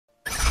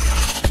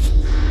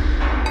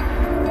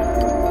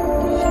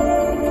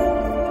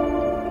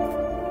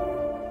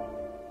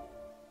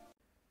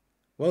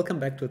Welcome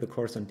back to the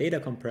course on data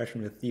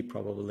compression with deep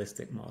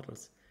probabilistic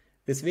models.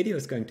 This video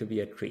is going to be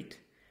a treat.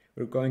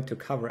 We're going to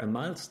cover a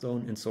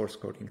milestone in source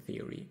coding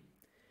theory.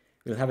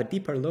 We'll have a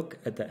deeper look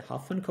at the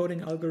Huffman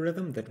coding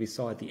algorithm that we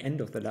saw at the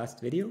end of the last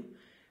video,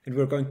 and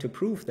we're going to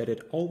prove that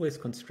it always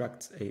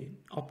constructs an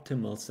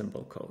optimal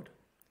symbol code.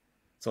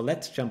 So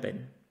let's jump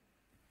in.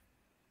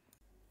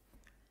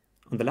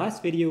 On the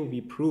last video, we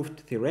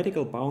proved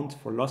theoretical bounds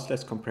for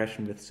lossless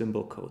compression with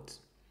symbol codes.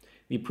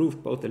 We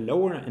proved both a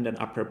lower and an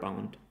upper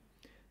bound.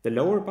 The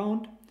lower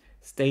bound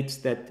states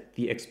that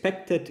the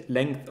expected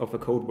length of a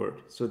code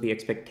word, so the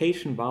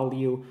expectation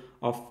value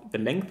of the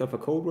length of a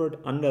code word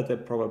under the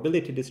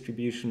probability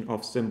distribution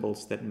of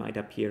symbols that might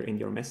appear in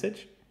your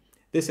message,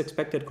 this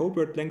expected code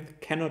word length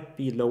cannot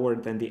be lower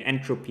than the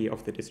entropy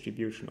of the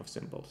distribution of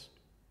symbols.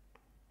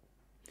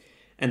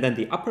 And then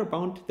the upper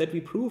bound that we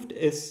proved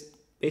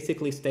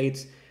basically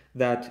states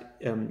that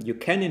you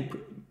can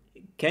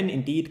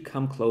indeed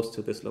come close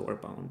to this lower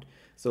bound.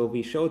 So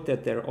we showed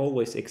that there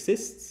always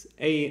exists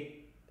a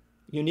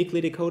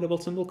uniquely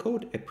decodable symbol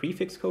code, a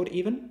prefix code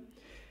even,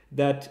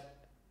 that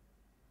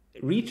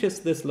reaches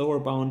this lower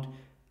bound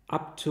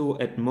up to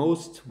at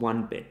most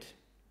 1 bit.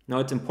 Now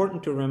it's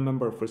important to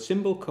remember for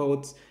symbol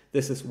codes,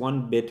 this is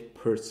 1 bit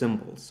per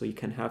symbol. So you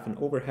can have an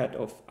overhead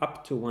of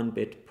up to 1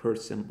 bit per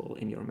symbol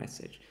in your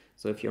message.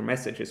 So if your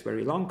message is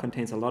very long,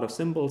 contains a lot of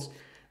symbols,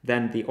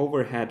 then the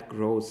overhead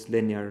grows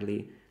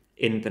linearly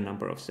in the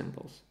number of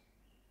symbols.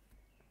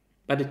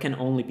 But it can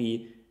only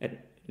be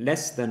at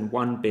less than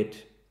 1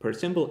 bit per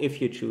symbol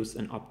if you choose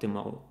an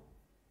optimal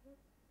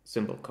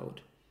symbol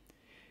code.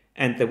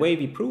 And the way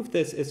we prove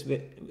this is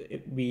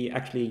we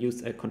actually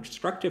use a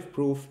constructive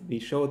proof. We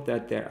showed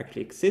that there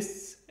actually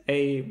exists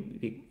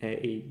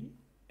an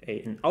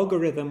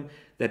algorithm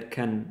that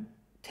can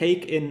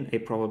take in a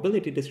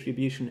probability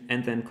distribution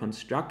and then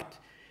construct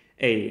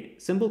a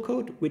symbol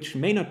code, which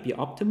may not be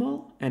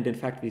optimal. And in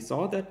fact, we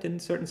saw that in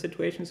certain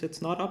situations it's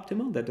not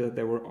optimal, that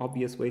there were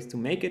obvious ways to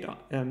make it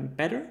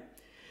better.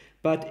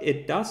 But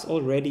it does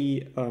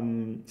already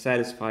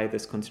satisfy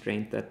this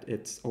constraint that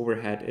its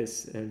overhead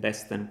is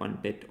less than 1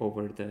 bit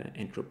over the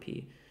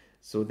entropy.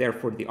 So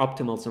therefore, the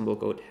optimal symbol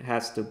code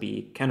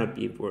cannot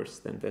be worse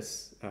than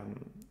this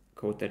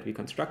code that we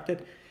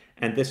constructed.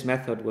 And this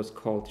method was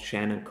called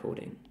Shannon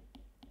coding.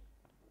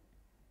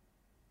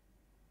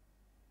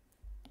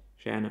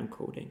 Shannon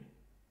coding.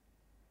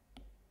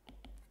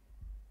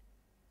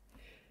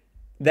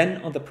 Then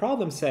on the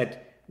problem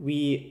set,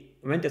 we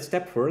went a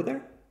step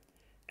further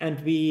and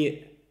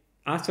we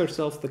asked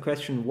ourselves the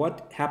question,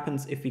 what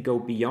happens if we go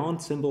beyond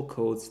symbol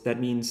codes? That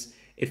means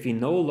if we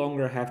no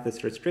longer have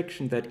this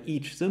restriction that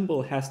each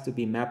symbol has to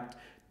be mapped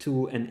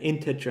to an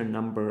integer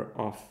number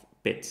of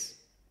bits.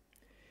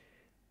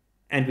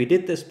 And we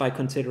did this by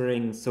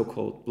considering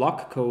so-called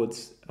block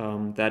codes,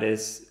 that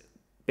is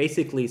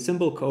basically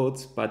symbol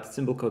codes, but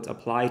symbol codes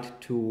applied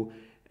to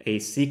a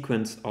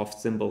sequence of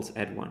symbols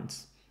at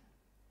once.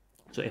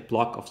 So a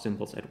block of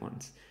symbols at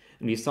once.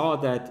 And we saw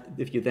that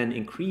if you then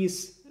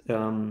increase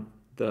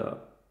the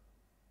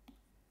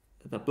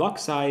block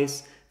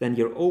size, then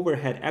your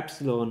overhead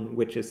epsilon,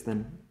 which is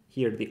then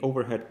here the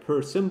overhead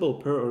per symbol,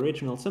 per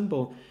original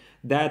symbol,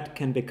 that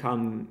can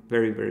become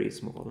very, very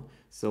small.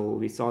 So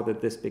we saw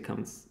that this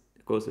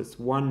goes as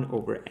 1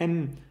 over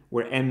m,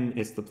 where m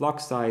is the block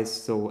size.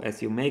 So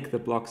as you make the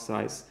block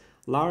size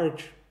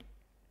large,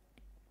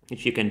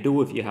 which you can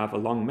do if you have a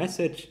long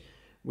message,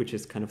 which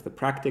is kind of the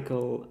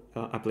practical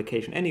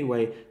application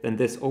anyway, then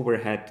this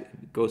overhead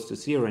goes to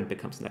 0 and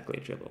becomes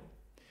negligible.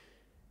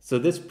 So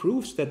this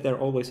proves that there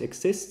always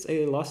exists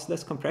a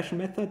lossless compression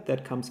method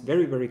that comes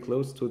very, very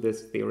close to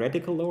this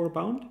theoretical lower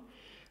bound.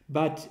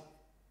 But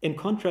in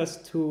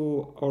contrast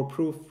to our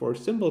proof for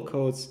symbol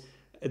codes,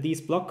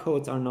 these block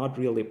codes are not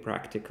really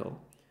practical.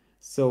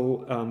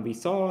 So we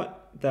saw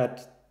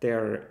that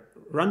their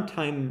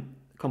runtime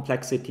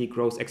complexity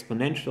grows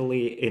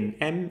exponentially in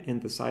m,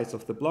 in the size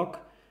of the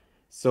block.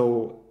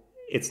 So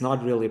it's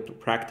not really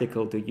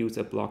practical to use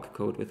a block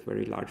code with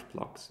very large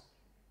blocks.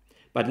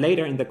 But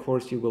later in the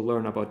course, you will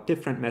learn about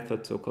different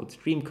methods, so-called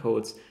stream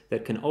codes,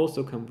 that can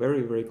also come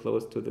very, very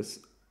close to this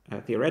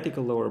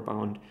theoretical lower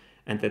bound,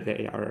 and that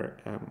they are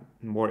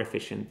more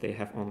efficient. They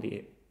have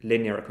only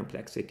linear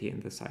complexity in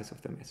the size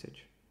of the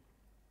message.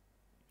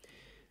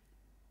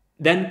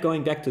 Then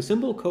going back to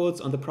symbol codes,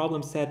 on the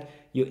problem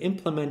set, you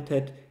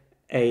implemented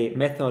a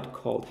method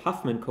called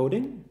Huffman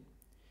coding,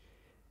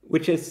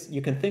 which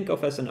you can think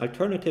of as an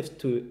alternative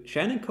to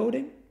Shannon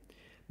coding,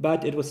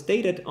 but it was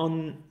stated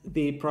on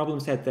the problem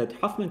set that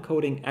Huffman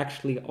coding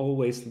actually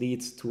always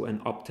leads to an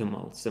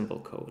optimal symbol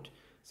code.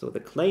 So the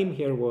claim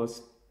here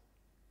was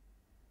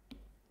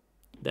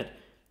that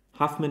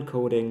Huffman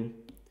coding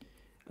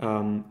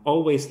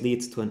always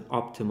leads to an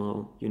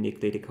optimal,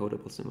 uniquely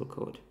decodable symbol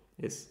code,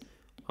 is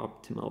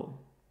optimal.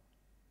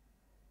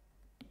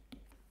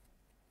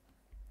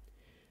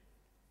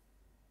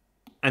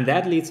 And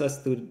that leads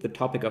us to the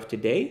topic of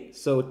today.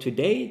 So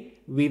today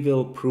we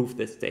will prove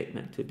this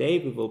statement. Today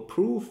we will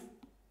prove,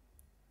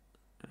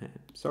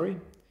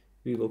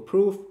 we will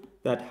prove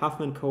that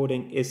Huffman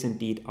coding is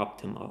indeed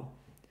optimal.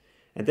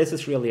 And this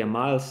is really a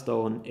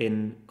milestone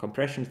in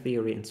compression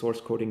theory and source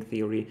coding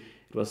theory.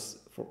 It was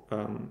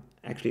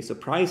actually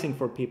surprising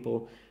for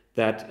people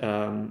that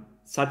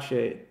such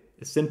a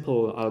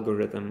simple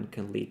algorithm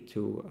can lead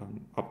to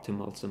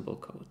optimal symbol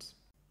codes.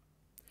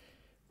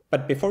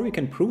 But before we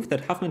can prove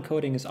that Huffman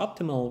coding is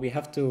optimal, we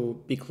have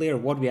to be clear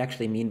what we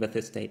actually mean with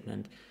this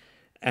statement.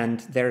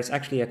 And there's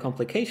actually a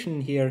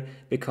complication here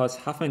because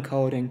Huffman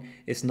coding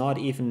is not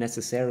even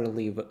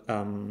necessarily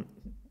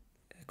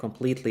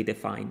completely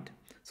defined.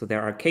 So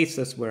there are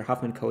cases where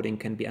Huffman coding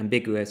can be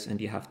ambiguous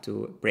and you have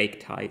to break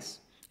ties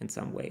in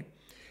some way.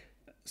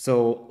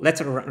 So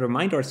let's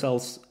remind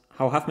ourselves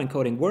how Huffman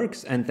coding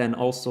works and then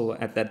also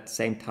at that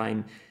same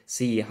time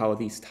see how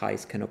these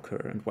ties can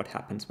occur and what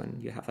happens when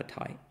you have a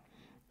tie.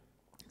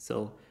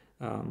 So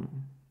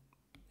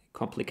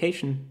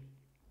complication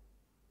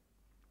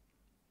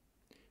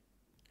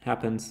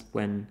happens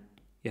when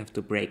you have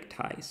to break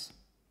ties.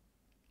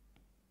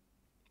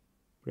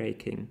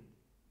 Breaking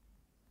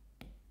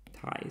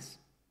ties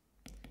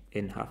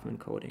in Huffman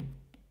coding.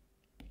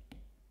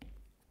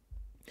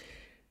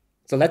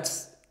 So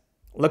let's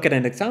look at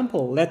an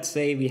example. Let's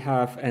say we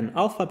have an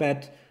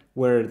alphabet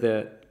where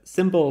the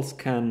symbols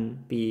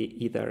can be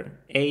either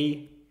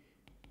A,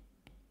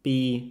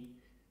 B,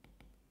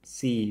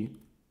 C,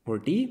 or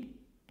D.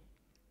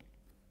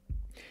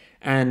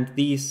 And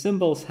these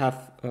symbols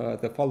have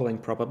the following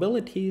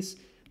probabilities.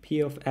 P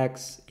of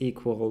x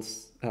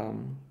equals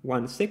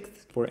 1/6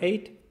 for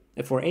A,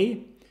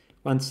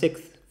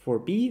 1/6 for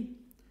B,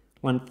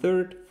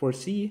 1/3 for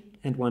C,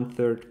 and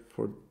 1/3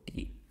 for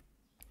D.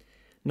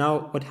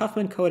 Now, what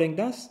Huffman coding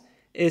does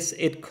is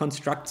it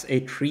constructs a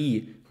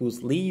tree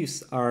whose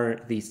leaves are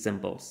these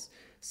symbols.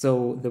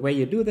 So the way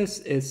you do this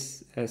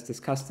is, as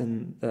discussed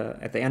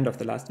at the end of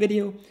the last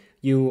video,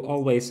 you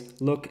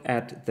always look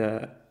at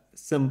the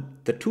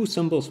two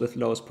symbols with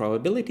lowest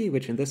probability,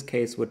 which in this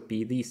case would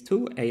be these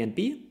two, A and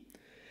B.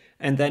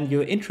 And then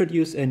you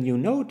introduce a new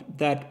node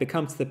that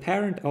becomes the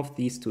parent of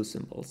these two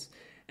symbols.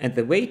 And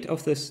the weight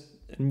of this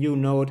new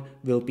node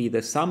will be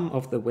the sum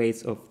of the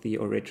weights of the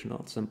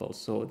original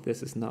symbols. So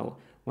this is now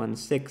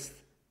 1/6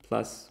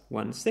 plus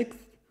 1/6,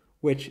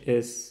 which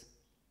is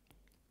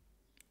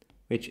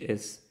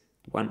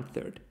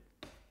 1/3.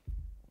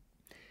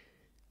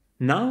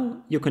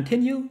 Now you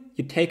continue,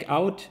 you take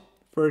out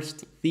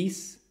first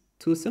these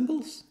two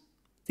symbols,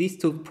 these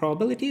two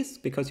probabilities,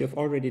 because you've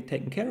already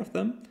taken care of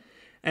them.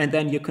 And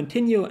then you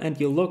continue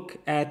and you look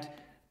at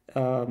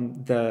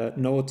the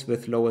nodes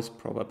with lowest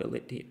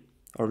probability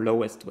or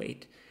lowest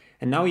weight.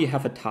 And now you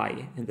have a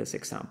tie in this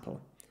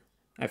example.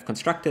 I've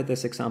constructed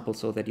this example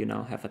so that you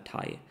now have a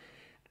tie.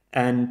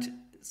 And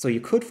so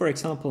you could, for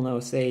example, now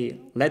say,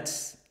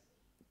 let's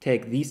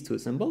take these two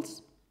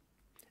symbols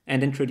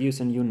and introduce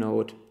a new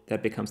node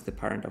that becomes the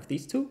parent of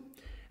these two.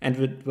 And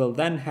it will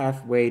then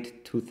have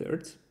weight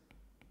 2/3.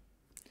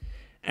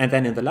 And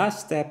then in the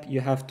last step,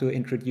 you have to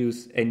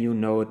introduce a new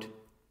node.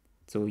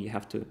 So you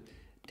have to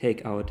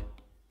take out,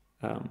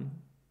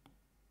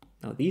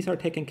 now these are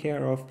taken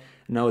care of.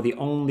 Now the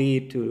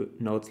only two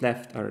nodes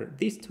left are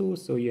these two.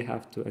 So you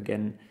have to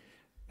again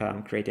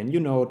create a new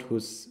node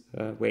whose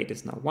weight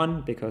is now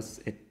 1 because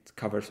it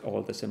covers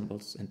all the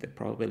symbols and the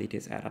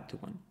probabilities add up to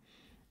 1.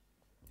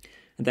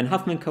 And then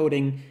Huffman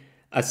coding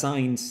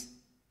assigns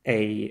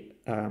a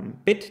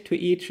bit to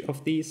each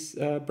of these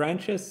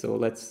branches. So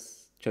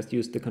let's just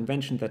use the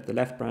convention that the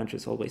left branch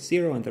is always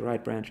 0 and the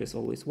right branch is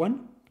always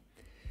 1.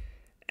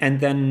 And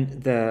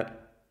then the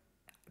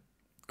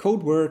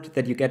code word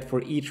that you get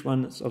for each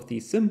one of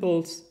these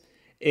symbols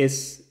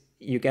is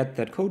you get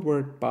that code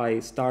word by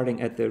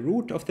starting at the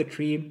root of the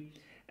tree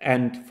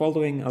and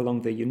following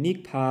along the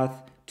unique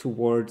path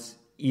towards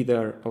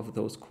either of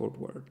those code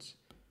words.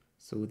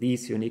 So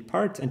these unique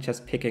parts and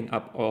just picking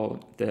up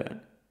all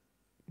the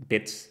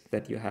bits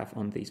that you have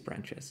on these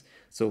branches.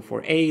 So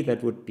for A,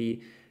 that would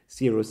be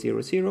 0,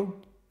 0,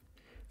 0.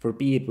 For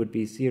B, it would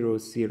be 0,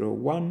 0,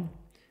 1.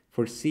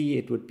 For C,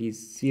 it would be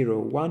 0,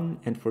 1.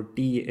 And for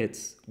D,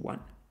 it's 1.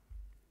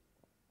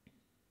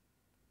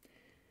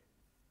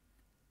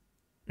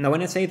 Now,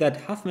 when I say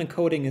that Huffman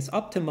coding is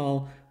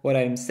optimal, what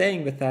I'm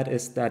saying with that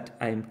is that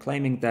I'm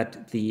claiming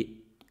that the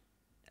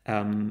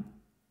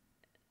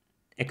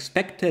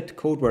expected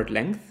code word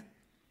length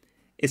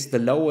is the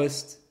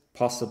lowest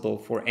possible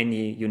for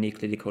any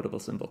uniquely decodable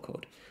symbol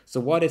code. So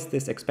what is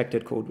this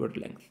expected code word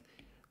length?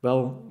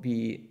 Well,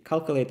 we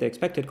calculate the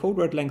expected code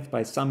word length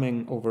by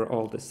summing over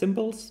all the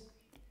symbols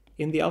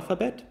in the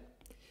alphabet,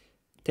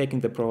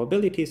 taking the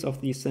probabilities of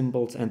these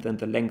symbols and then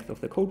the length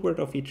of the code word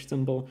of each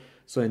symbol.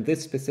 So in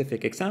this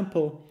specific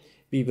example,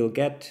 we will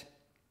get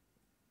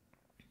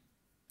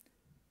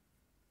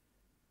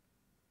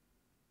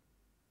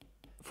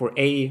for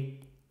A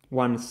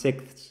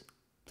 1/6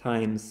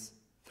 times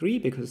 3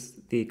 because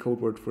the code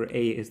word for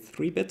A is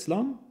 3 bits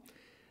long.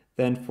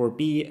 Then for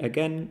B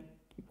again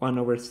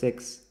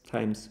 1/6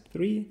 times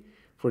 3.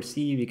 For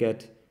C we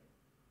get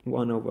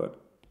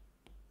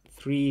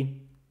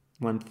 1/3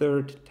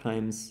 1/3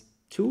 times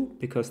 2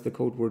 because the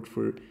code word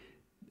for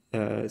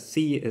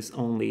C is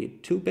only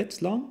 2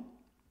 bits long.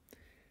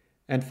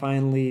 And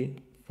finally,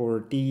 for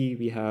D,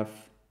 we have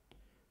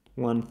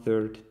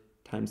 1/3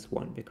 times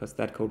 1, because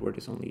that code word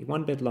is only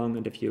 1 bit long.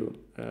 And if you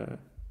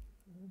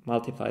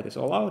multiply this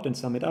all out and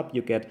sum it up,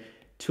 you get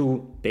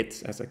 2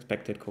 bits as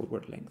expected code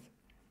word length.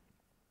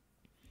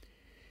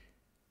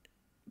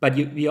 But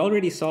we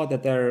already saw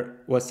that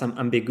there was some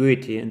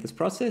ambiguity in this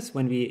process.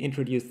 When we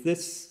introduced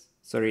this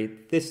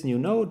new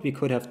node, we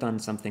could have done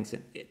something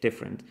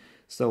different.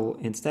 So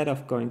instead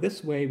of going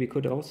this way, we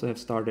could also have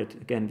started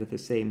again with the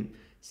same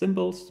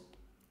symbols.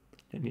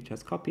 Let me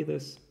just copy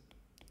this.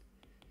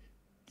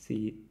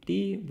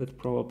 CD with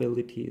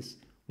probabilities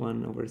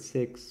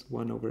 1/6,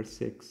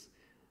 1/6,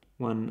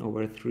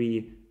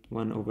 1/3,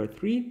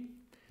 1/3.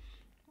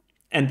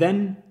 And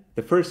then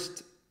the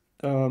first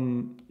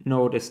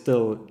node is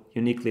still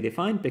uniquely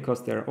defined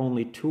because there are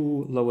only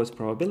 2 lowest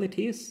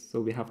probabilities.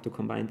 So we have to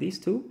combine these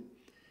two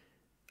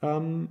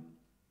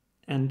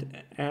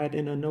and add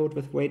in a node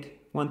with weight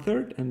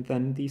 1/3, and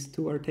then these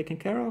two are taken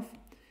care of.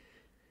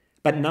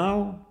 But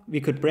now we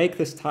could break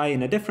this tie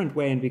in a different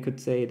way, and we could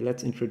say,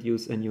 let's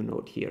introduce a new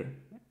node here.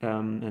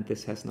 And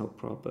this has no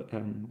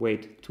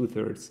weight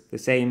 2/3, the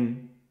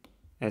same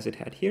as it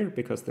had here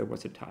because there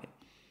was a tie.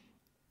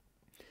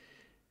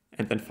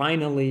 And then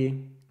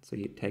finally, so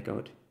you take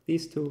out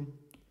these two,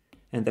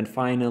 and then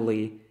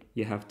finally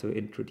you have to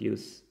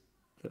introduce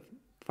the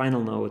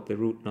final node, the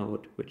root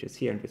node, which is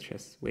here and which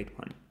has weight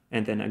 1.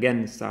 And then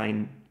again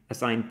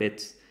assign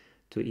bits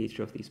to each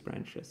of these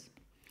branches.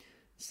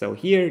 So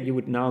here you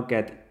would now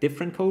get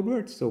different code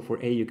words. So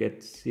for A you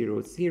get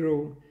 0,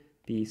 0,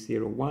 B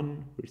 0,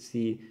 1, for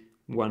C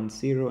 1,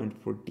 0, and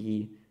for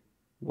D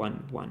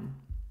 1, 1.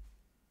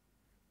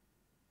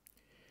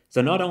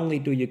 So not only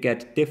do you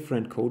get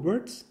different code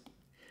words,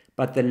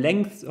 but the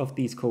lengths of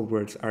these code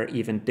words are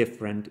even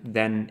different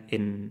than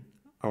in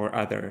our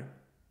other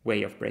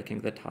way of breaking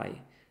the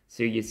tie.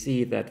 So you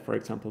see that, for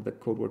example, the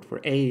code word for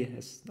A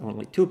has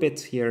only 2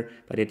 bits here,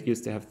 but it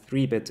used to have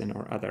 3 bits in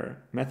our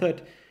other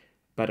method.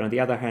 But on the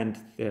other hand,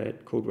 the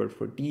code word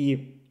for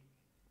D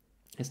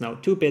is now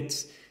 2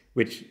 bits,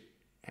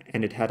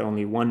 and it had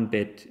only 1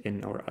 bit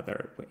in our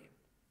other way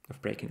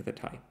of breaking the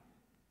tie.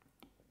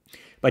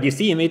 But you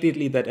see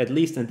immediately that at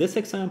least in this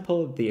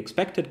example, the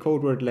expected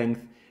code word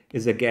length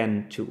is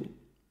again 2,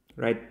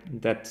 right?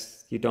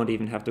 You don't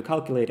even have to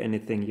calculate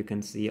anything. You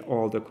can see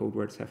all the code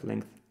words have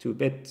length 2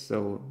 bits,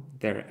 so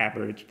their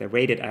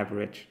weighted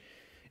average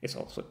is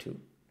also 2.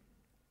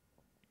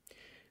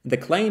 The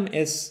claim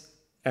is,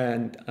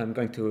 and I'm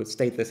going to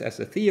state this as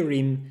a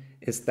theorem,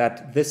 is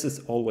that this is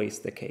always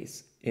the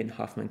case in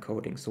Huffman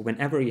coding. So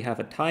whenever you have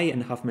a tie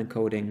in Huffman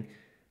coding,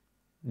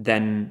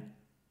 then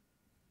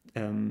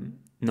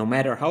no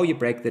matter how you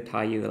break the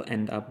tie, you will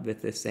end up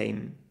with the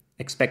same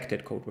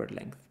expected code word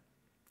length.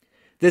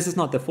 This is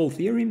not the full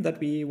theorem that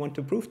we want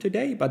to prove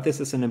today, but this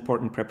is an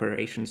important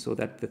preparation so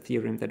that the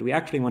theorem that we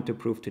actually want to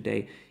prove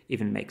today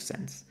even makes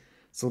sense.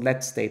 So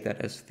let's state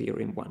that as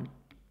theorem 1.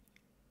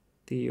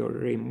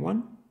 Theorem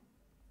 1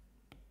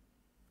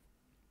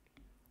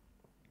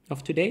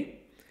 of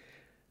today,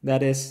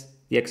 that is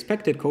the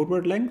expected code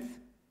word length.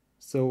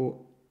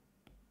 So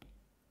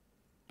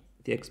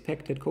the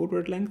expected code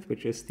word length,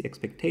 which is the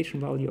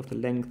expectation value of the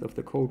length of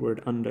the code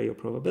word under your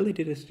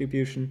probability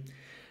distribution,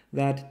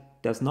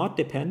 that does not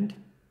depend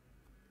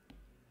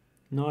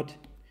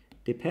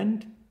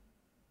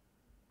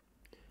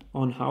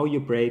on how you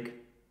break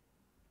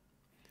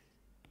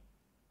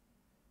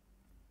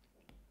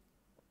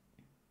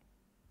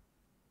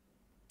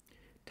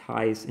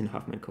ties in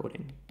Huffman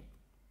coding.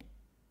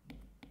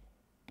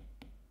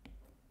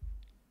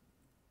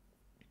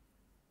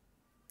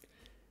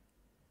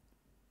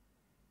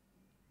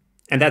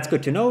 And that's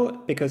good to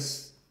know,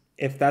 because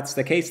if that's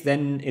the case,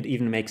 then it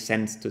even makes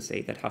sense to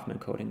say that Huffman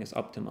coding is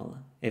optimal.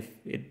 If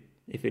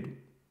it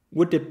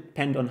would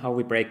depend on how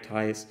we break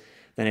ties,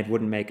 then it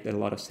wouldn't make a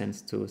lot of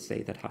sense to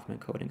say that Huffman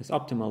coding is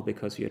optimal,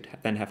 because you'd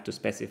then have to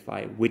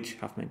specify which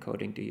Huffman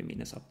coding do you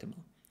mean is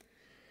optimal.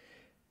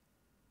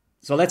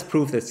 So let's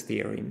prove this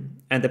theorem.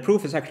 And the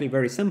proof is actually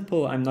very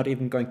simple. I'm not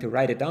even going to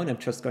write it down. I'm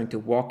just going to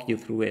walk you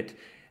through it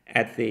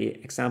at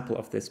the example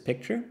of this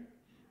picture.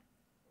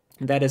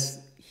 And that is,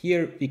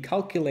 here we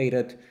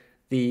calculated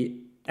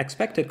the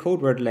expected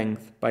code word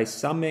length by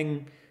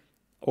summing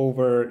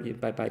over,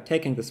 by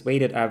taking this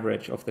weighted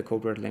average of the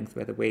code word length,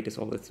 where the weight is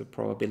always the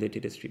probability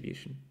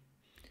distribution.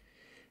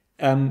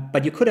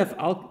 But you could have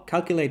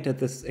calculated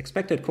this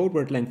expected code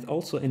word length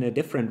also in a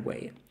different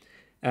way.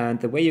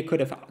 And the way you could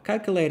have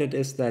calculated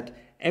is that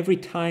every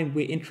time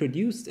we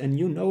introduced a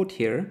new node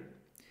here,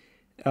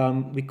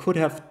 we could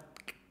have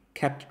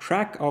kept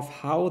track of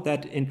how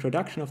that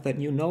introduction of that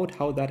new node,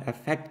 how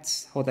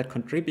that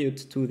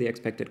contributes to the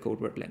expected code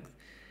word length.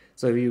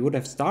 So we would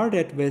have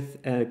started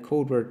with a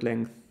code word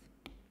length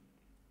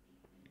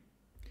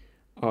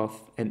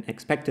of an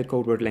expected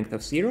code word length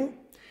of 0,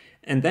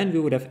 and then we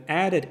would have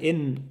added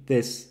in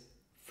this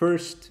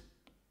first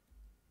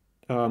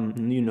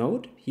new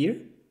node here.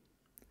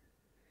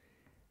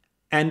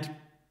 And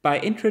by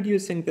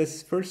introducing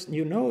this first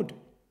new node,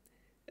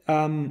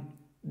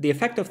 the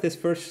effect of this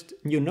first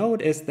new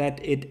node is that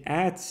it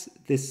adds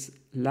this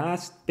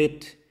last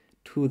bit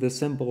to the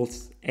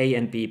symbols A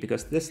and B,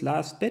 because this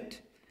last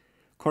bit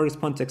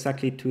corresponds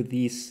exactly to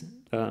these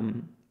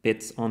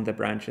bits on the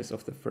branches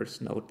of the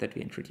first node that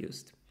we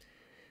introduced.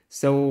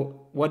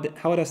 So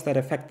how does that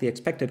affect the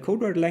expected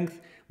code word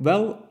length?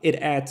 Well, it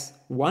adds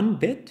one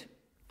bit.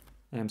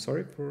 I'm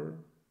sorry for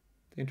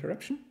the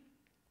interruption.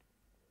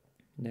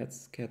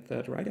 Let's get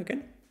that right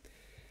again.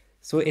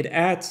 So it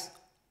adds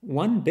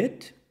one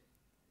bit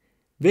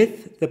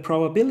with the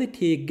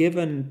probability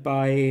given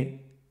by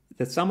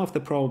the sum of the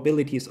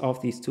probabilities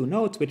of these two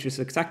nodes, which is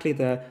exactly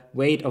the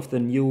weight of the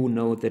new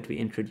node that we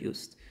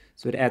introduced.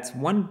 So it adds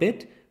one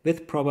bit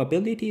with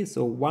probability,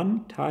 so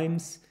 1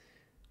 times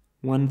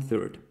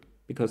 1/3,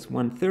 because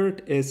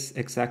 1/3 is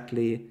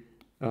exactly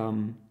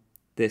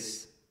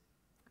this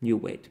new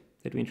weight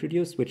that we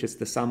introduced, which is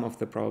the sum of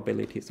the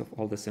probabilities of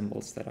all the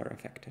symbols that are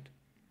affected.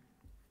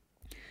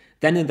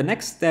 Then in the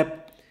next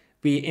step,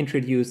 we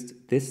introduced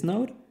this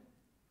node,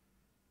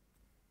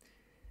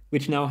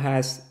 which now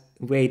has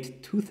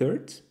weight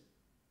 2/3,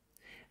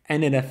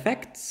 and it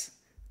affects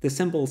the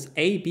symbols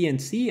A, B,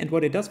 and C. And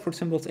what it does for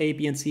symbols A,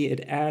 B, and C,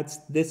 it adds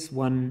this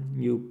one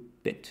new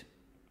bit.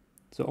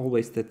 So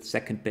always the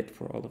second bit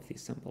for all of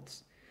these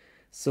symbols.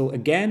 So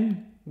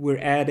again, we're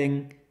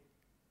adding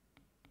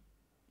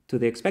to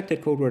the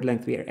expected code word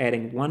length, we are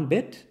adding one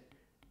bit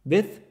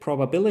with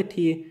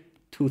probability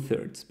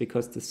 2/3,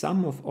 because the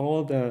sum of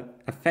all the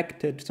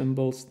affected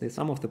symbols, the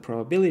sum of the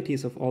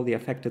probabilities of all the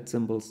affected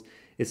symbols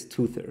is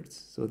 2/3.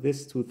 So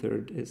this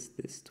 2/3 is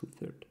this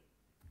 2/3,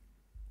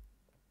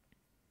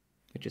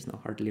 which is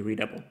now hardly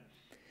readable.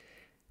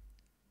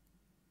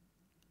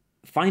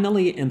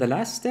 Finally, in the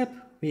last step,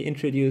 we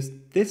introduced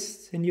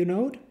this new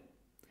node,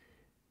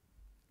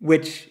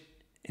 which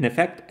in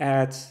effect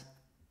adds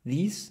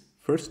these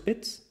first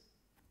bits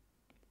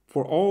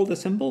for all the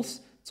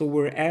symbols. So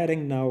we're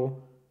adding now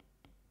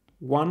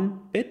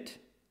one bit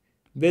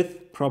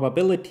with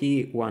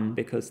probability 1,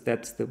 because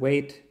that's the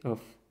weight of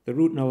the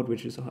root node,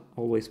 which is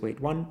always weight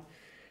 1.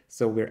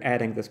 So we're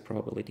adding this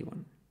probability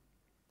 1.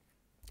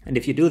 And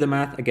if you do the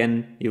math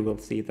again, you will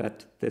see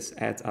that this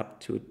adds up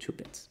to 2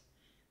 bits,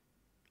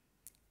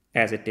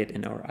 as it did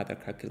in our other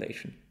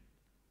calculation.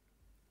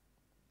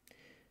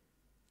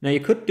 Now you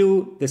could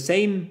do the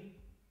same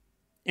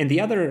in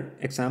the other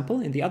example,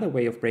 in the other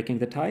way of breaking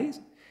the ties,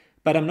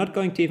 but I'm not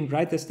going to even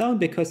write this down,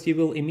 because you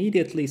will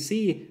immediately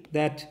see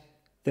that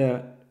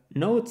the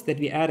nodes that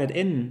we added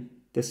in,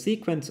 the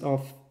sequence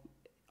of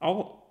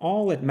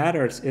all that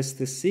matters is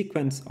the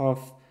sequence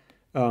of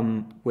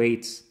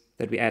weights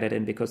that we added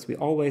in, because we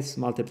always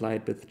multiply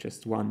it with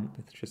just one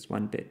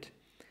bit.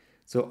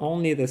 So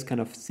only this kind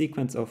of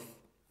sequence of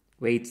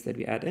weights that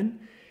we add in.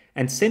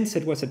 And since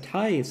it was a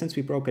tie, since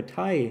we broke a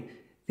tie,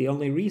 the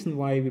only reason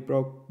why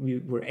we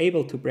were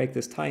able to break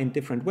this tie in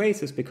different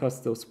ways is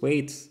because those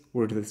weights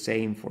were the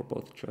same for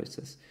both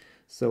choices.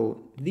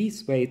 So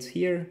these weights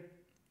here,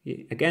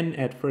 again,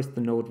 add first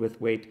the node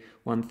with weight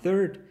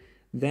 1/3,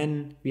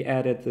 then we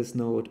added this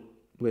node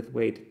with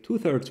weight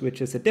 2/3, which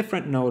is a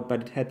different node,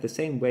 but it had the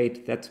same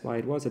weight. That's why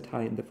it was a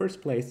tie in the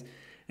first place.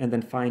 And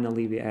then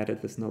finally, we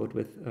added this node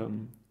with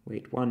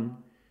weight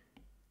 1.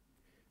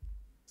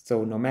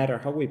 So no matter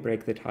how we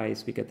break the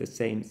ties, we get the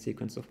same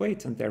sequence of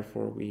weights, and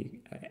therefore we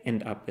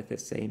end up with the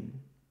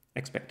same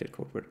expected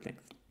code word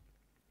length.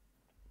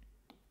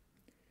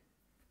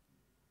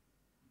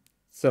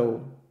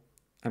 So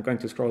I'm going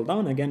to scroll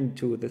down again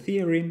to the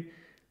theorem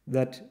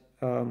that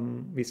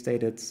we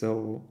stated.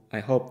 So I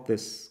hope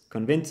this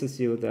convinces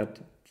you that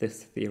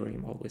this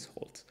theorem always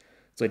holds.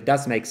 So it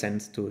does make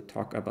sense to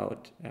talk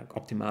about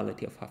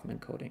optimality of Huffman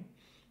coding.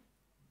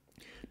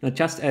 Now,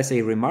 just as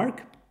a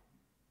remark,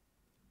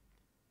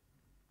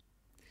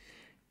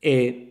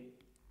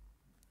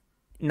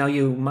 now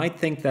you might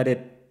think that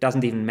it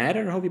doesn't even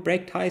matter how we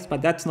break ties,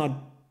 but that's not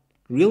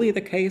really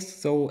the case.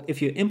 So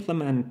if you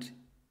implement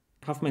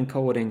Huffman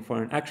coding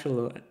for an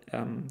actual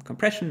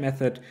compression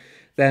method,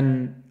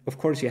 then of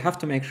course you have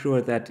to make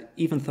sure that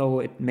even though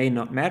it may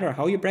not matter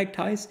how you break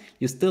ties,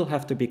 you still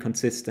have to be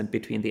consistent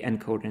between the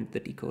encoder and the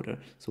decoder.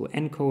 So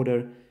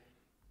encoder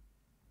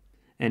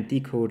and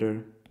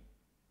decoder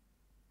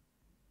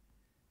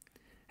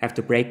have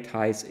to break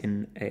ties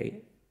in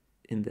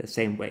the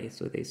same way.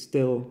 So they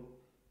still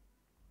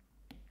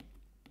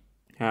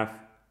have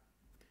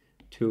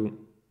to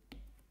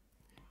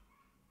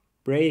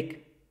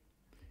break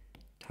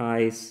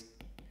ties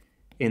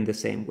in the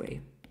same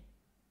way.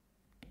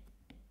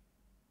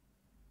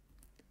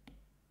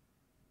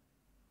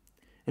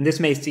 And this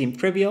may seem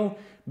trivial,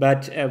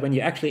 but when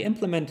you actually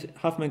implement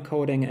Huffman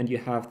coding and you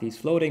have these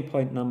floating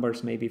point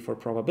numbers, maybe for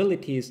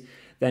probabilities,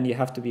 then you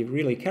have to be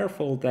really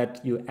careful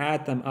that you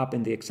add them up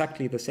in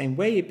exactly the same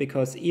way,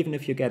 because even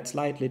if you get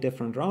slightly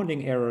different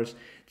rounding errors,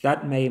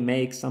 that may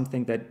make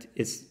something that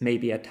is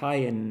maybe a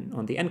tie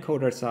on the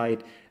encoder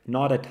side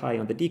not a tie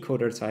on the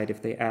decoder side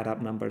if they add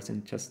up numbers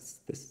in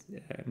just this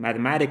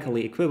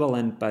mathematically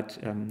equivalent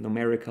but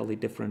numerically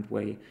different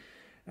way.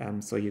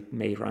 So you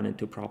may run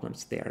into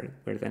problems there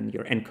where then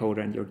your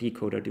encoder and your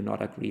decoder do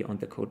not agree on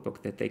the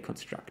codebook that they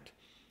construct.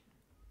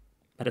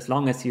 But as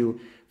long as you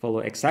follow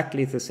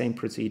exactly the same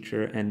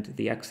procedure and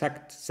the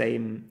exact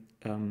same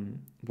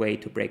way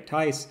to break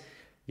ties,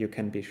 you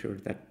can be sure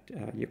that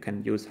you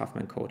can use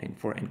Huffman coding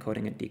for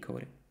encoding and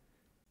decoding.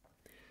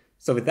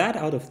 So with that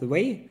out of the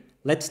way,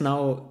 let's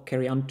now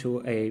carry on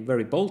to a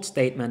very bold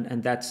statement,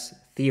 and that's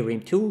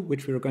Theorem 2,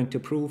 which we're going to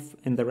prove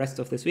in the rest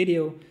of this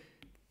video.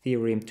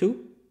 Theorem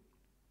 2.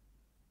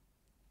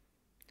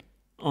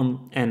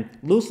 And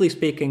loosely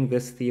speaking,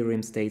 this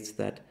theorem states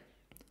that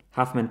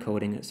Huffman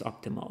coding is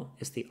optimal,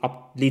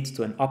 leads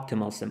to an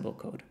optimal symbol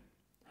code.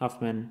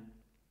 Huffman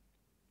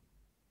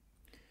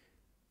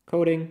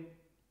coding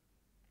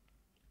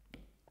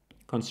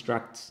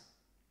constructs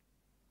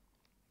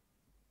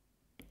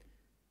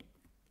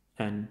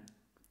an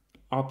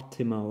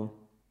optimal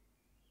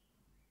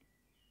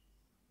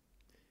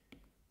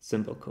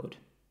symbol code.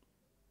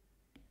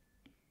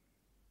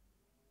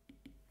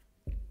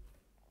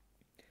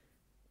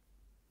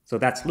 So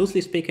that's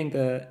loosely speaking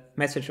the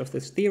message of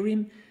this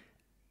theorem.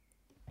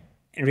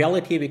 In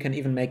reality, we can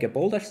even make a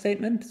bolder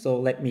statement. So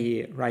let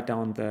me write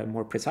down the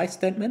more precise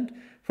statement.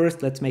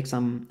 First, let's make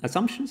some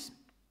assumptions.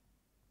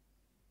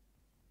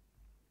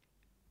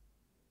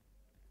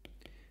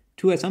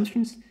 Two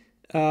assumptions.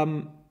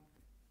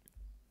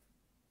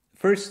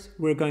 First,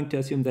 we're going to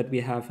assume that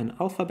we have an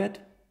alphabet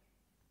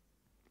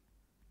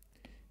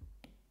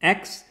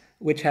X,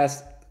 which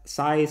has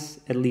size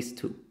at least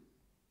 2.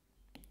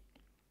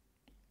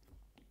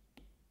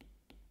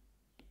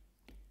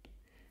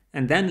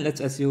 And then let's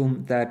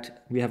assume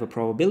that we have a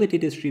probability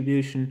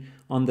distribution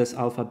on this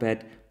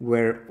alphabet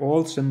where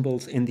all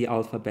symbols in the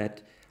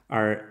alphabet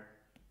are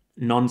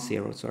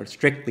non-zero, so are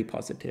strictly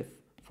positive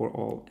for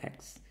all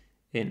X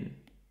in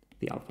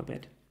the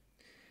alphabet.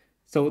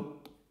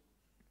 So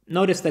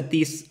notice that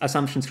these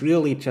assumptions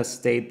really just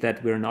state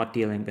that we're not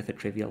dealing with a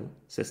trivial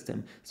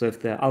system. So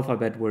if the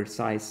alphabet were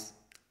size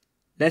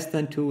less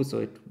than 2,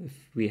 so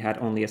if we had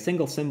only a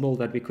single symbol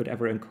that we could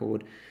ever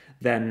encode,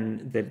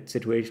 then the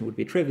situation would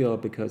be trivial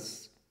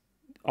because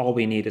all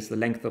we need is the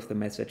length of the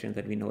message, and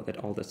then we know that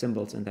all the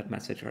symbols in that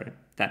message are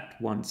that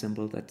one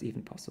symbol that's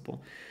even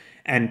possible.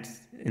 And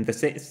in the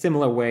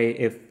similar way,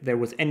 if there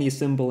was any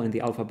symbol in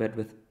the alphabet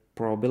with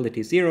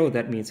probability 0,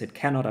 that means it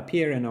cannot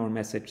appear in our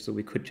message, so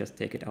we could just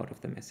take it out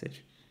of the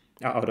message,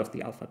 out of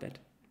the alphabet.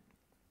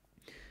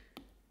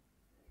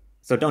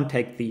 So don't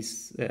take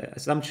these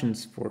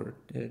assumptions for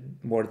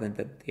more than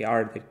that they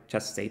are. They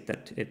just state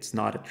that it's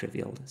not a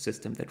trivial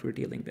system that we're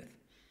dealing with.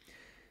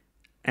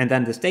 And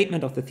then the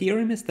statement of the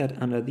theorem is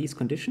that under these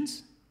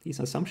conditions, these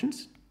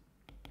assumptions,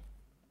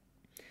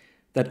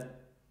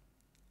 that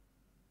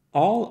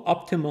all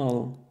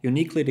optimal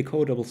uniquely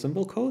decodable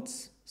symbol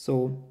codes,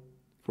 so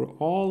for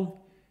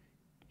all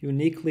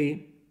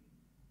uniquely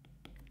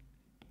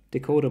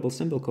decodable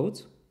symbol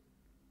codes,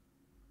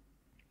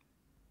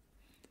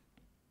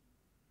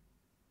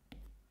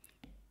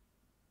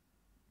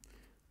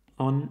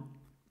 on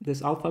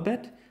this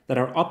alphabet that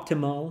are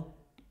optimal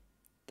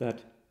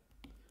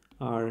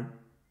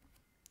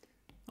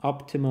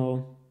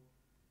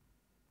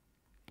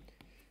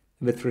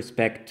with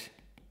respect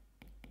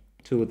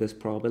to this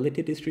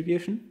probability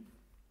distribution,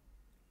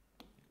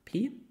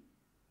 P.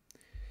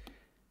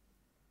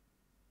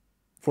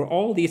 For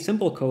all these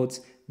symbol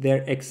codes,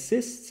 there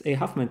exists a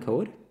Huffman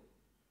code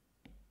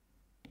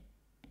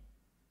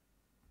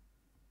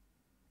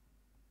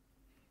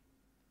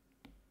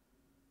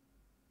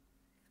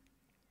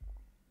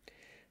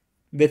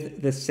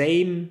with the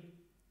same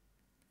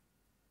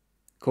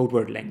code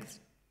word length.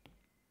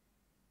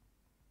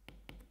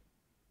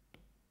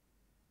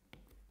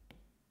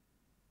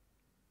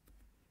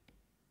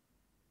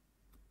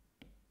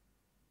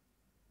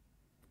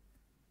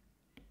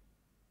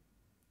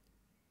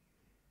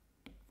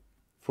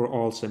 For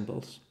all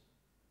symbols.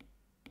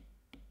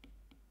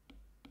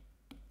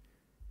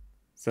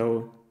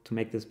 So to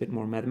make this a bit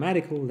more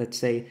mathematical, let's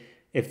say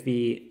if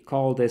we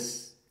call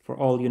this for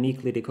all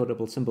uniquely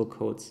decodable symbol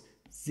codes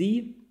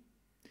Z,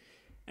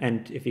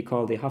 and if we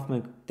call the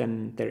Huffman,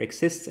 then there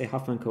exists a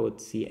Huffman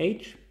code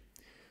CH,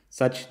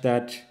 such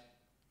that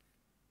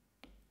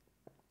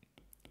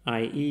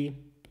i.e.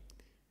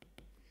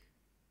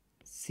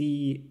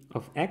 C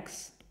of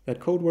X, that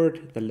code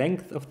word, the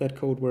length of that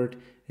code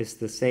word is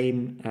the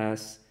same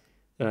as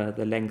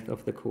the length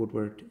of the code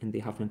word in the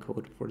Huffman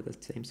code for the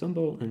same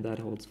symbol, and that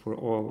holds for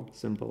all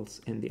symbols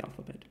in the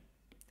alphabet.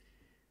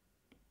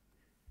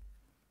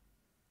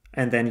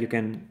 And then you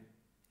can,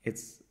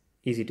 it's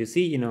easy to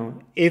see,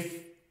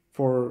 if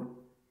for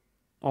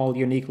all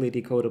uniquely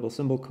decodable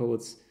symbol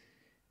codes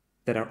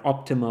that are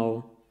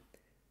optimal,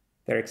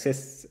 there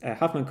exists a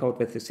Huffman code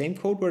with the same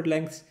code word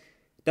lengths.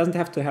 It doesn't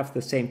have to have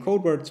the same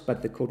code words,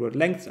 but the code word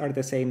lengths are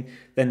the same,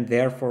 then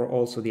therefore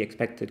also the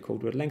expected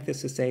code word length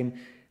is the same.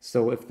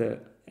 So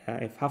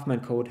if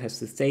Huffman code has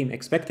the same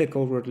expected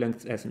code word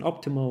length as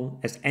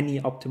any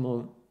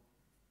optimal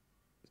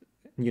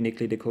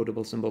uniquely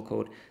decodable symbol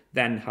code,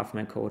 then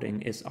Huffman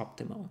coding is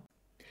optimal.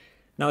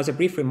 Now, as a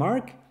brief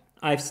remark,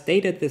 I've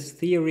stated this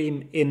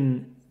theorem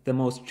in the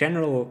most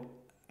general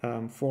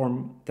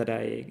form that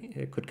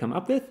I could come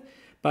up with,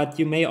 but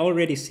you may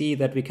already see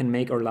that we can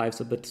make our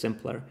lives a bit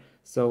simpler.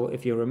 So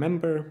if you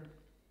remember,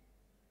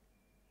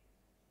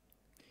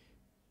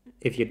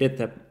 if you did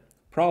the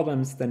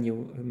problems, then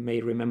you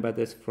may remember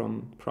this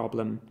from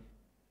problem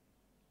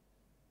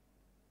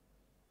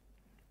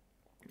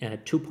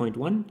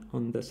 2.1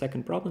 on the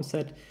second problem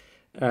set.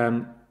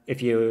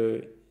 If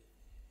you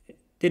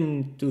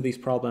didn't do these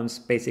problems,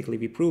 basically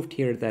we proved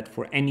here that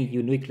for any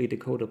uniquely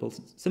decodable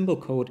symbol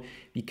code,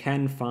 we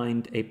can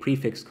find a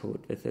prefix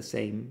code with the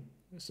same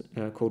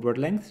code word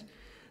length.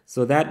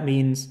 So that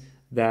means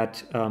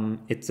that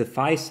it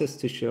suffices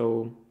to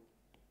show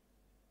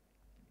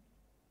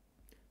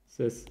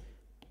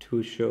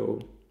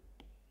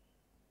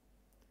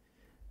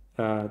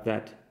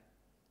that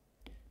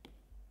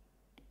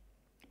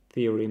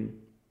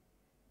theorem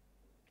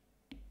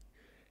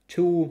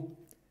 2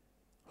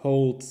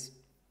 holds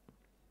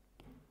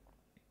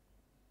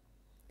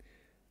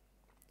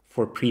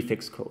for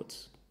prefix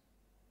codes,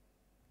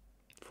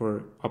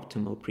 for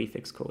optimal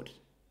prefix code.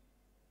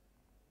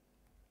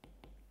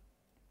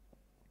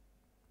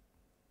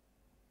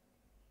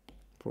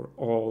 For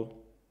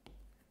all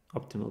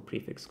optimal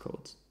prefix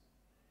codes.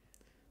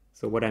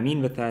 So what I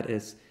mean with that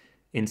is,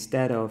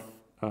 instead of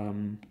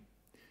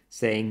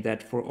saying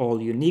that for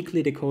all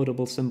uniquely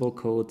decodable symbol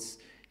codes,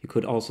 you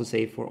could also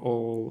say for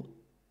all,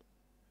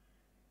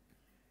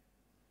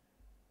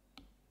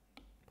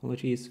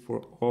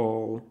 for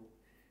all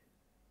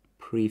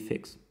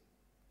prefix.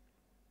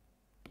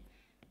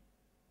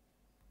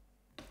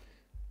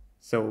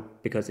 So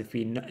because if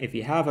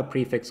we have a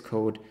prefix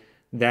code,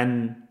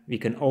 then we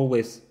can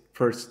always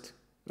first,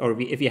 or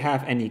if you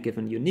have any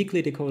given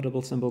uniquely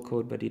decodable symbol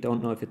code, but you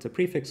don't know if it's a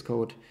prefix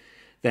code,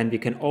 then we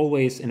can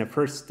always, in a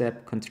first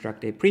step,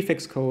 construct a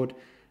prefix code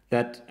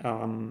that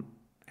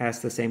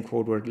has the same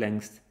code word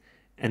length.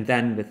 And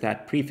then with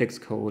that prefix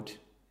code,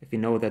 if we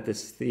know that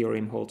this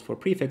theorem holds for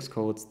prefix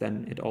codes,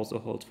 then it also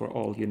holds for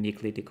all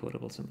uniquely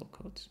decodable symbol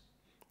codes.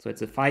 So it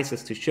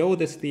suffices to show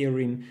this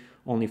theorem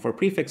only for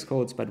prefix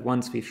codes, but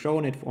once we've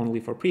shown it only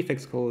for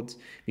prefix codes,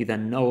 we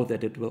then know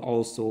that it will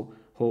also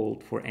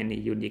hold for any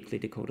uniquely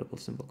decodable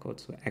symbol code.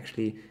 So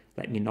actually,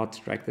 let me not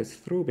strike this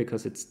through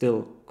because it's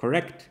still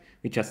correct.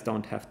 We just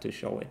don't have to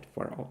show it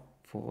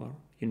for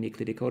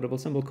uniquely decodable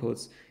symbol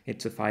codes.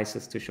 It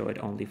suffices to show it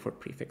only for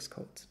prefix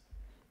codes.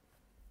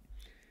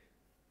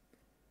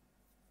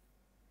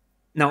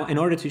 Now, in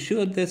order to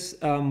show this,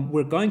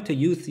 we're going to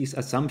use these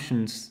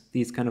assumptions,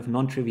 these kind of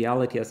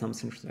non-triviality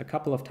assumptions, a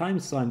couple of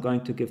times. So I'm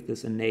going to give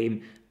this a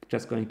name,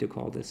 just going to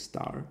call this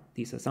star,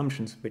 these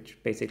assumptions, which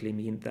basically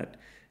mean that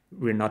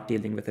we're not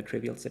dealing with a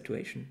trivial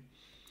situation.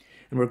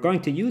 And we're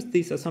going to use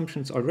these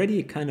assumptions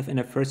already kind of in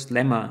a first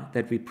lemma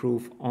that we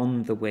prove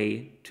on the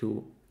way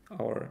to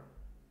our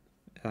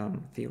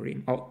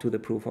theorem, or to the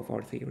proof of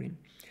our theorem.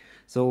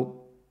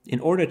 So in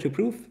order to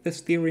prove this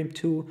theorem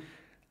 2,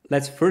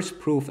 let's first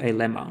prove a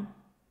lemma.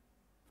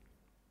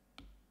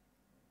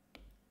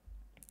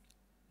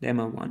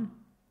 Lemma 1.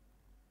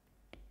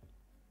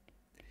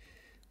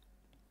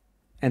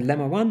 And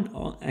lemma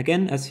 1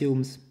 again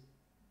assumes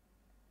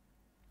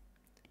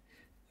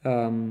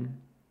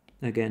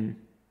again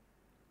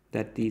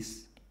that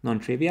these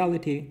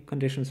non-triviality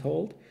conditions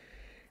hold,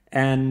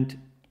 and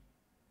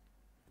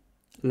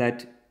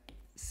let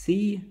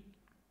C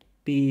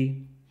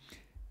be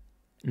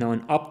now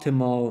an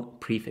optimal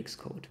prefix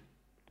code.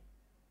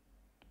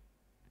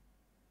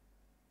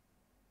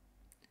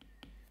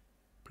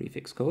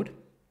 Prefix code.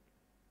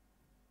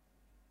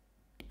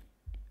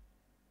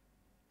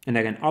 And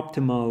again,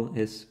 optimal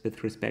is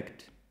with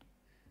respect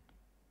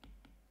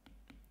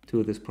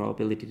to this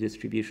probability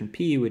distribution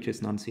P, which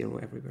is non-zero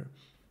everywhere.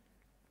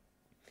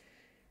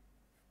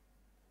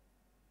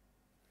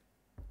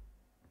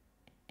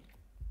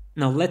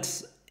 Now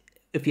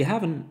if you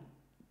have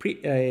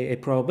a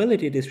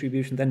probability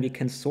distribution, then we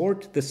can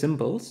sort the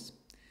symbols.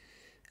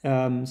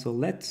 So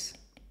let's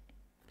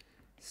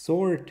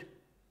sort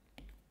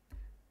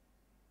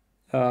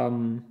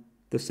the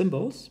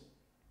symbols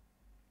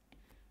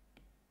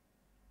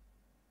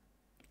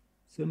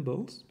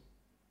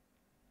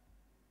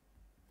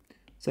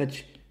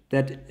such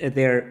that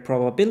their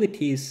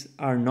probabilities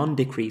are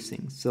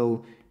non-decreasing.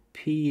 So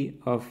P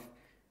of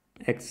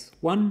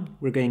x1,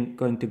 we're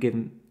going to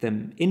give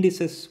them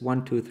indices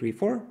 1, 2, 3,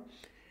 4,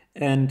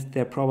 and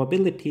their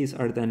probabilities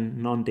are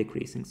then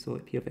non-decreasing. So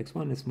P of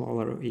x1 is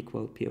smaller or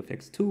equal P of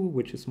x2,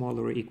 which is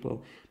smaller or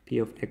equal P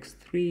of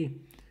x3,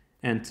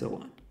 and so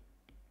on.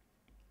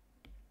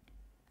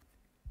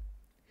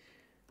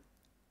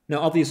 Now,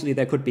 obviously,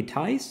 there could be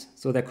ties.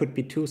 So there could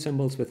be two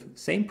symbols with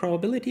same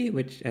probability,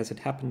 which as it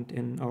happened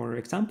in our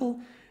example.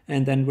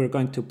 And then we're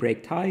going to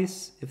break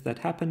ties if that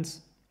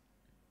happens.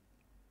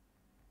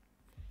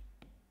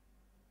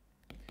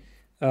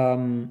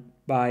 Then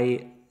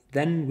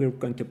we're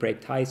going to break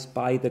ties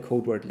by the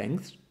code word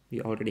length. We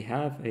already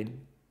have a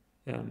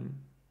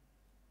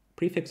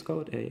prefix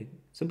code, a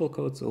symbol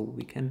code, so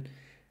we can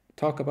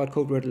talk about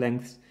code word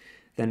lengths.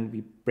 then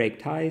we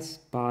break ties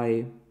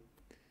by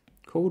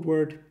code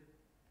word,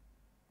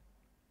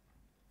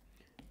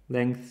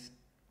 length,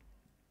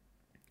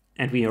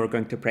 and we are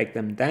going to break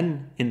them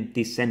then in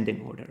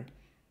descending order.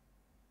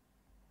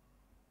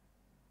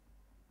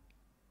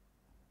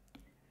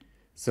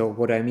 So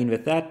what do I mean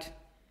with that?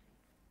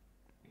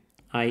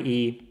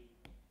 i.e.,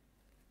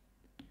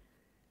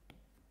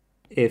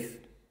 if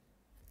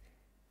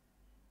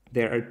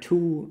there are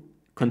two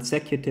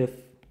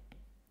consecutive,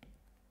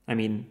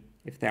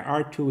 if there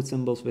are two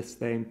symbols with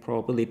same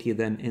probability,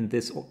 then in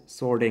this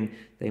sorting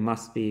they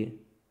must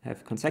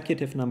have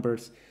consecutive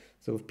numbers.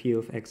 So if p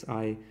of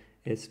xi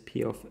is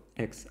p of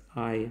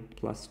xi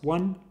plus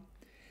 1,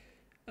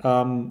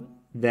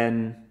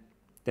 then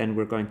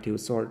we're going to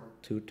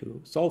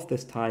solve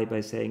this tie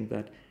by saying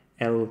that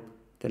L,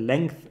 the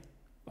length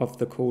of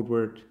the code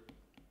word,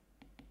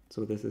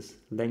 so this is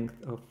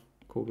length of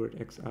code word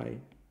xi,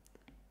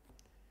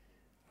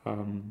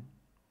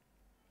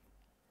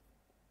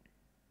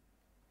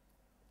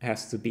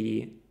 has to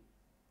be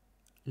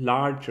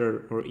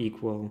larger or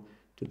equal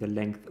to the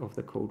length of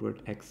the code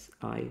word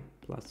xi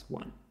plus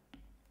 1.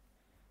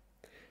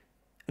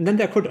 And then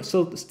there could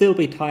still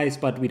be ties,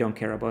 but we don't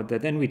care about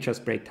that. Then we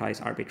just break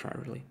ties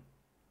arbitrarily.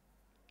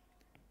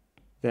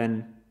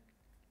 Then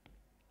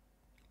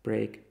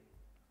break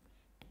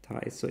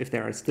ties. So if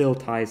there are still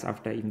ties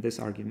after even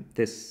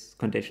this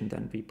condition,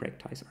 then we break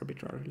ties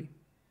arbitrarily.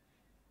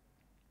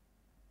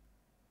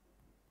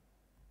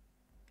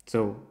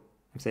 So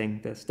I'm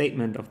saying the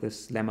statement of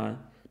this lemma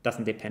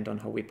doesn't depend on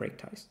how we break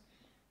ties.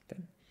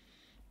 Then.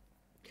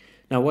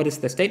 Now, what is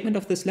the statement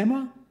of this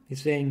lemma?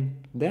 He's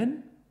saying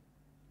then.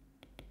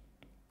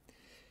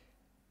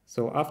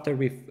 So after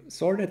we've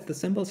sorted the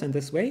symbols in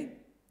this way,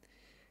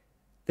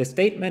 the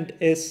statement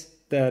is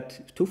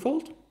that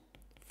twofold.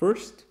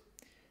 First,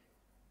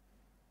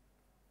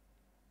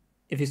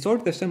 if you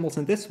sort the symbols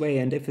in this way,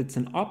 and if it's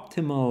an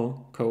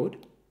optimal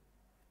code,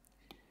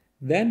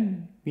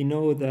 then we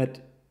know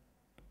that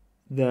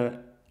the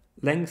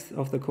length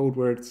of the code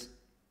words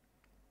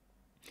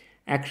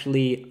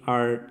actually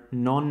are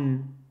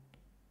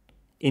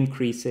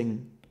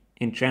non-increasing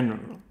in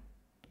general.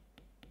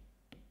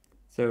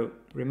 So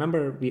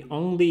remember, we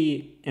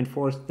only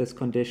enforced this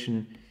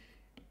condition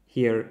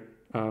here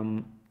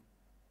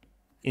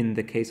in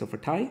the case of a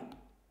tie.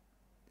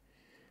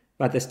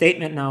 But the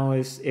statement now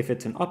is if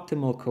it's an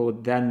optimal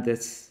code, then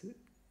this,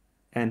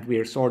 and we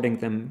are sorting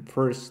them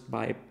first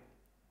by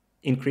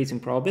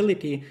increasing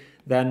probability,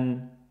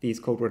 then these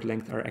code word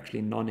lengths are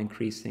actually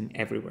non-increasing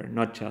everywhere,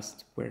 not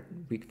just where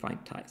we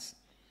find ties.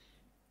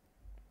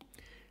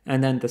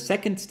 And then the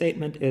second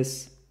statement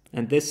is,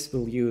 and this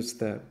will use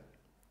the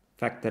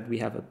fact that we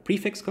have a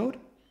prefix code.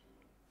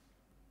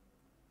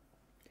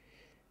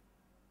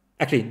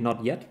 Actually,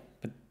 not yet,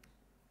 but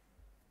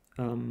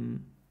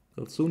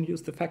we'll soon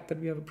use the fact that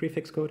we have a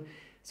prefix code.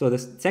 So the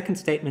second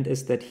statement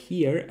is that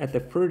here at the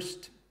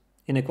first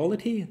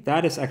inequality,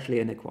 that is actually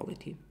an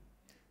inequality.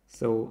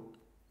 So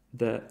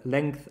the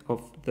length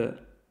of the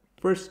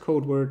first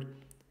code word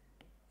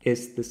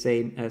is the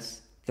same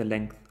as the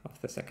length of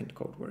the second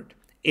code word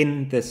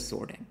in this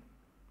sorting,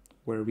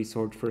 where we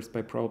sort first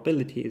by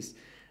probabilities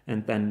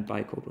and then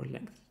by code word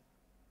length.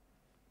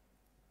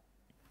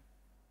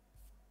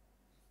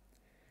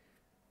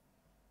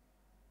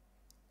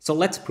 So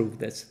let's prove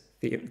this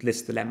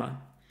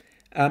dilemma.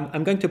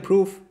 I'm going to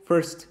prove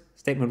first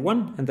statement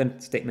 1 and then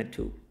statement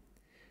 2.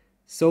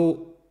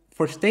 So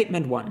for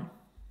statement 1,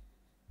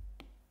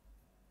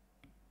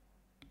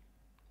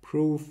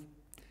 proof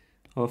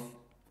of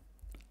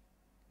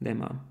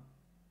lemma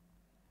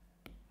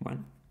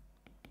 1.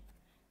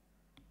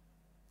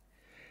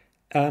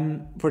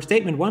 For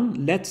statement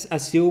 1, let's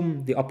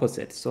assume the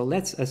opposite. So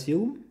let's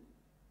assume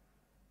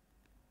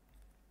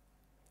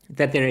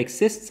that there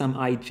exists some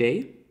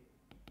ij,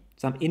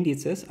 some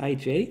indices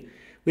ij,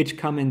 which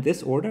come in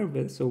this order,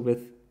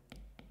 with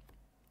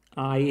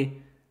I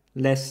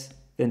less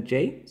than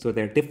j, so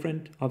they're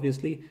different,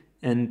 obviously,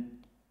 and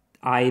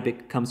I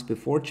comes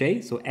before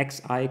j, so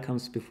xi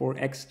comes before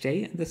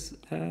xj in this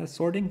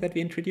sorting that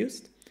we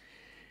introduced.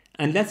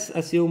 And let's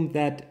assume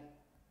that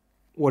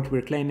what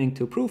we're claiming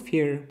to prove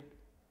here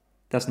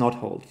does not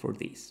hold for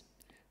these.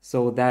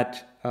 So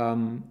that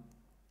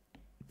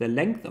the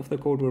length of the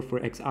code word for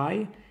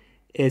xi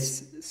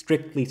is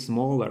strictly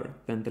smaller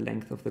than the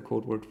length of the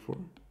code word for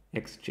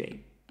xj.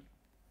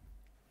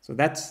 So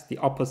that's the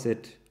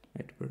opposite,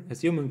 right? We're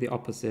assuming the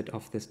opposite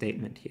of the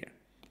statement here.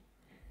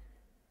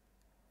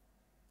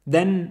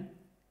 Then,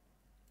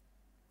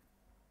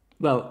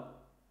 well,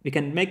 we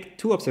can make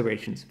two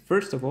observations.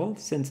 First of all,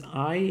 since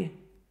I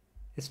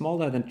is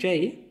smaller than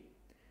j,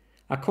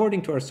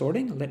 according to our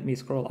sorting, let me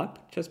scroll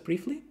up just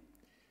briefly.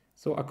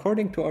 So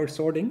according to our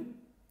sorting,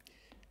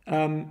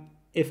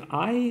 if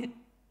I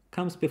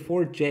comes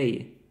before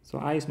j, so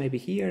I is maybe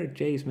here,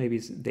 j is maybe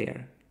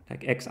there,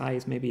 like xi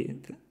is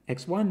maybe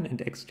x1 and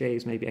xj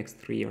is maybe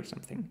x3 or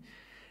something.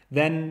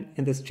 Then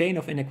in this chain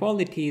of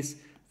inequalities,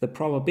 the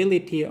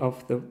probability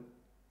of the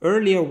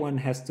earlier one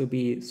has to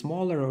be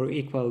smaller or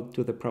equal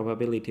to the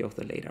probability of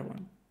the later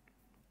one.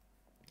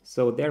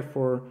 So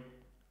therefore,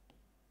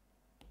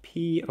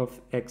 P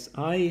of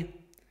xi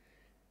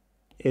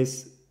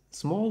is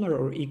smaller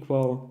or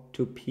equal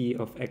to P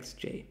of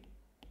xj.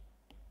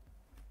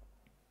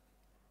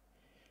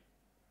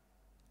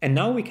 And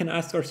now we can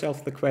ask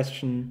ourselves the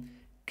question,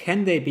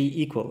 can they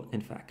be equal,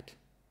 in fact?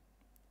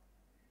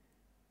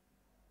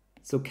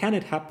 So can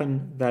it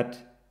happen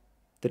that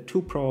the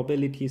two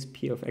probabilities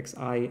P of xi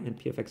and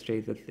P of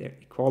xj, that their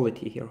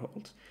equality here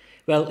holds?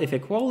 Well, if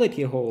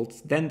equality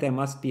holds, then there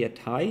must be a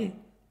tie,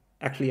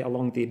 actually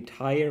along the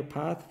entire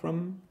path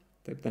from,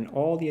 then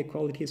all the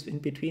equalities in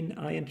between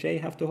I and j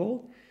have to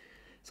hold.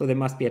 So there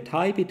must be a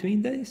tie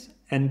between these,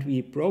 and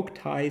we broke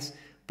ties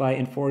by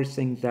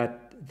enforcing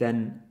that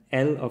then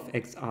L of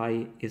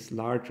xi is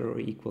larger or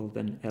equal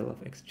than L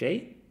of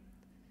xj.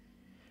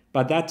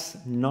 But that's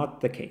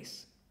not the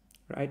case,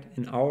 right?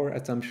 In our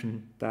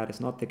assumption, that is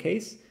not the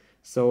case.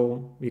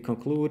 So we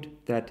conclude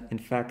that, in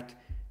fact,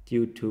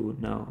 due to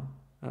now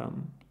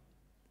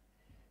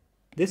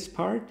this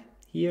part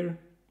here,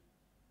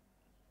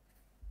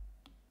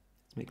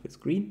 let's make this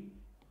green.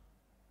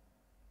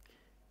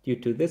 Due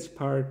to this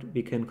part,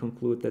 we can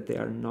conclude that they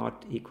are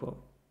not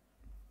equal.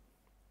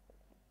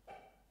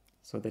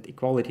 So that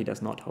equality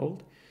does not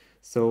hold.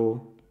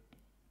 So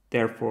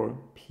therefore,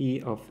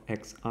 P of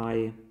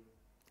xi,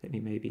 let me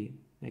maybe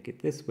make it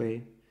this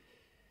way.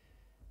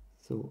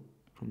 So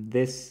from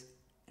this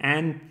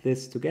and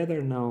this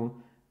together now,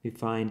 we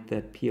find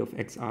that P of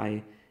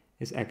xi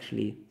is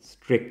actually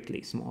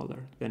strictly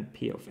smaller than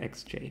P of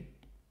xj.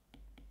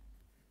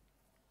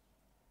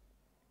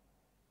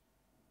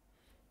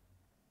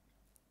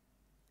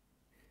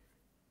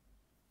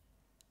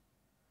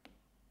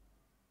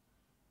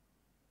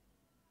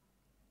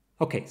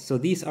 Okay, so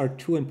these are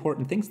two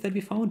important things that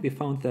we found. We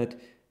found that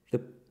we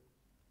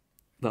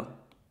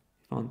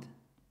found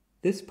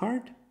this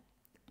part,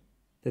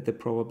 that the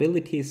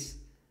probabilities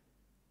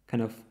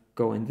kind of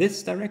go in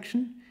this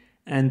direction,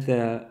 and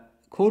the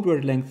code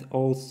word length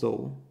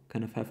also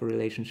kind of have a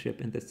relationship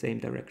in the same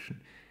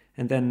direction.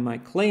 And then my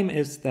claim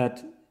is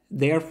that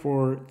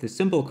therefore the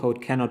symbol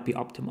code cannot be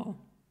optimal.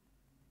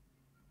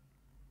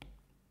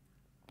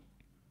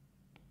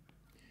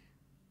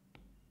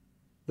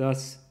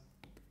 Thus,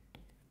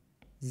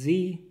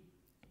 Z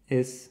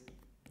is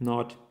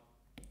not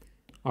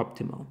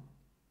optimal.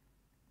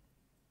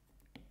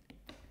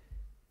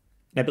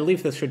 I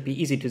believe this should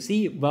be easy to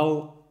see.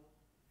 Well,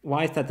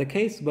 why is that the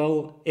case?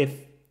 Well,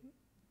 if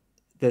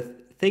the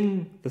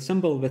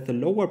symbol with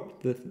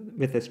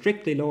the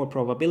strictly lower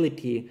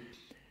probability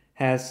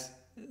has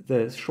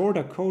the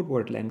shorter code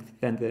word length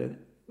than the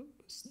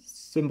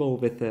symbol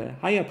with the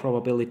higher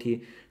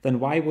probability, then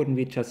why wouldn't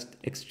we just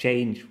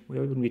exchange? Why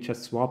wouldn't we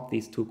just swap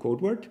these two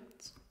code words?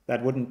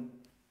 That would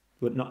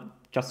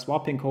not, just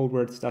swapping code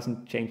words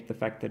doesn't change the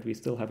fact that we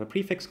still have a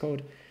prefix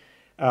code,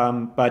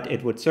 but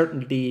it would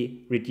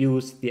certainly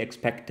reduce the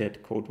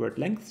expected code word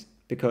lengths,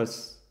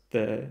 because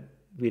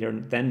we are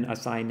then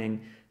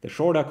assigning the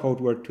shorter code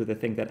word to the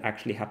thing that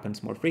actually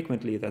happens more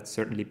frequently. That's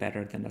certainly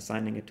better than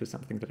assigning it to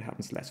something that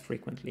happens less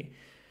frequently.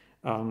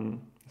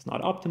 It's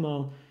not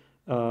optimal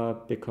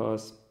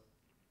because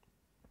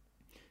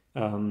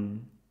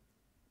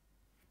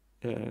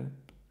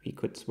we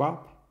could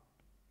swap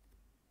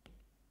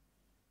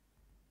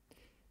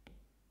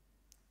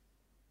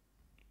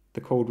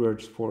the code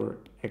words for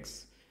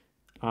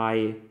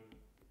xi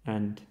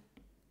and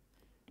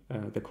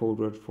the code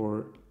word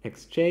for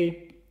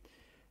xj,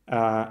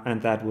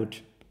 and that would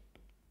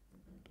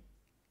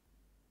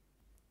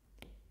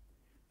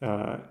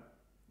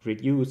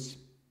reduce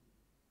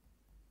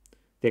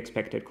the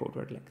expected code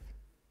word length.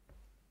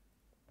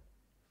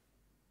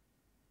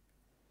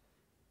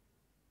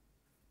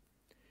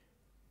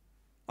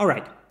 All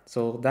right,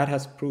 so that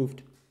has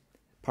proved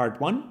part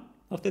one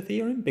of the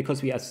theorem,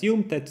 because we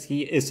assumed that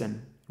C is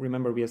an,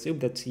 remember, we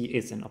assumed that C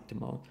is an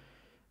optimal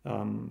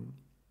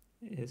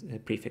is a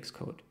prefix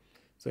code.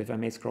 So if I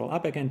may scroll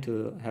up again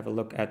to have a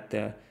look at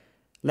the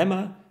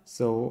lemma,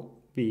 so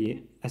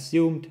we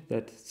assumed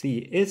that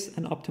C is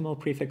an optimal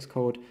prefix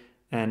code,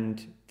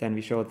 and then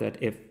we showed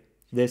that if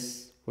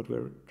this, what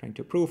we're trying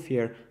to prove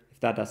here, if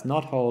that does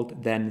not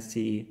hold, then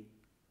C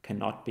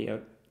cannot be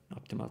an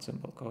optimal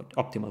symbol code,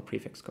 optimal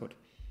prefix code.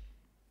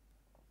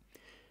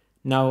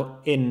 Now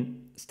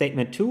in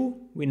statement 2,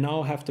 we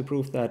now have to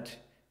prove that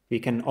we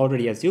can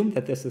already assume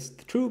that this is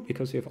true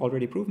because we have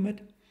already proven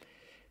it.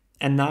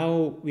 And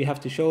now we have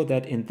to show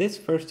that in this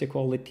first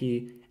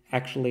equality,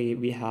 actually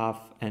we have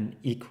an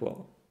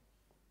equal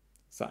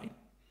sign.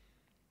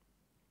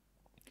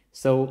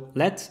 So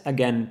let's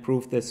again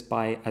prove this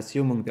by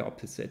assuming the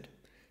opposite.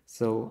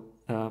 So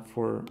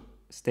for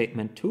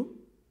statement 2,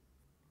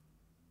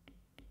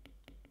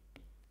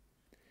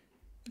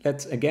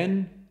 let's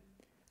again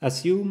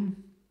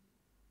assume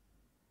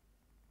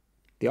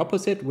the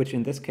opposite, which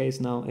in this case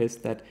now is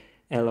that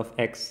L of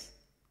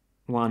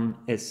x1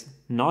 is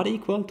not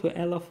equal to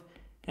L of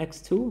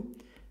x2.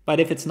 But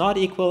if it's not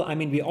equal, I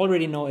mean, we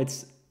already know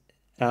it's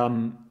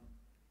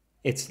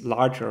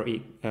larger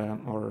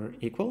or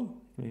equal.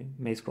 We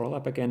may scroll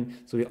up again.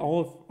 So we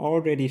all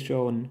already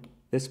shown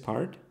this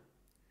part.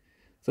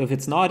 So if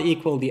it's not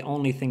equal, the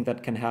only thing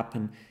that can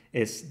happen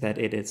is that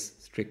it is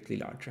strictly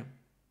larger.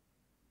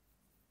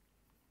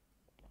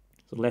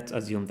 So let's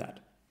assume that.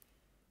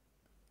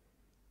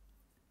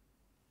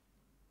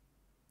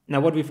 Now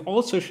what we've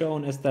also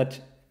shown is that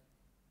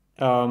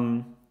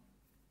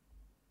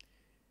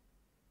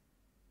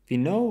we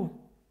know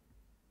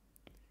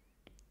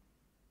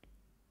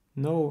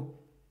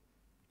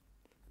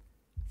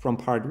from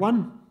part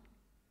 1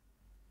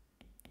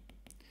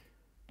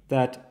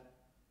 that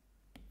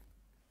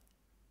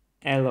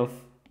L of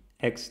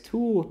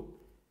x2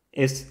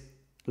 is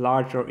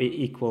larger or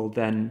equal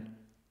than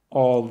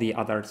all the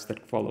others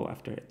that follow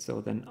after it.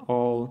 So then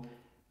all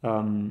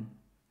L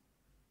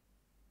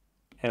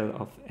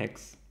of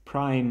x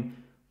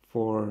prime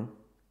for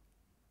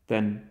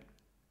then,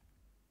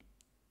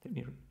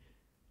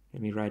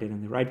 let me write it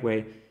in the right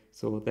way.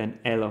 So then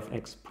L of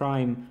x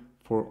prime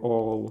for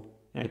all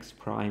x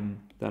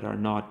prime that are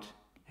not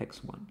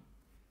x1.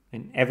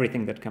 And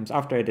everything that comes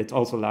after it, it's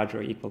also larger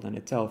or equal than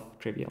itself,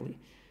 trivially.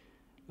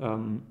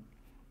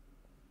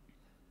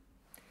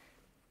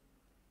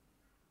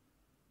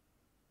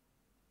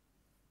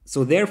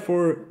 So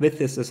therefore, with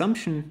this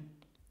assumption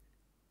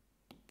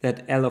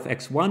that L of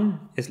x1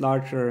 is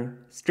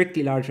larger,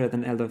 strictly larger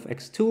than L of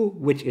x2,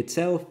 which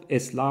itself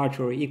is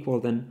larger or equal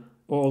than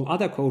all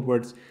other code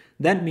words,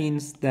 that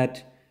means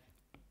that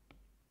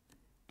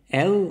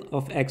L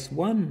of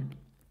x1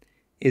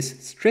 is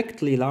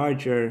strictly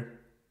larger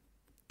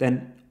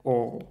than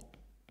all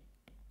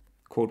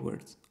code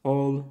words,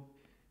 for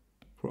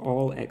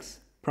all x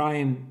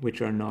prime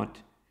which are not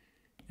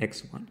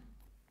x1.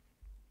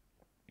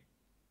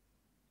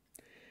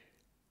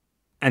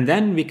 And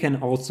then we can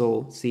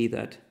also see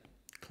that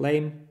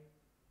claim,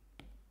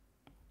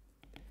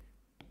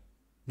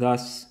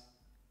 thus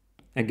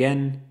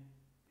again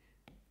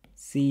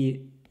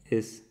C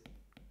is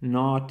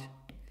not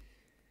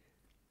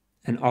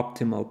an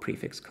optimal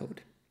prefix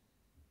code.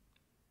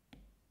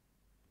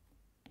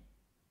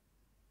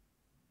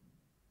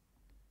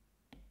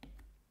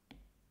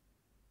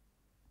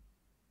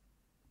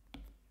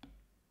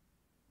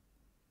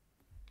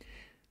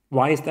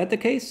 Why is that the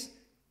case?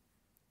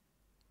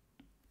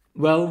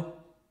 Well,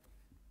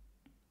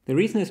 the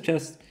reason is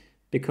just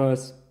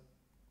because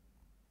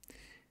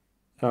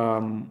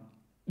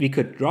we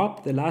could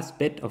drop the last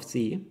bit of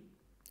C,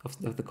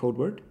 of the code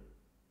word.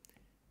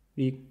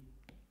 We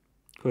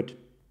could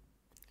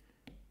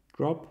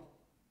drop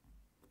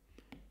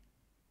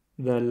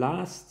the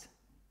last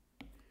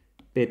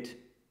bit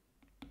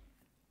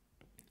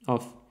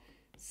of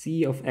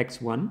C of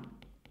x1.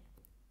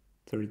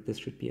 Sorry, this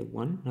should be a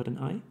 1, not an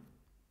I.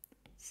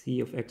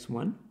 C of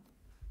x1.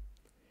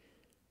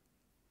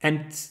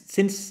 And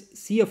since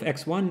C of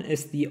x1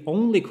 is the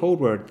only code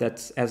word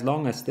that's as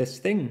long as this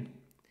thing,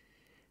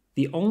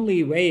 the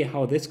only way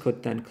how this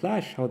could then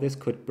clash, how this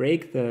could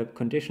break the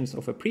conditions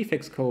of a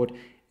prefix code,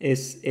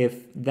 is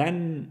if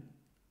then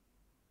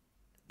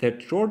the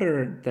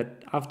shorter,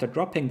 that after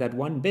dropping that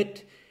one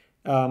bit,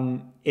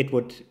 it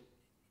would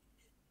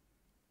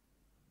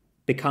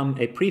become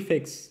a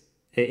prefix,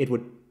 it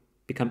would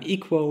become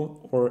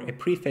equal or a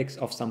prefix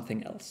of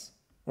something else,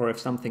 or if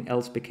something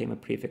else became a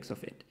prefix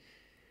of it.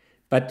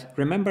 But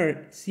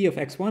remember, C of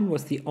x1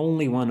 was the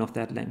only one of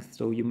that length.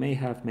 So you may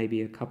have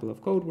maybe a couple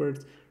of code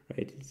words,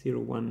 right? 0,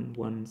 1,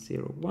 1,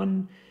 0,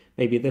 1.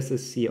 Maybe this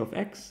is C of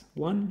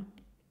x1.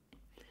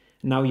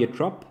 Now you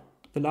drop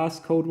the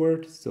last code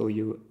word. So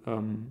you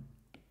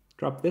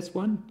drop this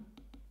one.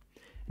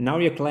 Now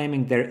you're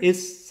claiming there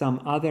is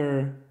some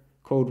other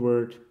code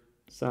word,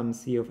 some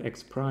C of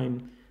x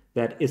prime,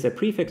 that is a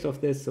prefix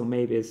of this. So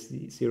maybe it's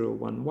 0,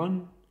 1,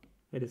 1.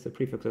 It is a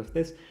prefix of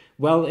this.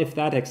 Well, if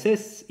that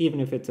exists, even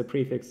if it's a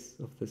prefix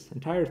of this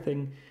entire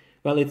thing,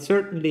 well, it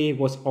certainly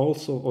was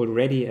also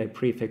already a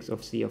prefix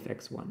of C of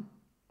x1.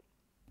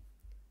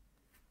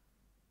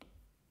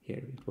 Here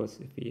it was,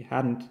 if we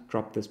hadn't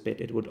dropped this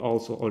bit, it would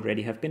also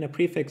already have been a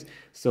prefix.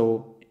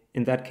 So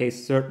in that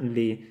case,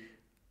 certainly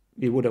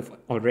we would have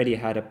already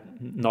had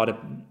not a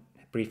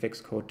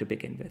prefix code to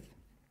begin with.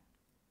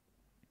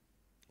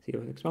 C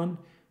of x1.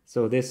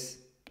 So this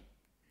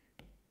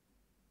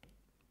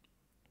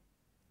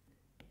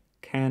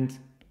can't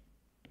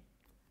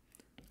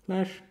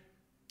clash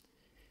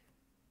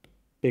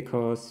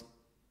because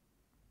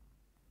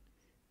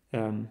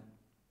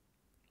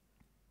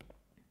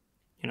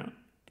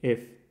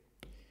if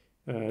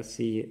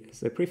C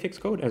is a prefix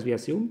code as we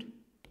assumed,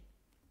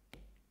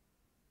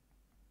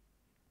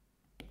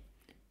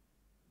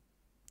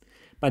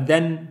 but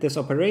then this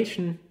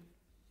operation,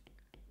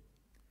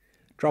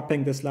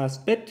 dropping this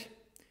last bit,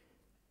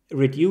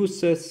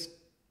 reduces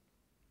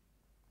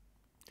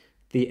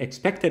the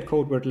expected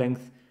code word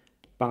length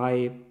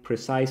by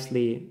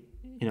precisely,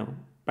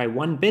 by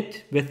one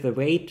bit with the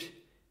weight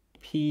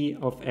P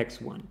of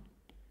x1,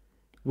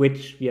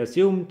 which we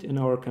assumed in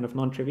our kind of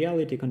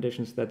non-triviality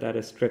conditions that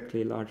is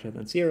strictly larger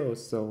than 0.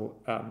 So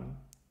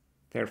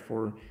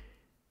therefore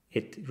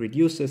it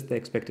reduces the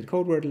expected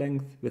code word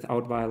length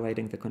without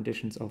violating the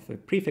conditions of a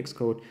prefix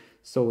code.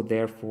 So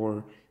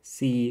therefore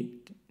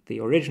C the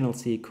original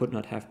C could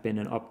not have been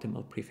an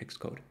optimal prefix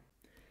code.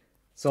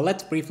 So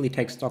let's briefly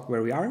take stock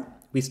where we are.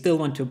 We still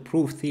want to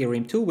prove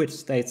theorem 2, which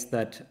states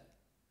that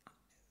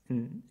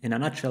in a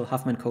nutshell,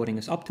 Huffman coding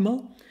is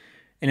optimal.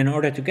 And in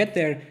order to get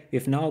there,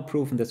 we've now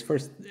proven this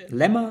first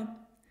lemma,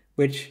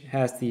 which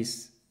has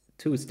these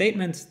two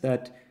statements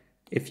that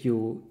if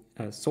you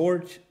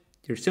sort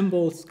your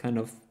symbols kind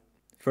of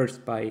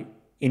first by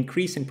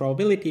increasing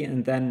probability,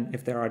 and then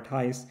if there are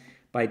ties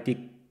by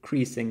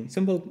decreasing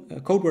symbol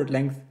code word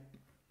length,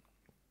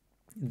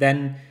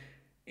 then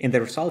in the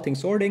resulting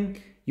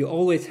sorting, you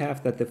always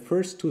have that the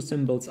first two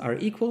symbols are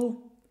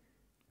equal,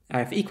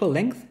 have equal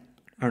length,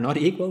 are not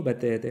equal, but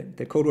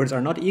the code words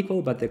are not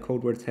equal, but the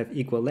code words have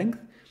equal length.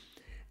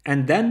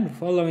 And then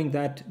following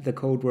that, the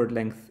code word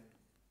length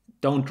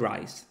don't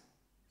rise.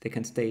 They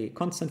can stay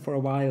constant for a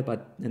while,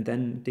 and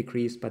then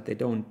decrease, but they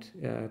don't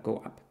go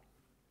up.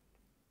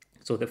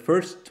 So the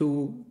first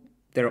two,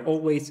 there are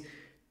always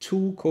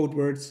two code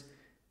words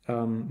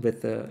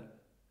with the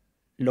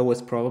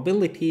lowest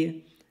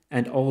probability,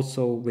 and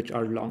also which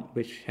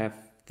have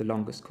the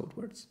longest code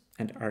words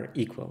and are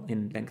equal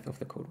in length of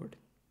the code word.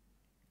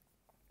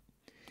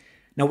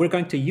 Now we're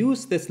going to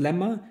use this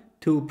lemma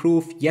to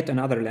prove yet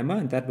another lemma,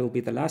 and that will be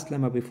the last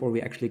lemma before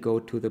we actually go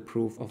to the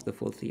proof of the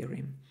full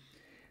theorem.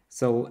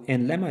 So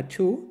in lemma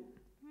 2,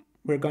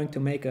 we're going to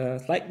make a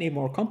slightly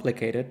more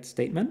complicated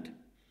statement.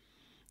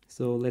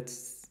 So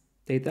let's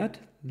state that,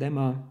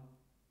 lemma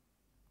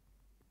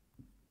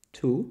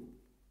 2.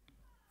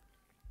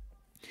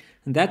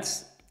 And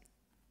that's,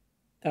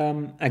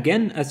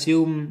 again, are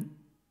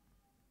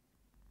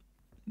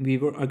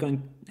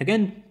going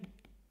again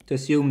to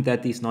assume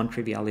that these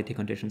non-triviality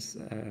conditions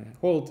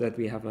hold, that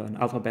we have an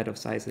alphabet of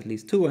size at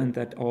least 2, and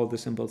that all the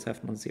symbols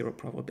have non-zero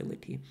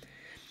probability.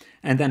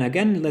 And then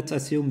again, let's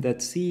assume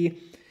that C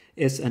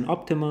is an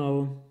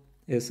optimal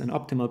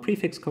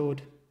prefix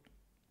code.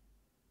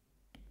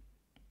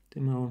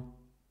 Optimal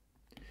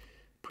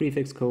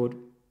prefix code.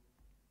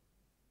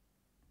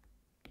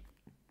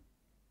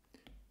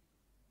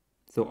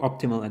 So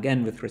optimal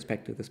again with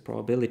respect to this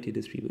probability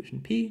distribution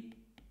P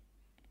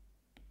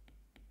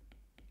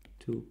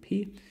to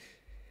P.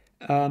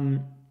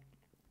 And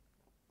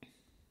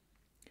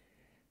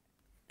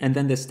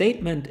then the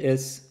statement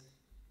is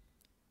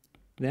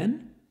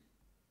then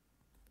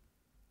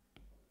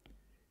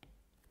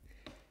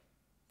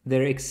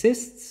there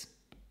exists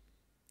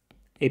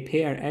a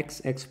pair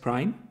X, X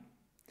prime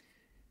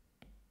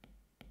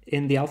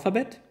in the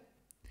alphabet,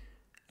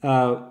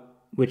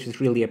 which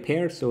is really a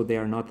pair, so they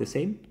are not the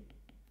same.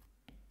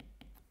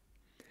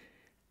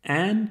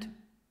 And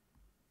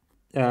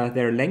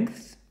their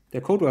lengths,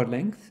 their code word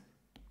lengths,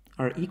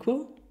 are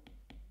equal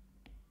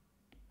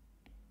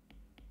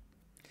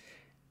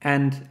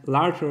and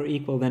larger or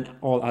equal than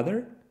all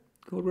other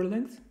code word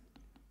lengths.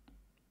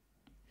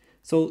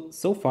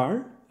 So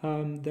far,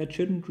 that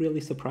shouldn't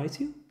really surprise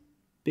you,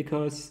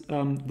 because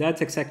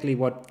that's exactly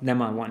what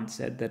lemma 1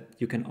 said, that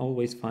you can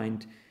always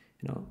find,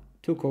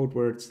 two code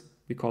words,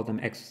 we call them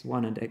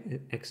x1 and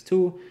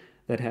x2,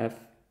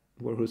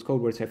 whose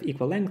code words have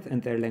equal length,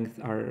 and their lengths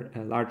are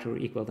larger or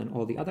equal than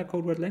all the other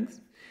code word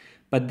lengths.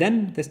 But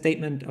then the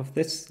statement of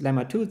this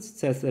lemma 2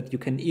 says that you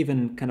can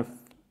even kind of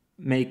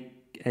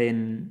make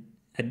an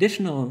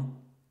additional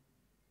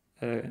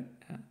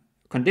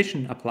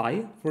condition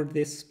apply for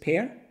this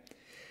pair,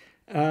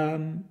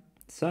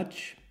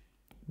 such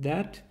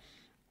that,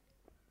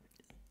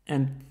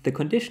 and the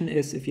condition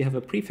is if you have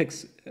a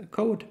prefix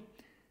code,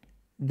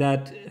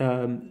 that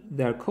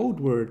their code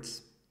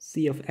words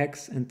C of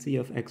x and C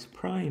of x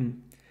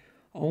prime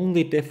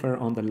only differ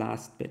on the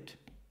last bit.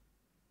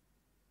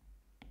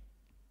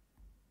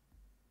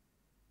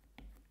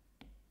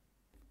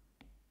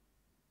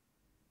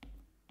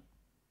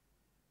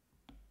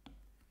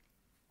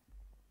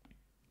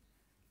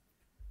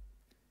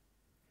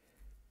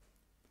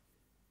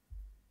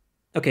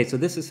 Okay, so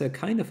this is a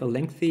kind of a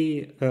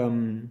lengthy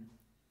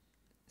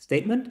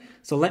statement.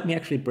 So let me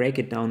actually break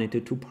it down into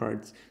two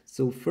parts.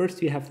 So first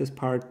we have this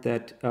part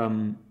that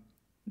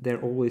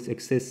there always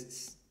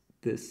exists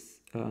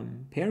this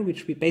pair,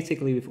 which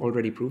we've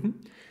already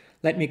proven.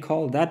 Let me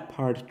call that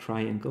part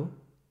triangle.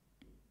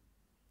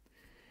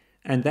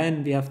 And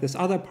then we have this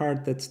other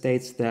part that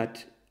states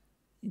that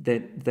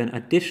then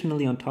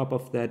additionally on top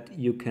of that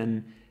you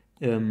can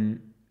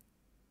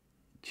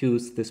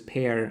choose this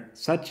pair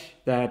such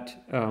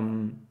that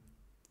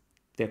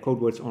their code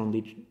words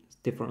only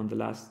differ on the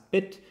last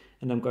bit,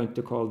 and I'm going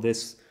to call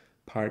this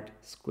part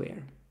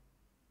square.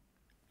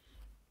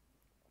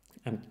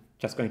 I'm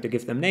just going to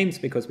give them names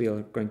because we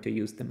are going to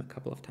use them a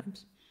couple of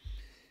times.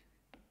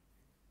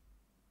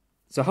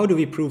 So how do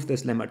we prove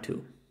this lemma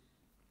 2?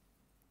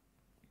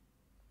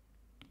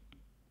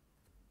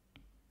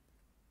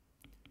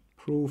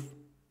 Proof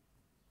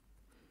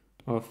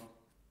of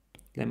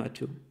lemma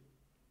 2.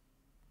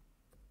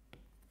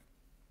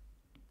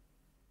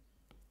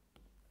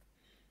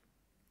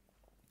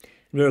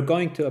 We're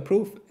going to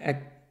prove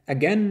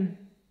again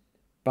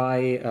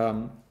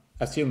by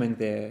assuming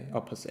the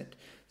opposite.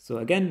 So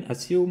again,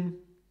 assume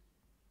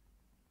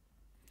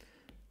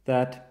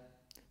that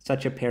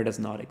such a pair does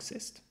not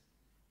exist.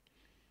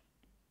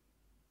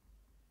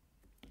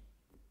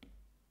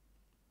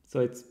 So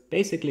it's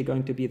basically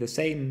going to be the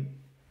same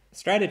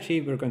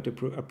strategy. We're going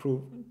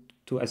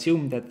to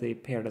assume that the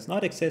pair does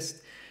not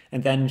exist,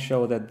 and then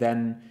show that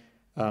then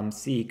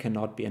C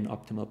cannot be an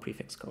optimal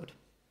prefix code.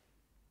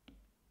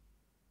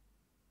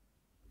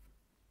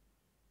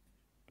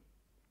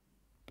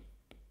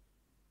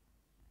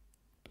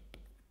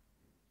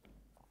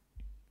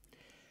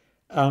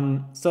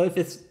 So if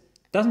it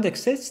doesn't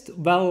exist,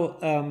 well,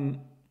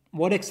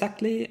 what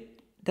exactly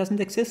doesn't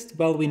exist?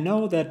 Well, we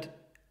know that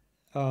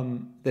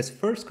this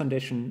first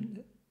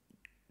condition,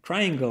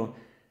 triangle,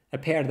 a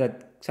pair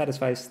that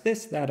satisfies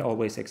this, that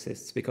always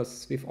exists,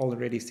 because we've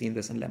already seen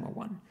this in lemma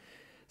 1.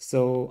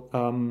 So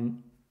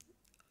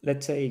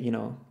let's say,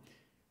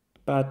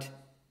 but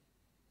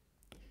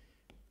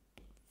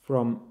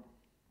from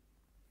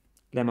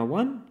lemma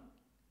 1,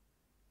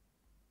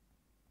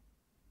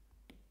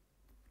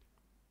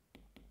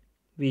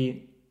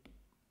 we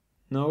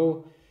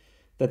know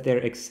that there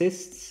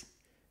exists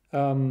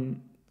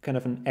kind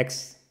of an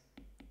x,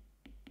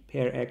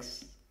 pair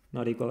x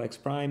not equal x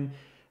prime,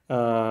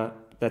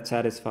 that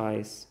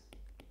satisfies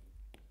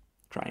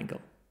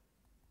triangle.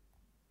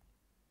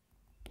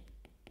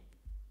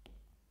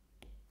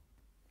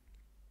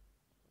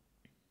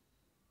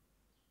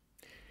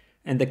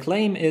 And the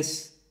claim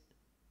is,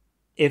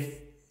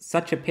 if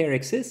such a pair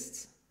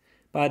exists,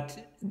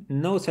 but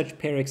no such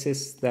pair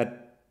exists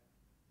that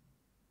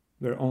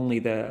where only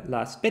the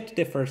last bit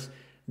differs,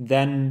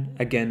 then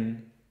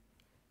again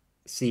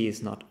C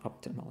is not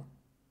optimal.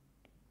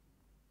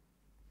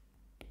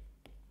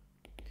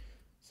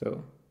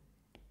 So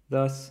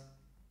thus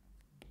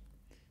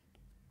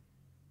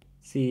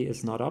C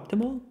is not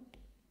optimal.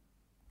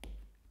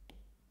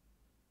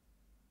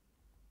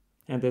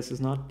 And this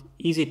is not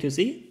easy to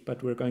see,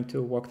 but we're going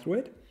to walk through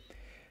it.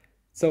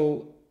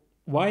 So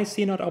why is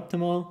C not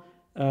optimal?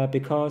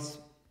 Because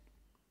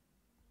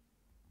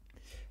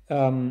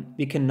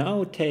we can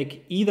now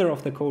take either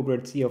of the code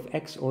words C of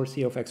x or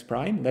C of x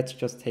prime. Let's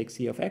just take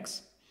C of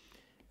x.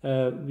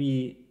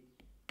 We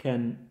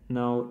can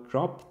now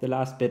drop the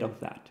last bit of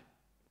that.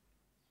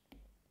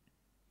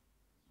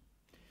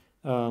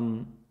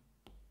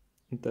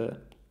 The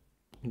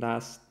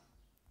last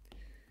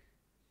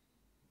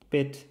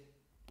bit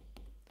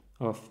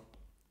of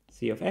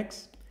C of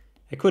x.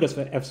 I could as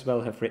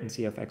well have written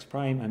C of x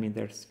prime. I mean,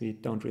 we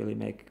don't really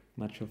make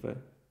much of a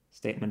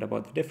statement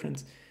about the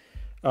difference.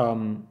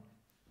 And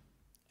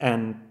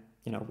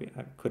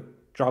I could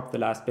drop the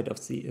last bit of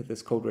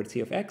this code word C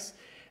of x.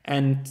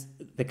 And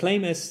the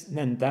claim is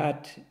then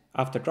that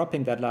after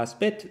dropping that last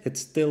bit, it's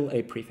still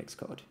a prefix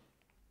code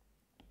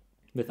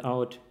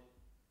without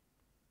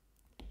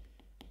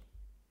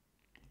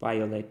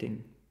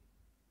violating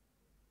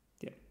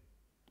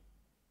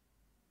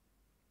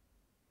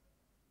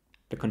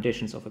the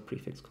conditions of a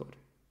prefix code.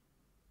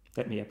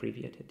 Let me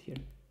abbreviate it here.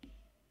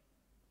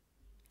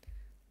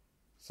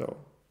 So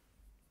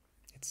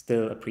it's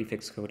still a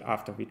prefix code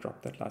after we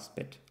drop that last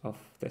bit of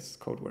this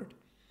code word.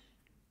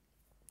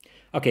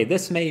 Okay,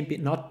 this may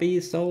not be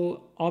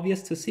so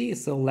obvious to see,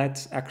 so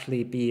let's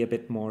actually be a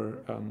bit more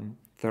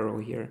thorough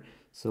here.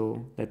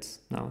 So let's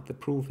now the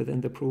proof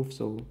within the proof,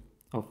 so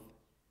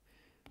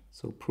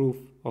proof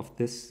of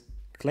this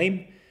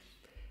claim.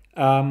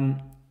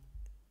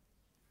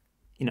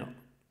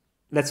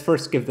 Let's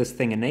first give this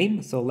thing a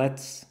name. So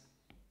let's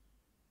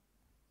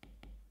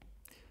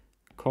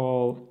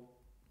call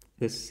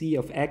the C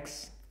of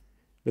x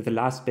with the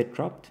last bit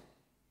dropped.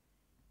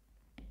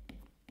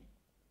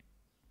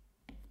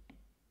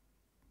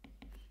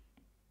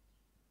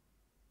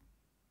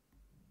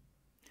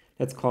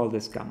 Let's call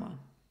this gamma.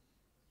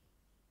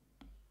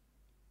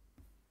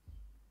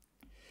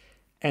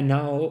 And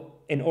now,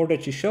 in order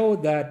to show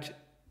that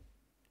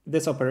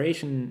this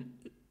operation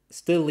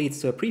still leads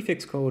to a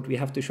prefix code, we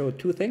have to show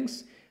two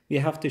things. We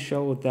have to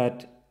show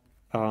that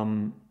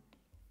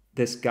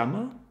this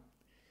gamma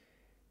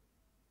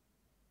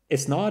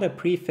is not a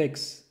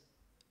prefix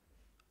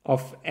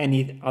of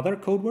any other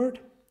code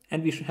word,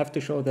 and we should have to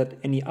show that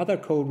any other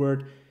code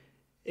word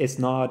is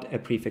not a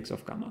prefix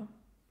of gamma.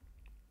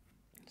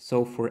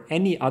 So for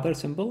any other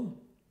symbol,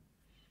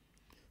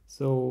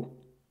 so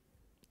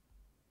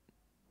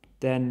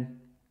then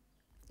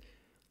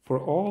for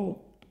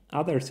all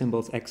other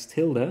symbols x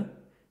tilde,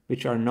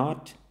 which are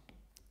not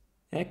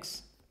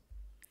x,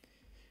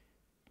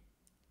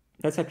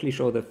 let's actually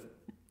show the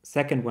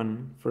second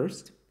one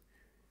first.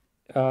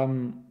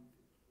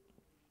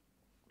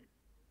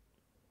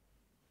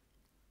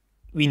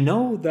 We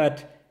know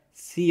that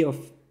C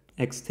of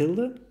x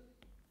tilde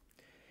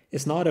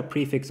is not a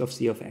prefix of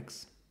C of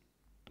x.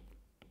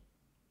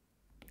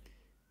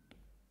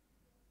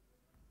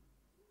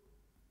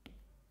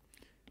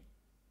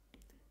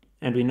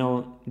 And we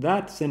know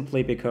that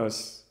simply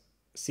because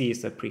C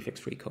is a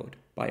prefix-free code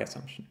by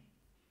assumption.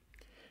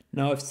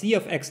 Now, if C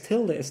of x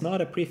tilde is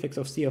not a prefix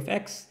of C of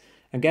x,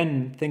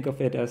 again, think of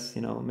it as,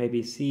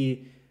 maybe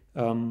C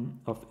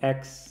of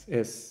x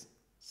is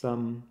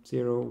some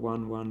 0,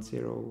 1, 1,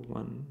 0,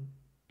 1,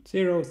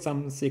 0,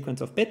 some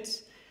sequence of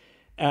bits.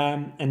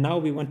 And now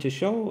we want to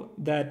show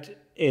that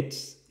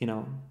it's,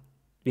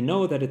 we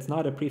know that it's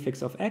not a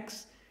prefix of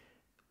x,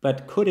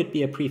 but could it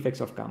be a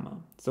prefix of gamma?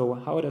 So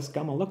how does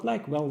gamma look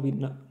like? Well, we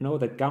know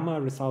that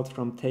gamma results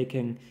from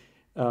taking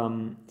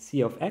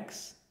c of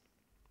x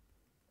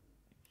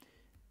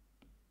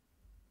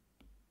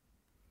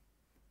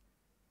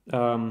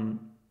and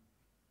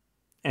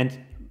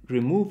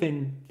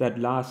removing that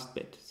last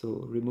bit,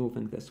 so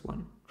removing this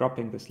one,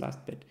 dropping this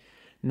last bit.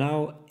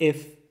 Now,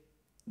 if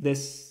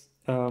this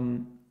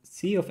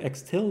c of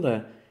x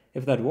tilde,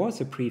 if that was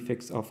a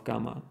prefix of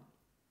gamma,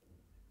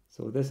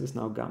 so this is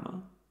now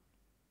gamma.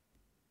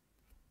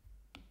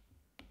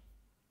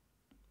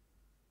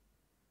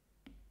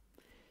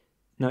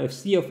 Now, if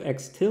c of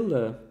x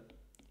tilde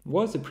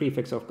was a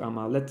prefix of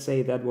gamma, let's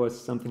say that was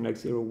something like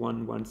 0,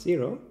 1, 1,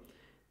 0,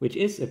 which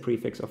is a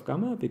prefix of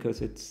gamma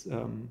because it's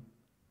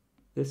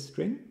this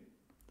string,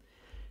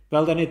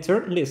 well, then it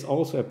certainly is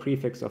also a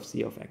prefix of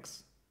c of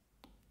x,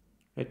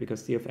 right?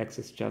 Because c of x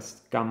is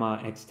just gamma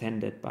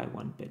extended by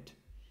 1 bit.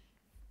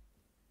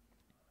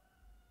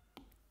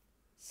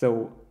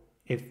 So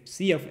if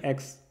c of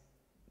x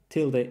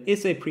tilde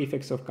is a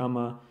prefix of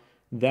gamma,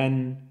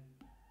 then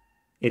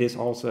it is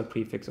also a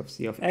prefix of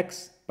c of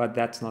x, but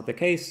that's not the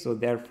case. So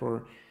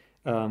therefore,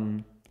 let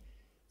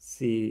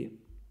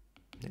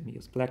me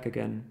use black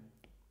again.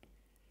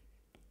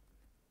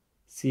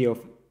 C of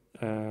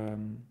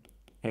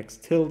x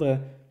tilde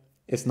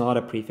is not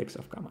a prefix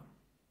of gamma.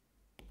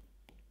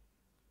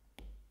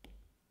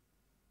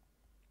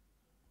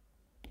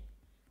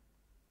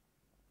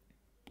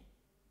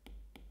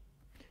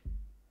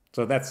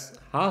 So that's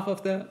half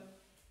of the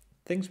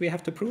things we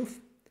have to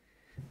prove.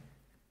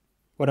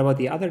 What about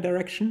the other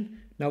direction?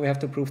 Now we have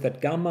to prove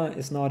that gamma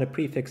is not a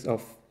prefix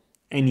of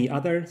any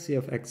other c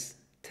of x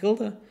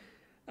tilde.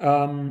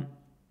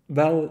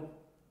 Well,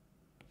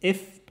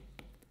 if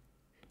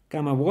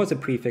gamma was a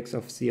prefix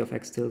of c of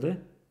x tilde,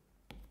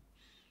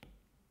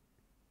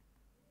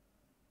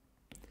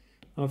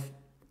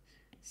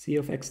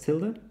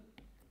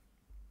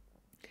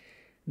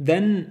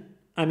 then,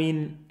 I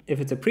mean, if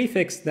it's a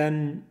prefix,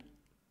 then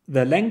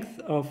the length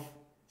of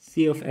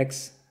c of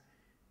x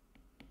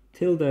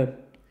tilde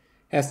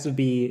has to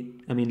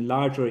be, I mean,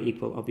 larger or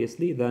equal,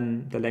 obviously,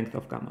 than the length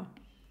of gamma.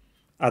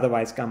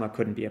 Otherwise, gamma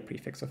couldn't be a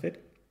prefix of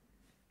it.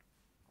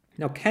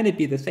 Now, can it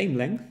be the same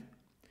length?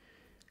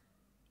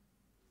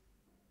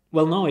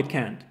 Well, no, it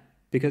can't.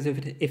 Because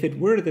if it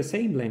were the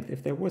same length,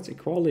 if there was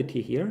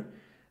equality here,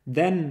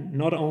 then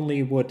not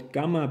only would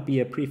gamma be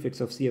a prefix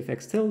of c of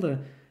x tilde,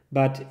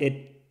 but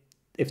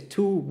if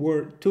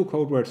two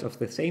code words of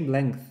the same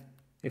length,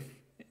 if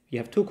you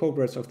have two code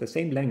words of the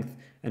same length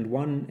and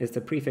one is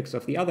the prefix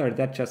of the other,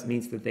 that just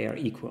means that they are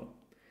equal.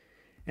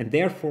 And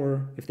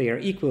therefore, if they are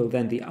equal,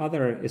 then the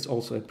other is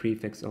also a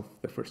prefix of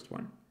the first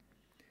one.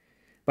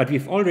 But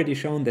we've already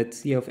shown that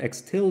c of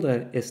x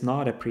tilde is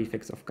not a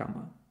prefix of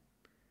gamma.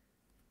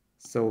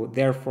 So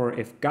therefore,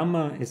 if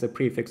gamma is a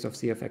prefix of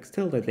c of x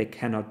tilde, they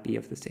cannot be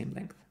of the same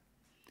length.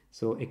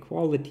 So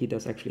equality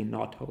does actually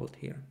not hold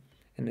here.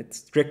 And it's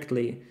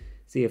strictly,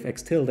 c of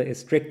x tilde is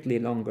strictly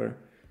longer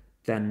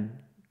than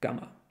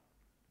gamma.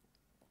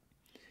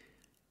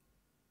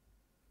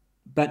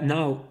 But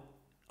now,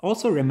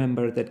 also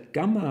remember that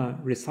gamma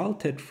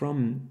resulted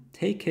from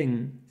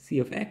taking c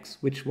of x,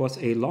 which was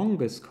a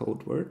longest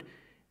code word,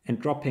 and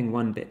dropping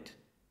 1 bit.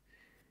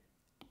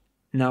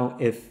 Now,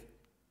 if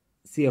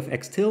c of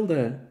x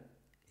tilde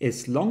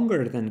is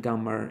longer than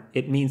gamma,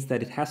 it means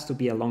that it has to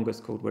be a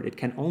longest code word. It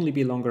can only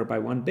be longer by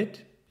 1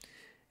 bit,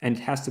 and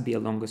it has to be a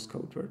longest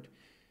code word.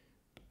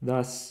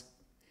 Thus,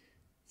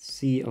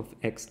 c of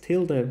x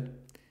tilde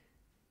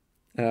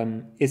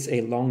is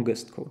a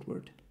longest code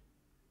word.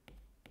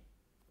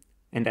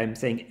 And I'm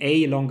saying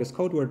a longest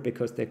code word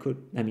because there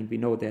could, I mean, we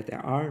know that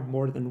there are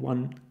more than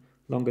one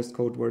longest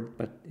code word,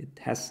 but it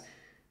has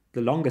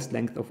the longest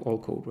length of all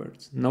code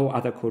words. No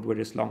other code word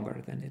is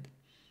longer than it.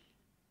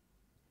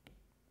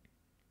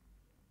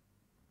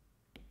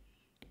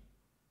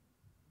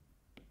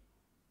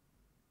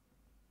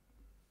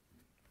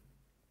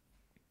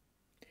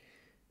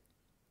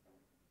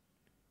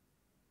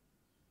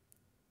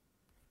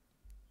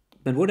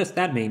 But what does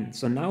that mean?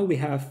 So now we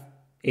have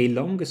a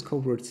longest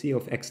code word c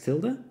of x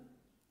tilde,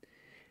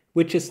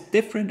 which is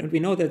different, and we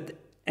know that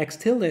x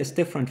tilde is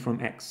different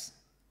from x.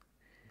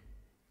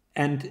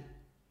 And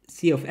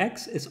c of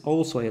x is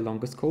also a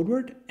longest code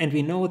word, and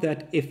we know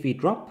that if we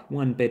drop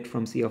 1 bit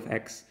from c of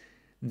x,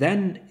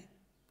 then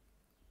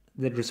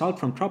the result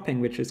from dropping,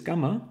 which is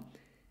gamma,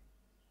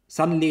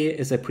 suddenly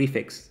is a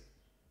prefix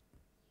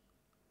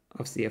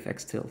of c of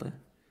x tilde.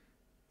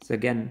 So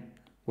again,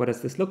 what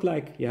does this look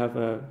like? You have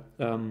a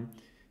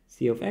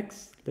c of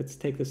x. Let's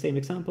take the same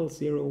example,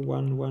 0,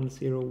 1, 1,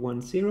 0,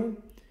 1, 0.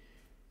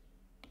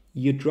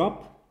 You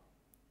drop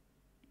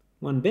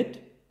 1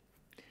 bit,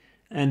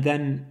 and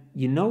then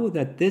you know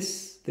that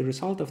this, the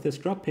result of this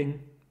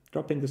dropping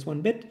this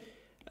 1 bit,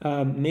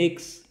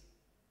 makes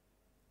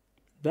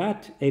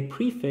that a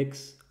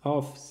prefix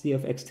of C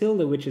of x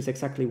tilde, which is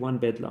exactly one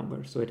bit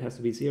longer. So it has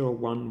to be 0,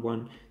 1,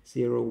 1,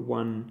 0,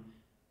 1.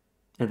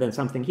 And then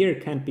something here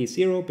can't be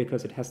 0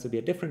 because it has to be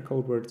a different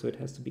code word, so it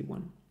has to be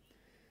 1.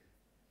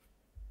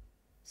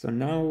 So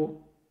now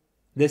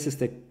this is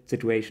the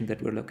situation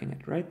that we're looking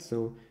at, right?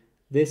 So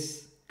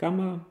this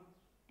gamma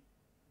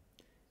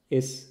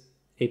is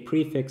a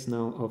prefix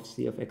now of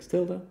C of x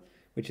tilde,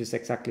 which is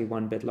exactly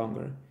one bit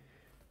longer.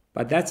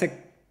 But that's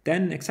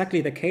then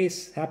exactly the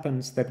case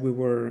happens that we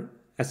were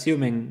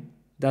assuming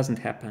doesn't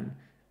happen,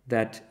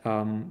 that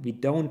we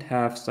don't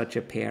have such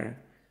a pair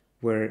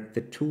where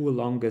the two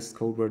longest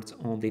code words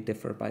only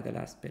differ by the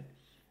last bit.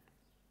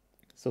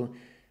 So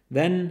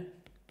then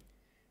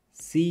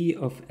C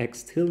of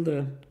x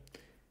tilde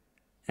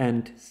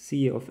and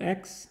C of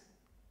x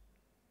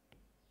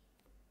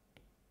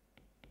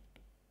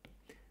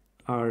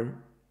are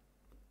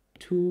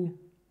two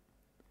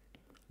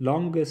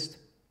longest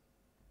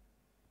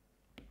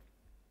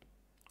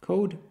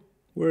code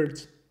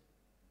words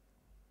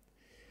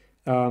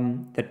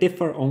that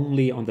differ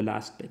only on the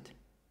last bit.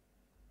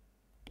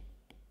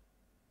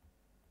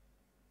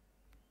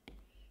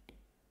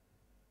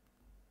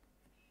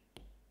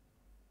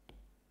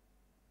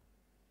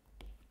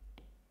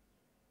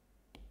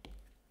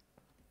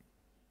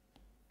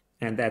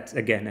 And that's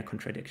again a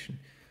contradiction.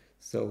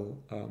 So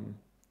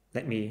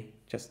let me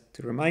just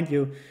to remind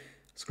you,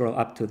 scroll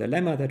up to the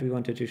lemma that we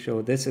wanted to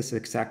show. This is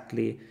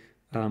exactly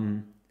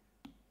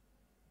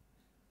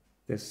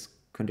this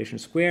condition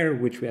square,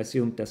 which we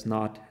assumed does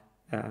not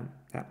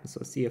happen.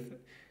 So see if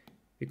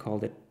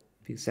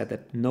we said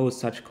that no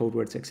such code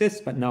words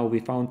exist, but now we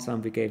found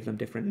some, we gave them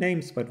different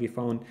names, but we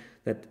found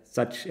that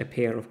such a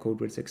pair of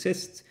code words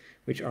exists,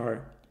 which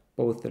are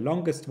both the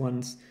longest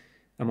ones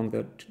among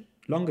the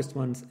longest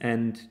ones,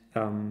 and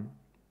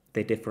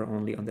they differ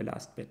only on the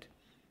last bit.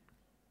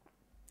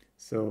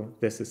 So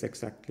this is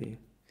exactly,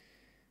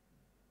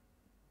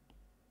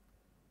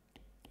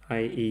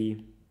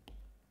 i.e.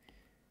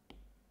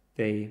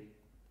 they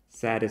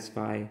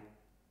satisfy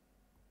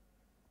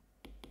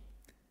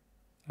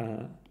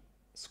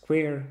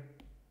square,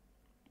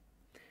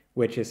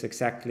 which is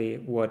exactly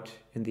what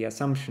in the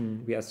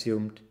assumption we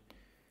assumed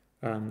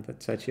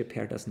that such a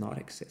pair does not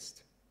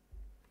exist.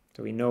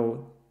 So we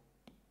know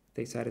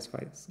they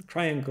satisfy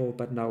triangle,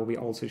 but now we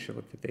also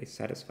showed that they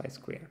satisfy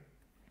square.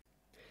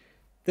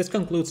 This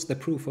concludes the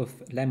proof of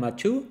lemma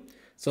 2.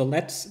 So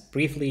let's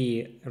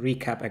briefly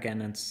recap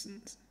again and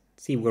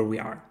see where we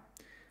are.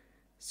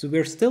 So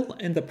we're still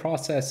in the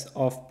process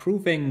of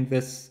proving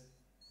this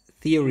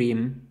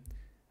theorem,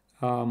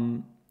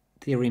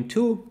 theorem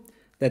 2,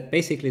 that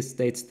basically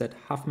states that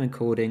Huffman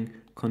coding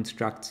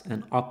constructs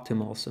an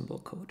optimal symbol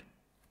code.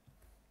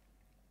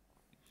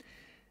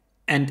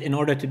 And in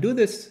order to do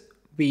this,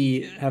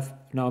 we have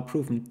now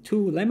proven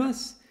two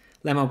lemmas.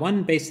 Lemma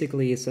 1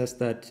 basically says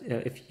that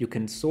if you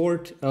can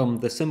sort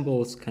the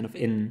symbols kind of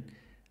in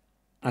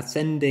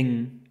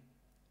ascending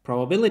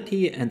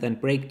probability and then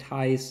break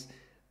ties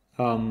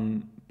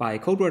by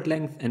code word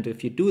length, and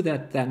if you do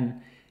that,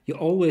 then you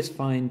always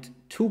find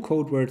two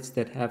code words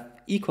that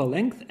have equal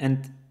length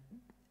and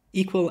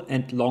equal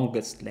and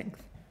longest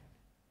length.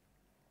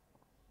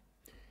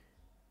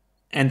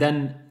 And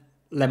then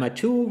lemma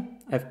 2,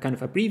 I've kind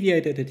of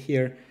abbreviated it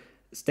here,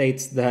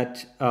 states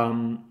that there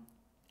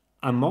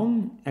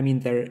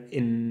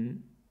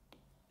in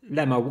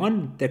lemma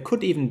 1, there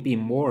could even be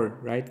more,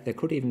 right? There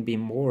could even be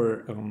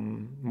more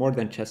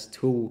than just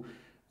two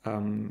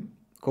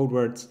code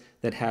words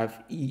that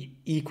have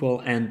equal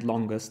and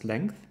longest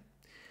length.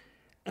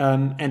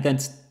 And then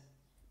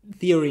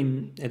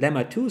theorem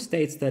lemma 2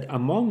 states that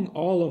among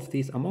all of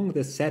these, among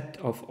the set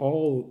of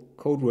all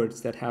code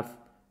words that have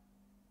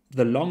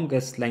the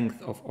longest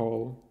length of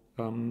all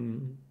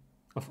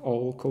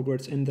code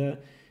words in the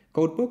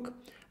code book,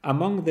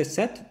 among the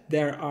set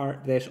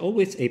there's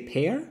always a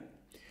pair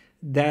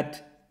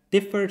that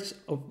differs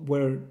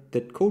where the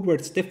code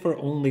words differ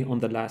only on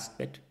the last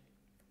bit.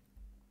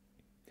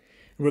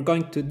 We're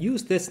going to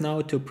use this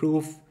now to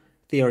prove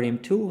theorem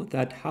 2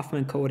 that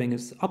Huffman coding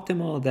is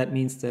optimal. That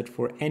means that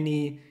for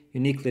any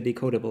uniquely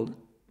decodable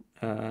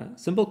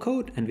symbol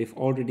code, and we've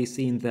already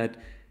seen that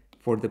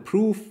for the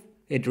proof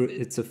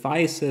it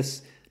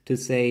suffices to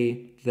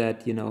say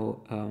that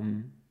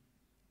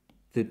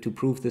to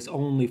prove this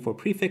only for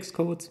prefix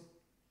codes,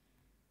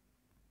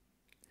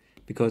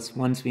 because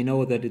once we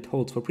know that it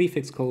holds for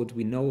prefix codes,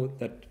 we know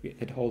that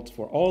it holds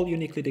for all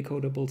uniquely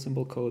decodable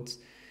symbol codes.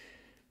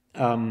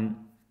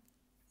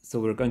 So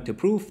we're going to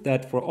prove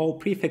that for all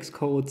prefix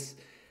codes,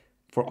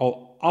 for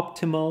all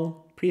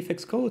optimal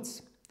prefix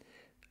codes,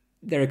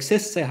 there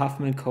exists a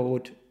Huffman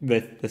code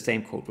with the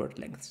same code word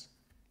lengths.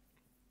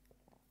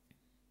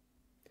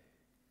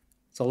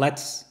 So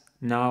let's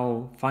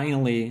now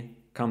finally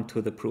come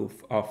to the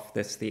proof of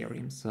this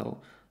theorem.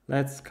 So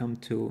let's come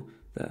to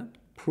the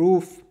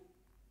proof,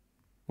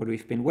 what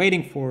we've been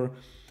waiting for,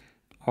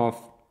 of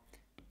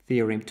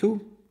theorem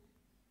 2,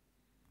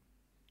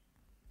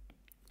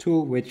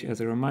 which,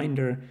 as a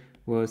reminder,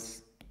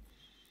 was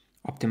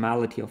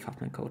optimality of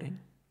Huffman coding.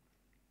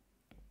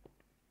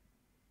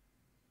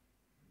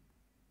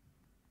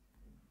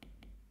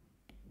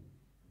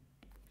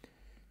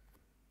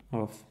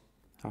 of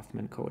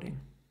Huffman coding.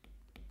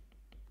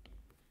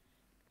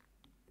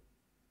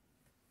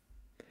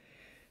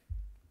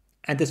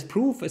 And this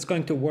proof is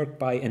going to work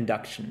by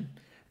induction.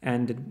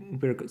 And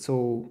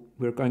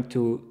we're going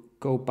to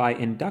go by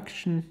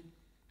induction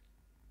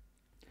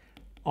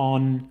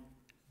on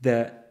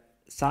the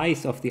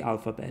size of the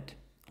alphabet,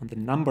 on the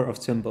number of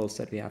symbols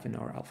that we have in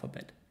our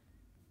alphabet.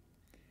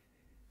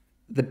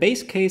 The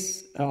base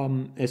case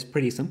is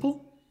pretty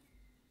simple.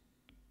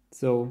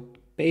 So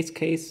base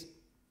case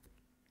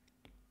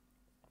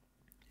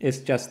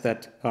is just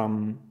that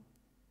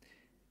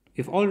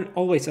we've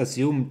always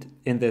assumed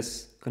in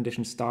this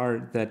condition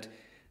star that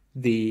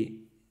the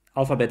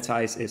alphabet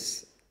size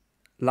is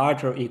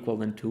larger or equal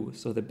than 2.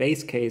 So the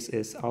base case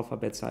is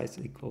alphabet size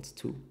equals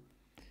 2.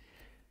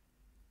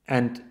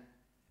 And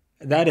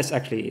that is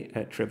actually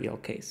a trivial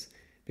case,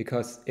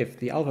 because if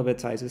the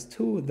alphabet size is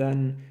 2,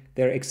 then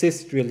there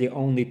exist really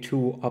only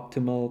 2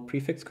 optimal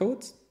prefix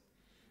codes.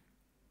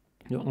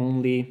 The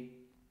only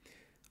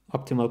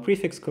optimal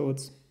prefix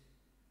codes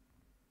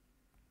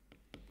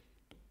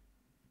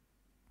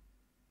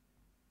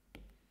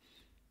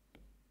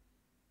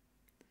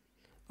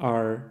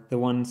are the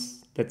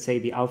ones that say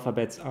the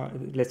alphabets are,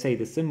 let's say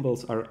the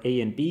symbols are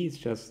A and B's,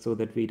 just so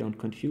that we don't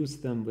confuse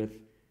them with,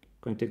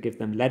 going to give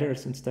them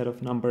letters instead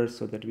of numbers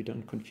so that we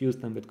don't confuse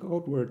them with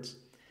code words.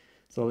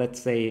 So let's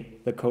say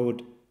the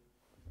code,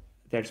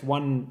 there's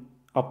one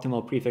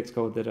optimal prefix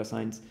code that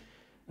assigns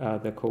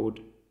the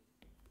code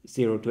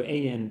 0 to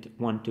A and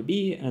 1 to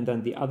B, and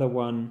then the other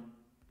one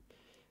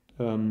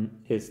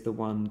is the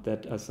one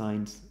that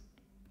assigns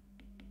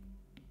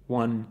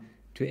 1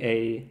 to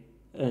A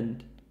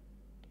and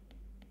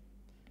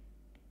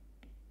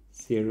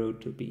 0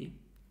 to B.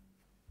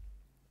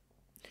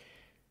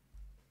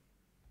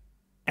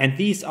 And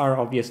these are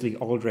obviously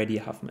already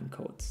Huffman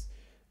codes.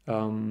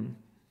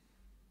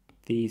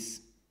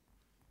 These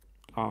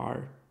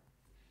are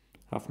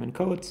Huffman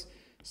codes.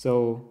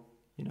 So,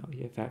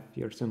 you have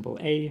your symbol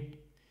A,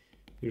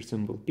 your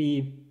symbol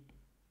B,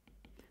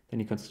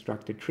 then you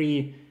construct a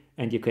tree,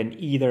 and you can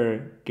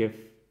either give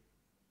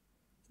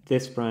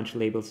this branch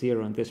label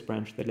 0 and this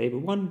branch the label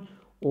 1,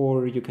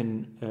 or you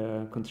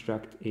can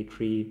construct a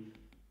tree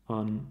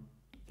on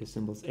the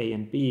symbols A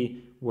and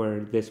B,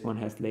 where this one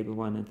has label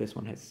 1 and this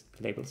one has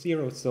label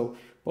 0. So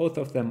both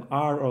of them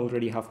are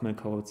already Huffman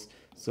codes.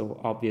 So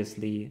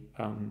obviously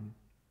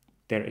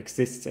there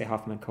exists a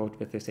Huffman code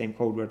with the same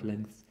code word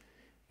length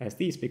as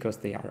these, because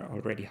they are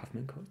already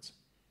Huffman codes.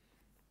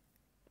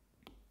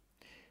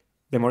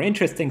 The more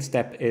interesting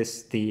step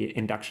is the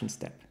induction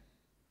step.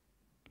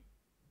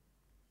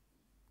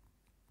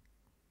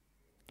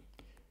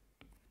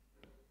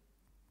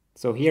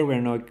 So here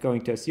we're now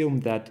going to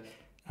assume that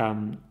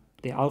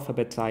the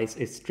alphabet size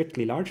is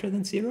strictly larger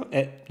than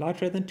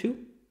 2.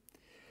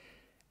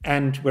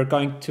 And we're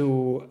going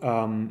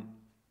to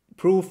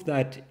prove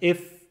that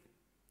if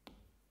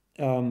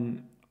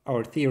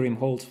our theorem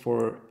holds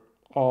for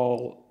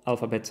all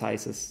alphabet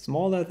sizes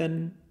smaller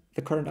than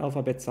the current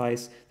alphabet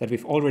size, that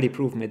we've already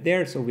proven it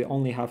there, so we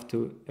only have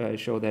to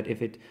show that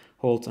if it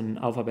holds on an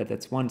alphabet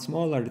that's 1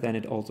 smaller, then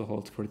it also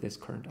holds for this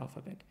current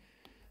alphabet.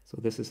 So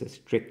this is a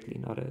strictly,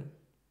 not a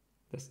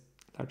this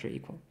larger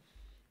equal.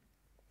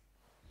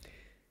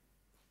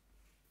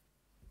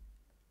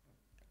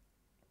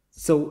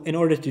 So in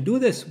order to do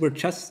this,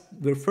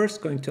 we're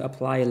first going to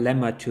apply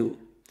lemma 2.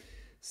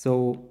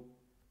 So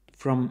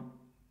from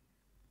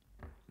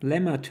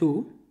lemma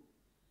 2,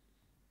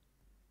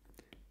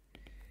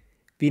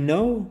 we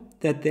know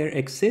that there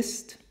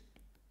exist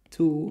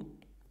 2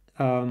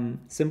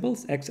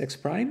 symbols, x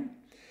prime,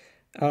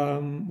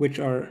 which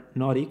are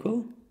not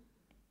equal,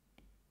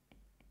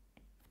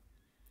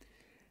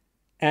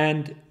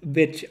 and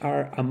which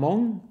are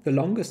among the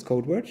longest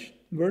code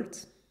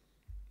words.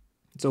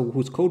 So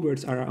whose code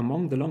words are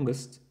among the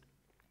longest.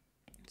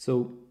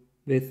 So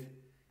with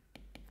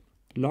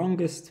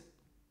longest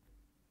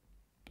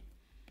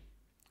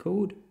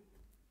code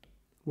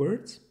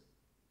words.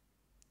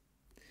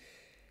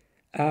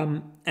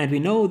 And we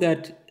know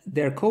that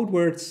their code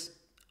words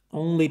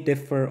only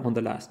differ on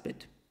the last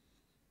bit.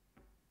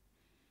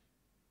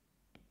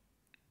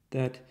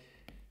 That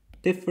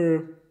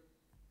differ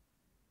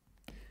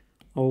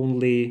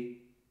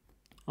only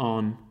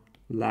on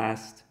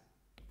last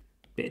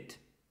bit.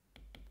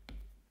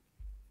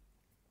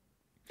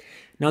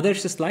 Now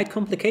there's a slight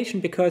complication,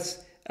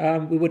 because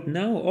we would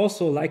now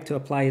also like to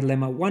apply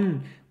lemma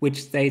 1,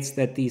 which states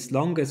that these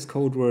longest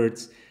code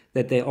words,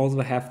 that they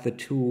also have the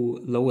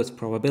 2 lowest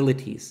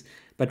probabilities.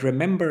 But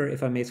remember,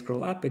 if I may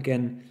scroll up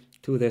again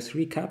to this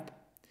recap,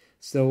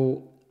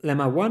 so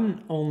lemma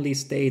 1 only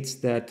states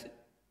that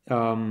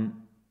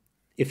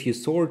if you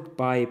sort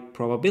by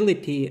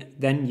probability,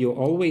 then you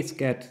always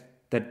get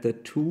that the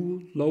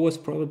 2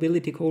 lowest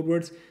probability code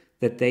words,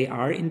 that they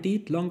are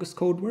indeed longest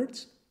code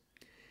words.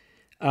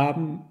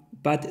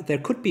 But there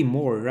could be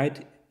more,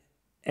 right?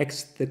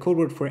 The code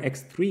word for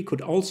x3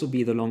 could also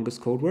be the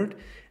longest code word.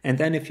 And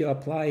then if you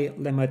apply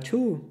lemma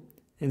 2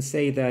 and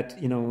say that,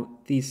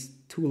 these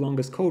 2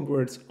 longest code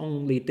words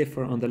only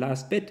differ on the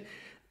last bit,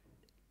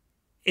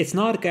 it's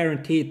not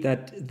guaranteed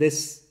that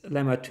this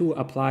lemma 2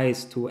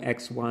 applies to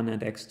x1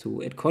 and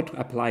x2. It could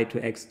apply to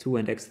x2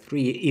 and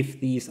x3 if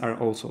these are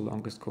also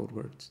longest code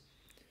words.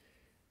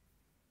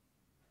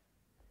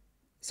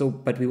 So,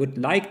 but we would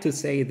like to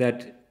say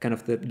that kind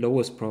of the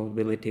lowest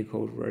probability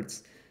code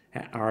words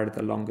are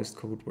the longest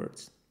code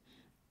words.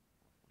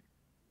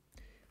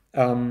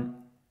 And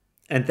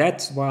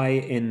that's why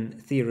in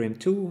theorem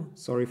 2,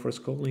 sorry for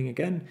scrolling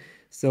again,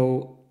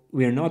 so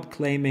we're not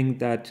claiming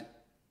that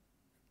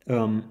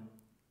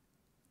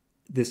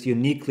this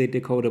uniquely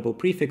decodable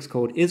prefix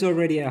code is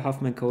already a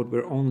Huffman code.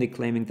 We're only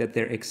claiming that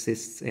there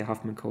exists a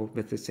Huffman code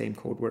with the same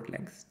code word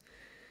length.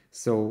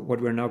 So what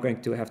we're now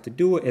going to have to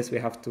do is we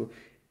have to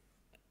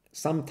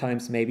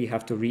sometimes maybe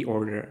have to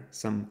reorder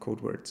some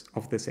code words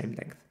of the same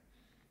length.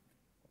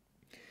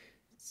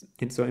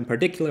 And so in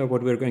particular,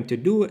 what we're going to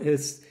do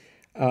is,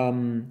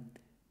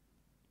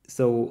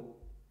 so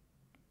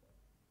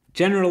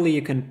generally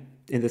you can,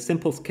 in the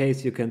simplest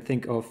case, you can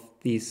think of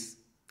these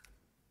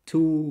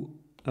two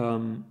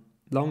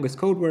longest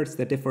code words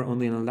that differ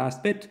only in the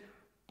last bit.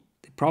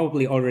 They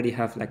probably already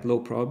have like low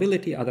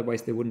probability,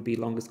 otherwise they wouldn't be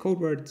longest code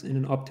words in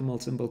an optimal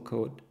symbol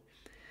code.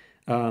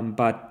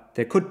 But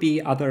there could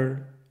be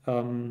other,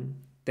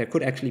 there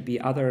could actually be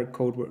other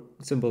code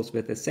symbols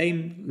with the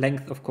same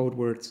length of code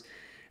words,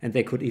 and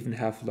they could even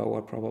have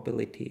lower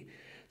probability.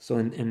 So,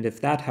 and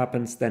if that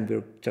happens, then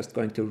we're just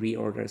going to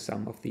reorder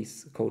some of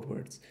these code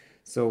words.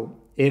 So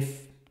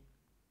if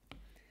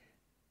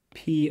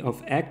P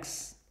of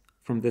X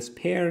from this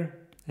pair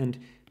and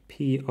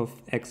P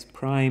of X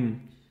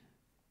prime,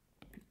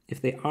 if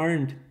they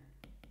aren't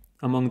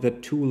among the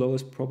two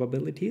lowest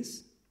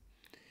probabilities,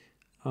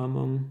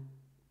 aren't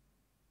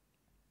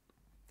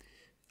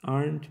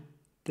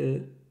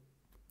the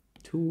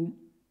two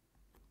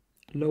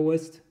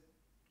lowest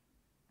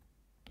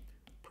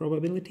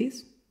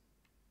probabilities,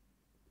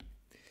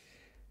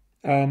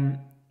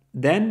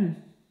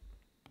 then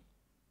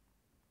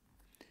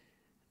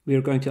we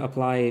are going to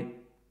apply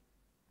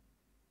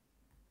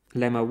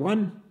lemma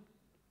 1,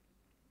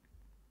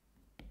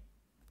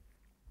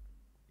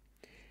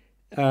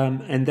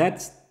 and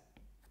that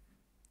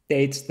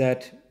states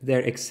that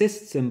there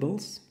exist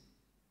symbols,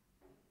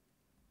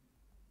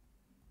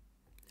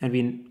 and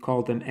we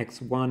call them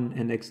x1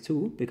 and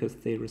x2 because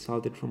they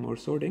resulted from our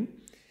sorting,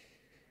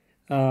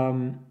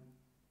 and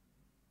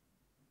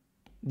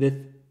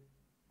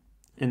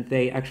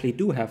they actually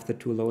do have the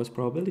two lowest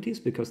probabilities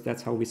because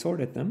that's how we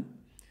sorted them.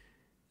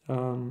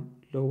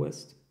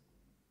 Lowest.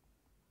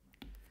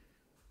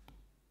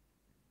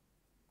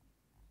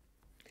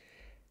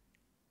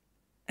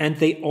 And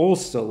they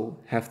also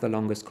have the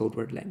longest code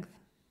word length.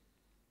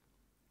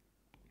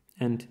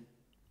 And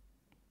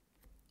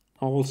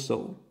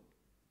also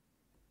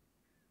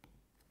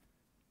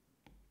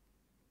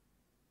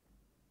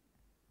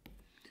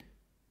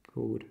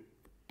code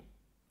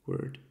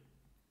word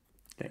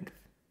length.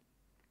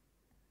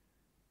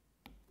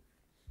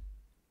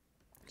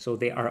 So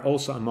they are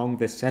also among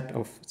the set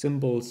of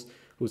symbols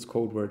whose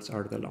code words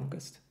are the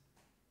longest.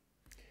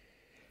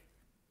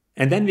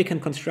 And then we can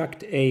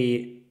construct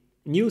a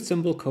new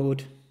symbol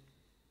code,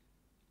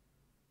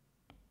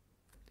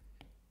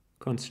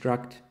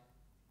 construct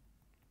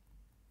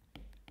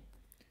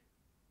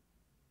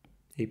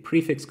a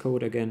prefix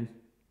code again,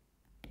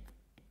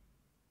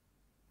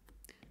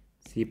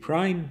 C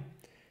prime,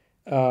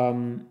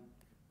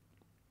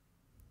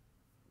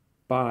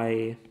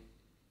 by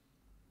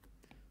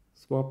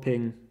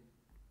swapping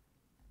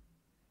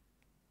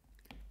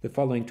the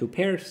following two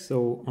pairs.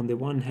 So on the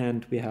one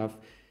hand, we have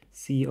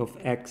C of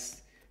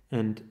X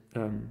and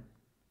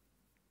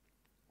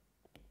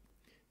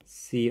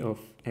C of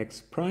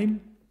X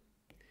prime.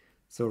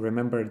 So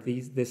remember,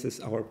 this is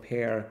our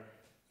pair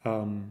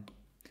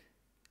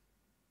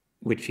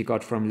which we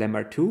got from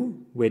lemma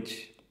 2,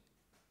 which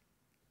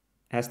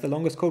has the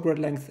longest code word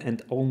length,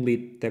 and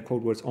only the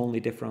code words only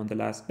differ on the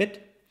last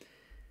bit.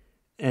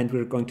 And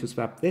we're going to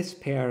swap this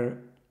pair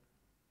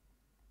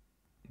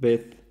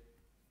with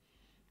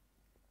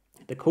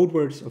the code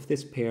words of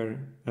this pair,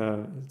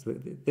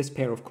 this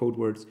pair of code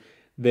words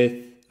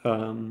with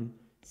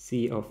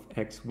C of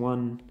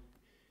X1,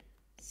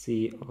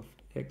 C of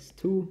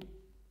X2,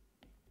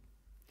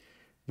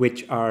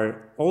 which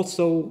are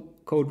also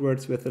code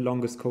words with the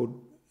longest code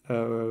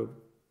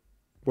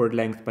word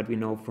length, but we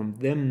know from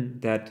them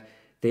that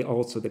they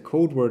also, the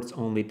code words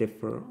only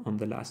differ on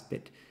the last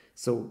bit.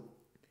 So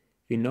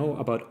we know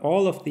about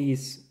all of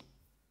these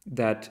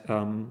that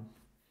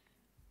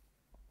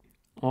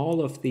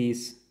all of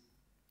these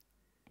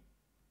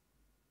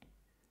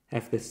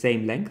have the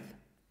same length.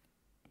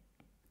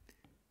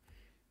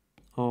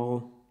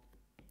 All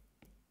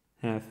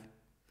have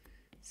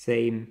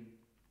same,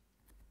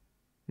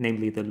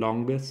 namely the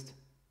longest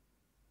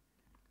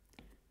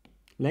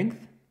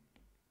length.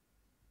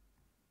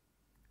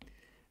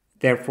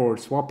 Therefore,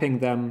 swapping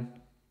them,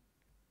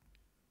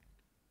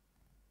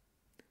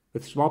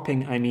 with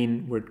swapping I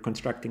mean we're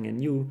constructing a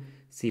new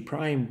C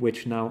prime,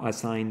 which now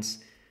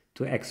assigns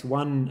to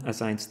x1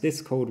 assigns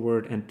this code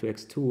word, and to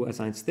x2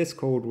 assigns this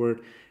code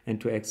word,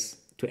 and to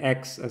x2 to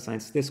x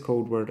assigns this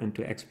code word and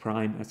to x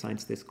prime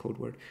assigns this code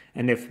word.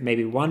 And if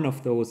maybe one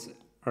of those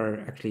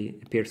actually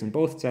appears in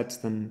both sets,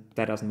 then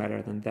that doesn't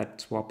matter, then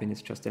that swapping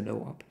is just a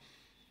no-op.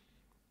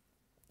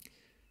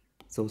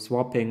 So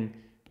swapping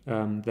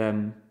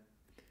them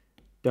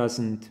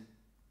doesn't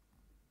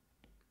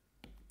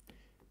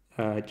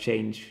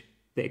change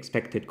the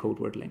expected code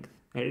word length.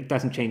 It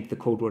doesn't change the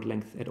code word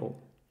length at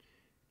all.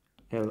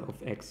 L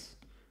of x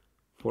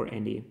for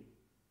any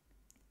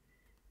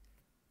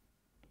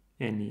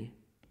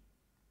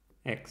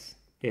x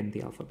in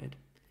the alphabet,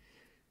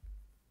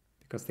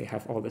 because they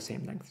have all the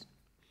same lengths.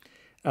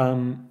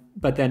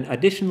 But then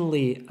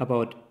additionally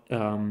about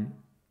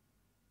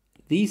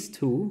these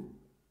two,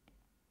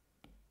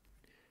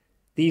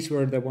 these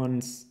were the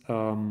ones,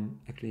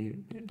 actually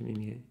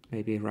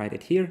maybe write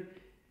it here.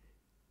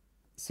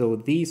 So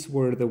these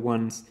were the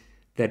ones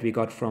that we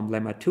got from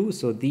lemma 2.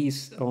 So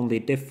these only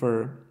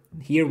differ.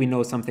 Here we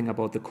know something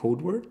about the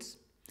code words.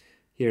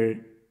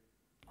 Here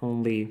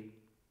only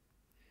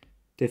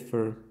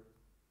differ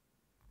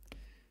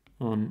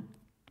on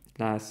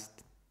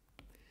last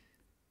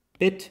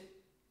bit.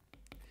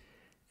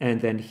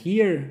 And then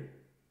here,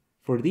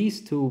 for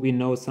these two, we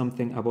know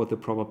something about the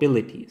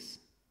probabilities.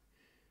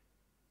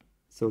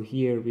 So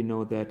here we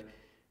know that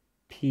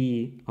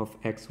P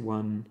of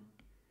x1,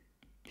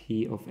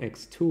 P of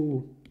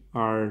x2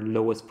 are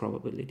lowest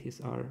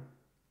probabilities, are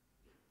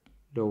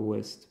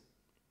lowest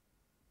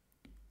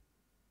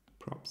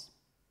props.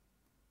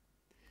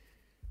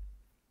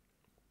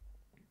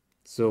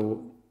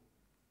 So,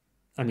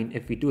 I mean,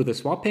 if we do the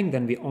swapping,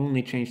 then we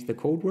only change the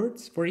code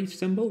words for each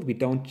symbol. We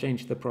don't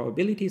change the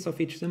probabilities of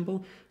each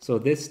symbol. So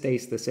this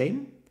stays the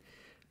same.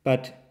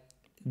 But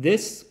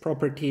this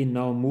property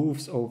now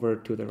moves over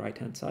to the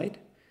right-hand side.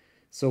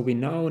 So we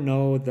now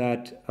know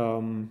that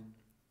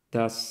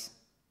thus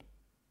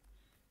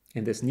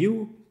in this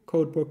new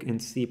codebook in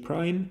C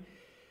prime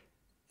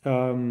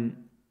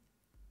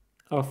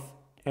of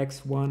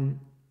x1,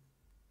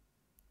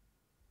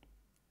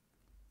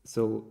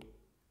 so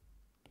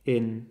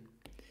in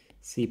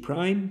C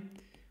prime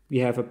we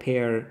have a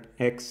pair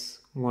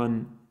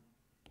x1,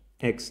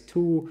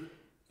 x2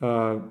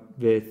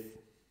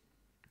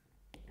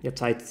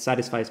 that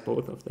satisfies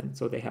both of them.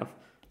 So they have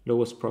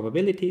lowest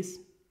probabilities,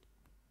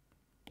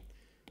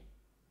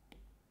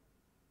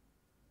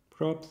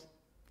 props,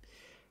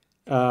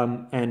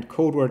 and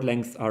code word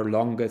lengths are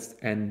longest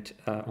and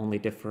only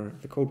differ.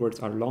 The code words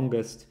are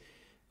longest.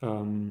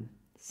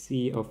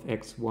 C of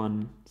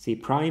x1, C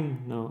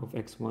prime now of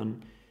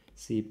x1,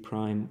 C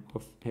prime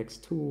of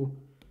x2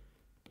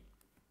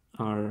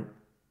 are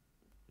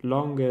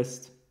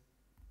longest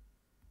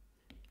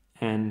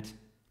and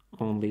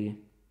only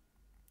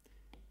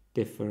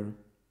differ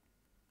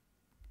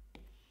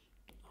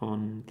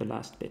on the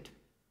last bit.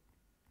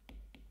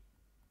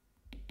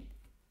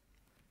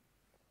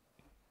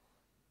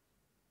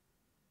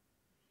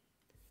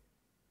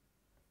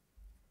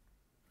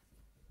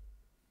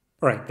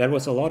 All right, that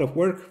was a lot of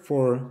work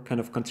for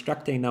kind of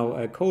constructing now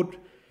a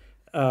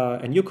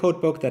new code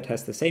book that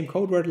has the same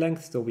code word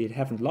length. So we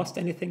haven't lost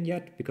anything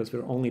yet because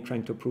we're only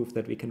trying to prove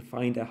that we can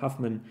find a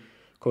Huffman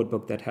code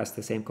book that has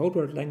the same code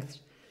word length,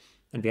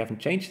 and we haven't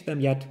changed them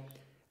yet.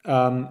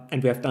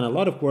 And we have done a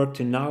lot of work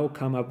to now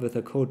come up with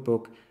a code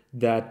book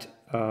that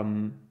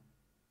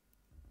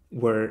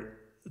where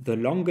the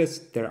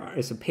longest, there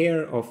is a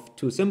pair of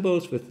two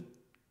symbols with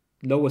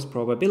lowest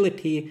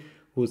probability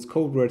whose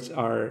code words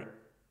are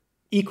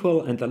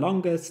equal and the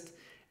longest,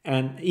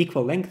 and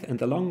equal length and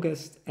the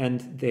longest,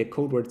 and the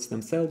code words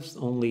themselves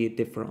only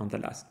differ on the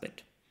last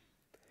bit.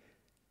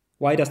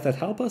 Why does that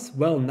help us?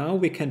 Well, now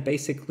we can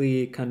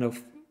basically kind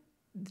of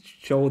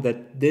show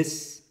that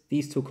these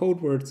two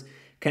code words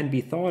can be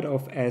thought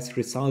of as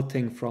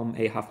resulting from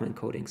a Huffman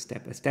coding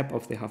step, a step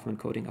of the Huffman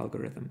coding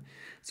algorithm.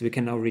 So we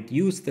can now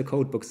reduce the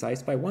codebook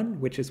size by 1,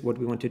 which is what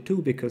we want to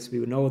do because we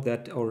know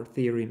that our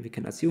theorem, we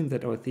can assume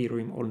that our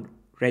theorem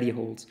already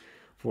holds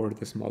for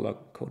the smaller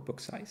codebook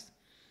size.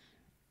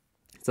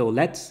 So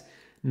let's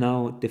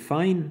now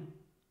define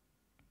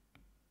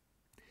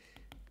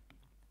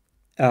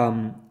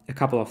a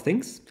couple of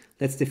things.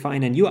 Let's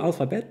define a new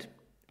alphabet,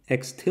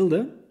 x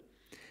tilde,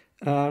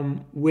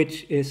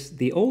 which is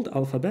the old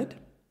alphabet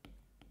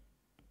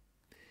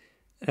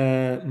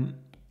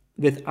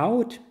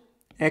without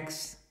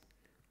x1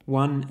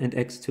 and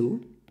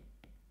x2.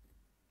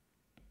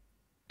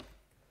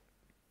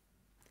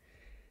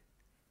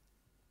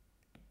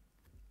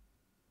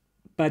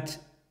 But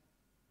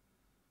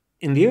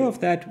in lieu of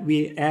that,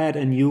 we add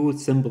a new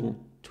symbol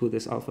to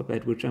this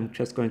alphabet, which I'm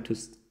just going to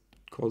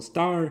call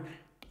star.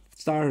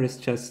 Star is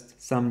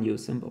just some new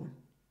symbol.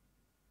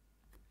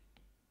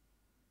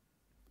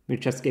 We're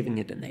just giving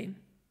it a name.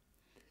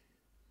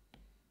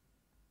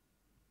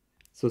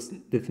 So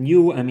with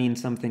new, I mean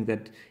something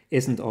that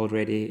isn't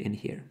already in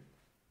here,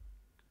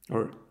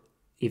 or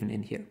even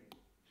in here.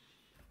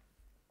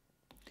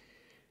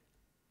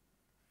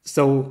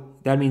 So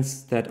that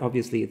means that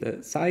obviously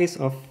the size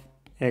of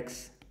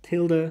x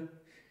tilde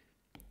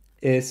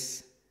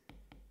is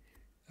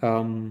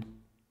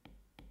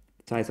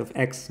size of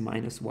x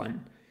minus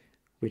 1,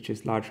 which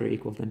is larger or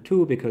equal than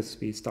 2 because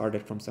we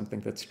started from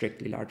something that's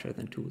strictly larger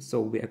than 2.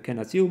 So we can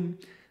assume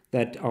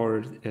that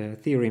our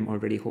theorem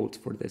already holds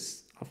for this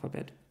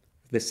alphabet,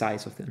 the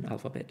size of an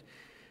alphabet.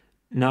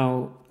 Now,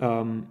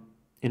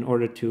 in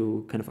order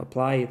to kind of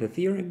apply the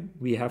theorem,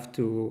 we have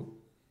to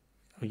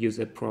use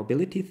a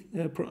probability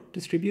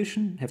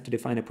distribution, have to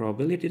define a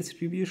probability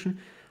distribution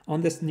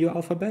on this new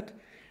alphabet.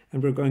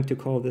 And we're going to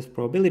call this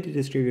probability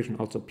distribution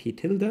also p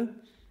tilde,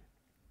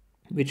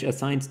 which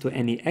assigns to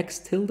any x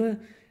tilde,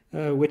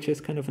 which is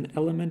kind of an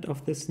element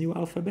of this new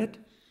alphabet.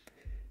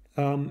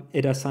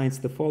 It assigns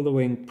the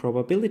following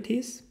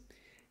probabilities.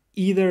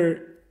 Either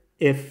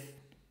if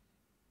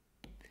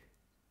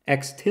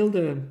x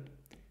tilde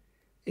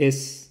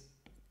is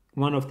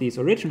one of these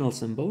original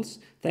symbols,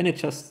 then it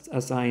just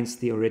assigns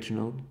the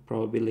original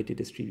probability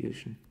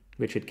distribution,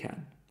 which it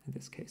can in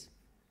this case.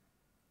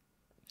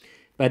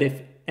 But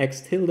if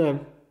x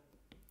tilde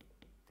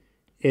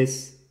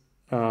is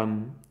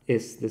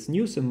this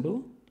new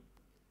symbol,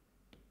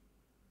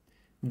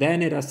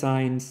 then it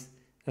assigns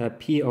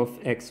p of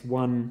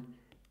x1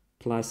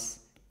 plus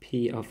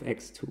p of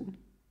x2,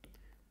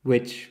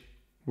 which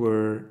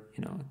were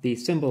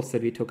these symbols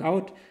that we took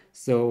out.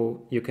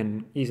 So you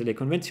can easily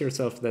convince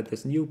yourself that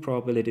this new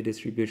probability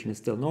distribution is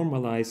still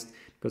normalized,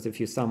 because if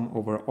you sum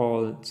over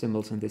all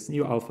symbols in this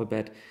new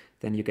alphabet,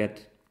 then you get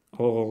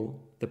all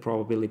the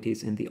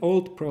probabilities in the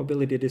old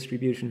probability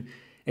distribution,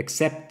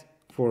 except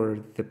for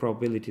the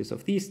probabilities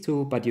of these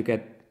two, but you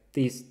get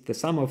the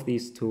sum of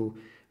these two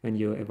when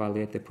you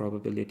evaluate the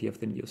probability of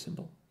the new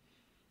symbol.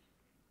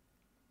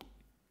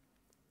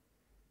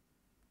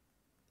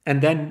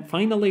 And then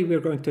finally, we're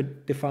going to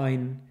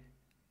define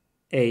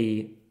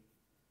a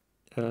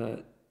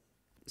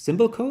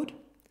symbol code,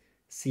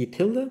 C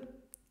tilde,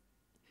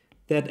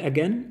 that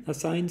again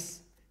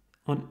assigns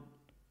on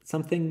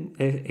something,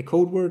 a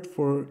code word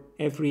for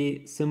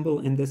every symbol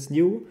in this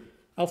new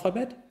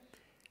alphabet.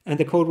 And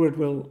the code word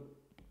will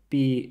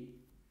be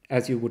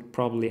as you would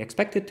probably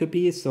expect it to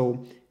be.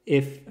 So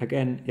if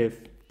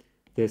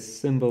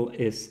this symbol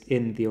is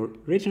in the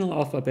original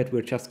alphabet,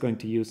 we're just going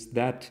to use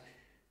that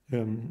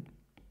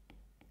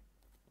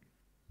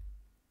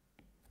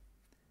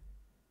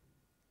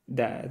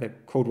the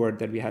code word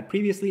that we had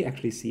previously,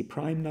 actually C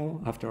prime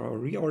now after our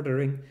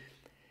reordering.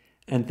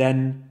 And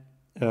then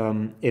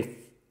if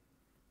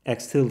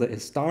x tilde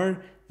is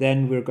star,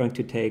 then we're going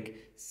to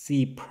take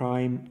C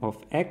prime of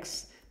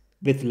x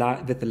with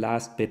the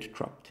last bit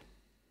dropped.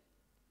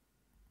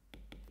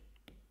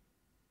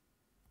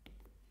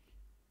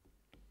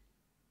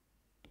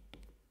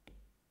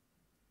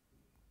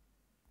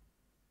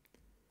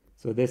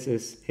 So this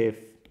is if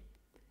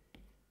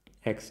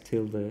x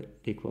tilde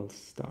equals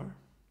star.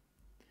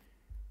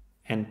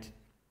 And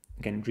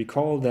again,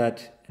 recall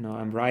that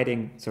I'm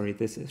writing, sorry,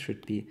 this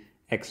should be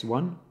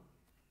x1.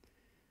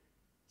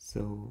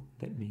 So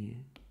let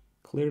me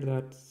clear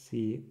that,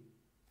 C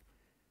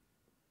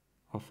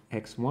of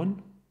x1,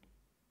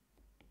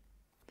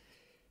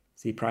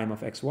 C prime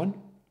of x1.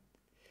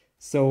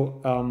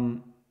 So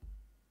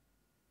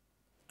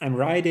I'm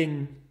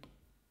writing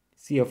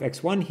C of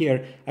x1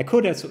 here. I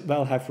could as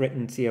well have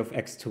written C of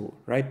x2,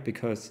 right?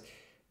 Because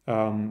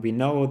we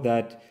know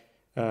that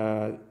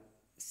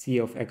C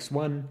of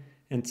x1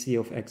 and C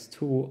of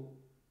x2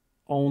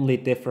 only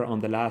differ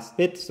on the last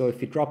bit. So if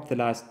we drop the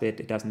last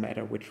bit, it doesn't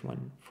matter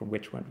from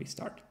which one we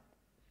start.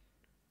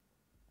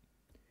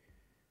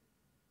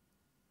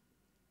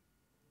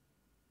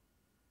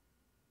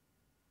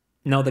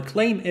 Now the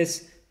claim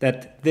is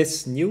that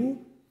this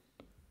new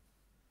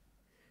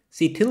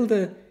C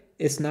tilde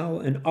is now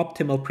an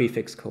optimal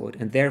prefix code,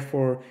 and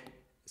therefore,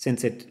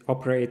 since it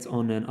operates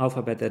on an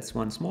alphabet that's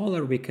one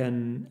smaller, we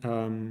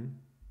can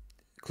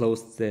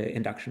close the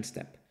induction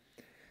step.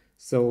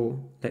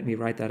 So let me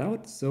write that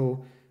out.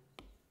 So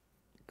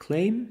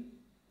claim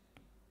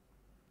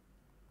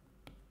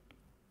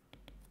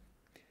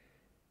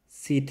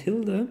C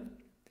tilde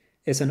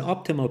is an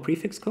optimal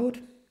prefix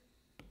code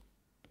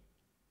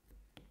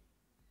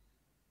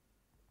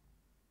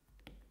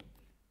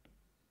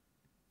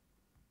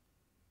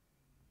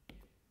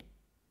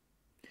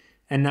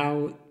and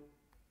now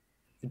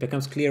it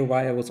becomes clear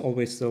why I was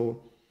always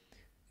so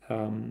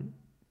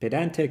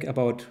pedantic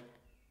about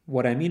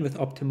what I mean with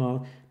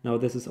optimal. Now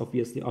this is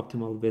obviously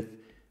optimal with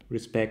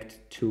respect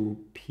to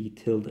p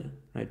tilde,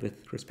 right?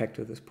 With respect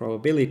to this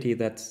probability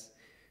that's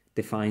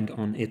defined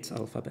on its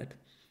alphabet.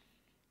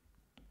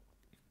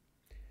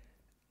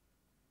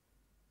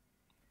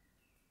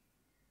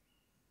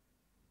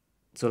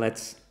 So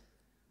let's,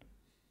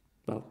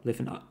 give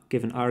an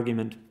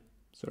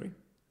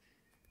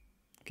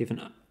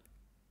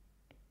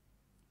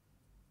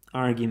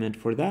argument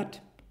for that.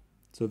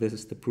 So this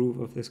is the proof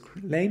of this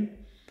claim.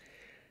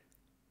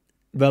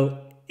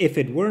 Well, if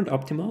it weren't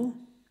optimal,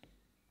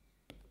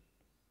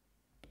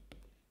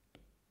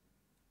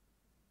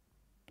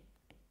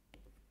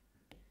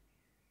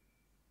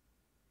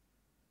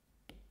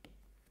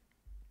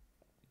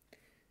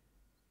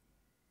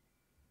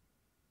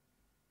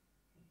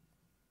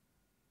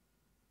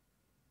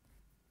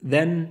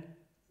 then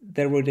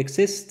there would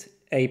exist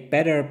a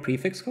better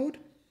prefix code.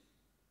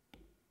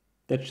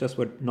 That's just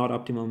what not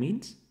optimal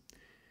means.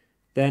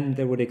 Then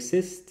there would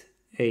exist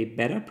a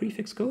better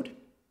prefix code.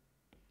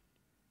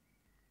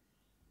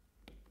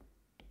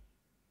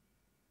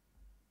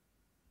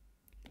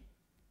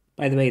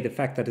 By the way, the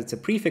fact that it's a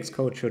prefix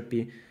code should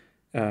be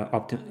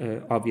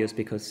obvious,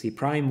 because C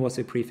prime was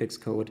a prefix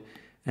code,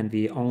 and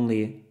we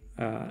only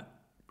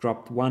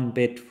dropped one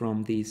bit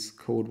from these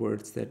code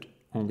words that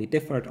only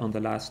differed on the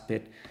last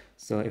bit.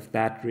 So if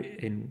that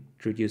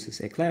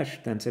introduces a clash,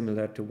 then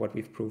similar to what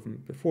we've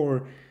proven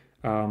before,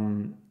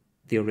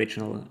 the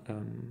original,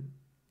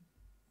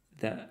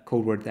 the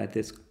code word that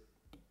this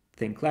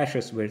thing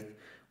clashes with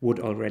would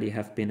already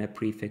have been a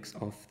prefix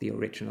of the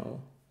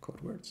original code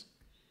words.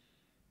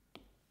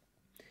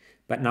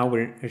 But now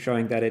we're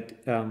showing that it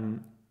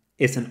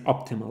is an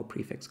optimal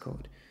prefix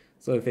code.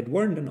 So if it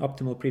weren't an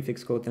optimal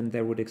prefix code, then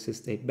there would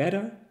exist a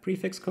better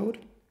prefix code.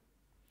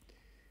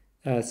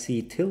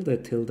 C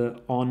tilde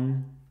tilde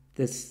on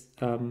this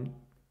new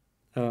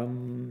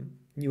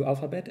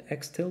alphabet,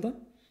 X tilde.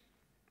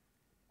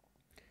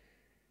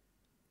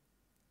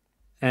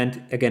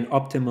 And again,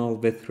 optimal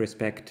with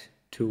respect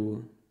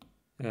to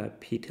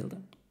P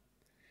tilde.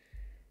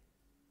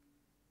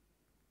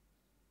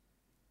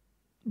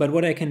 But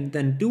what I can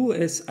then do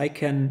is I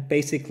can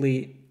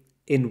basically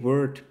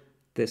invert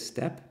this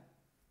step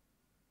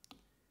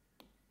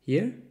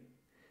here.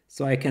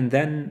 So I can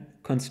then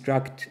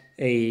construct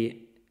a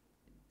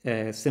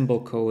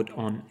symbol code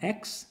on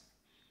X.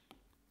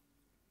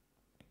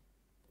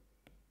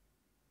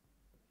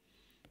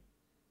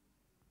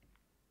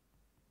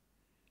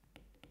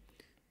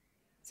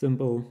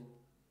 Symbol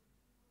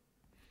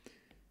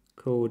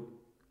code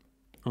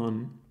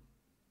on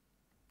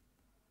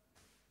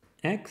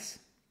X,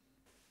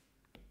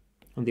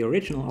 on the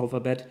original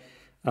alphabet,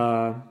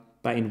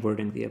 by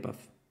inverting the above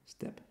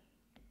step.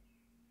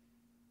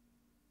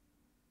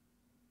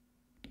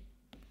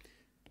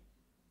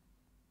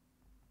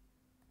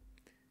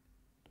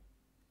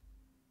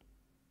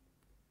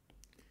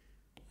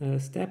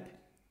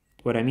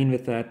 What I mean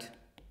with that,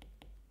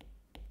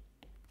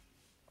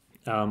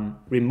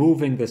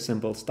 removing the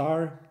symbol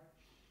star,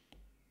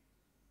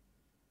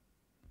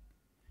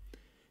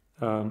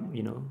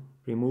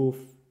 remove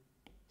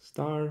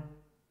star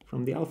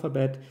from the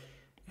alphabet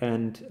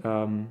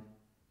and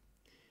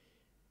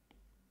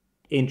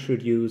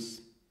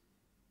introduce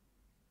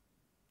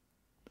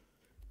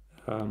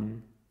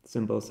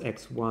symbols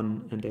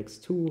x1 and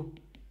x2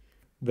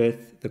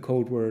 with the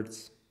code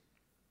words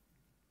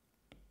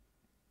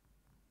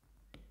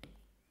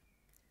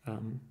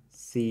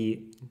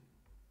C,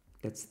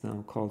 let's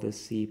now call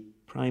this C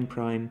prime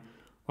prime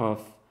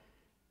of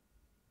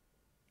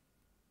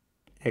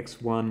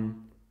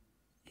x1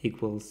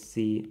 equals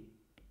C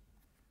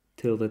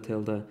tilde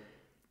tilde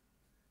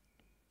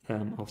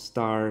of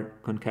star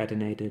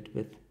concatenated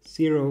with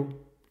 0,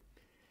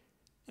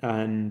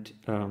 and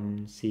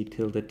C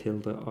tilde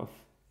tilde of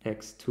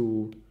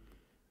x2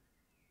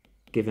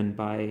 given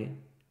by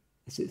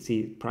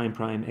C prime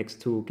prime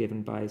x2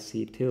 given by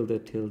C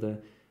tilde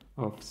tilde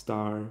of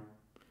star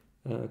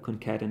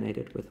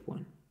concatenated with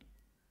 1.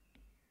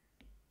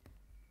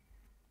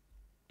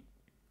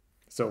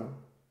 So,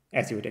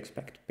 as you would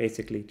expect,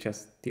 basically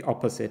just the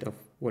opposite of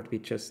what we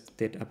just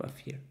did above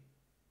here.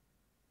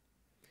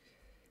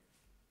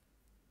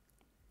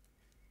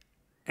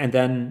 And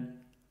then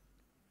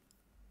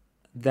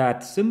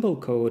that symbol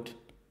code,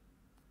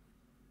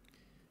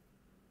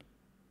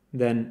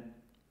 then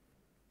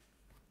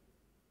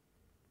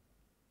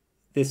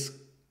this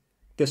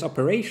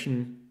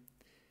operation,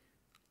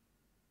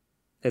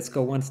 let's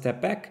go one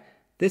step back.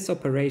 This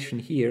operation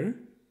here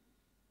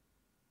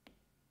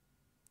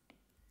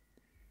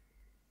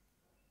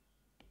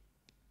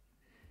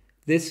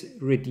this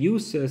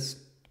reduces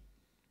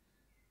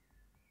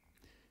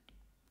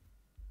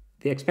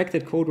the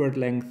expected code word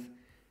length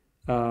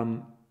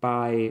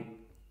by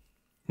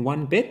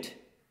 1 bit,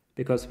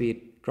 because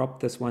we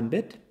dropped this 1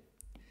 bit,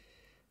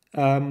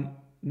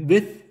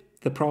 with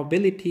the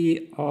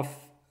probability of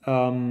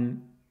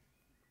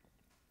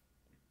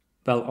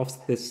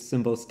of this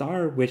symbol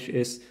star, which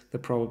is the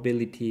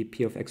probability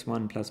p of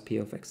x1 plus p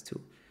of x2.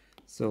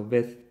 So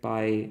with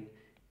by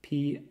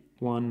p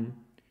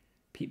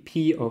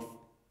of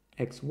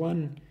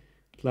x1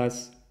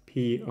 plus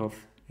p of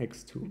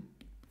x2.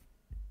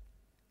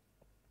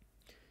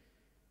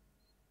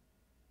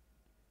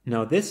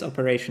 Now this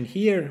operation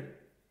here,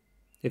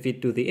 if we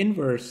do the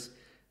inverse,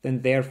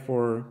 then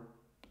therefore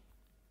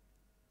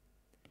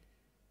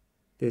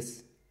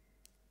this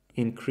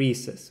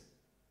increases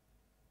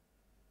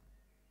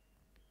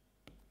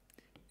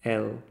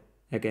L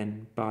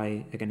again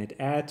it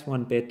adds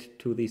 1 bit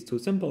to these two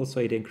symbols, so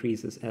it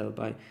increases L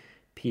by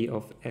p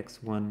of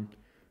x1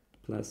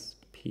 plus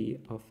p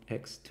of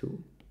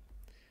x2.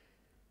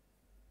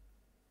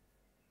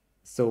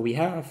 So we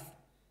have,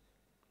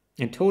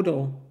 in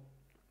total,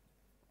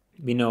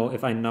 we know,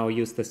 if I now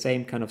use the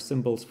same kind of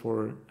symbols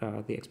for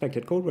the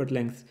expected code word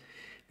length,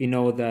 we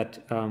know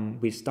that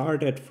we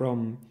started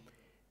from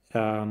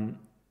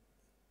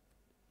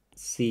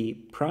C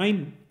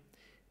prime,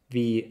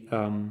 we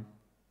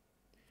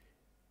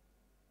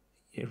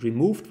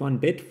removed one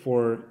bit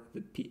for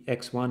the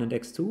x1 and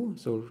x2,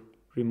 so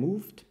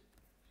removed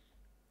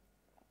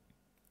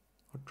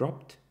or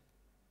dropped.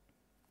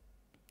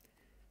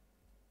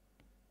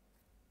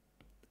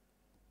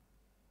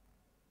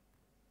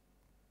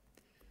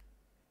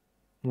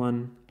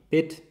 One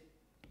bit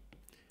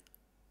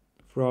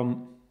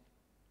from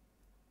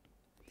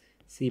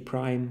C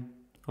prime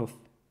of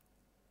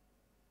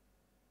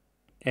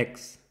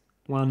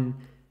x1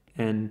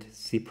 and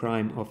C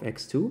prime of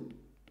x2.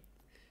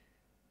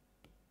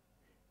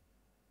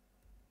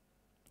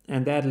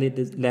 And that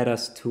led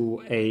us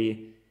to a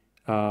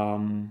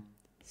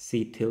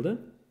C tilde,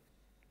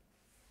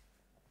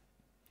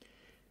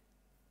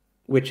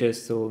 which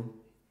is, so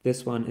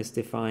this one is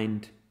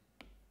defined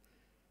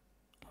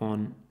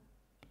on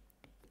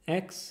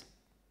x,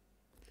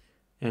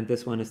 and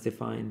this one is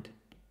defined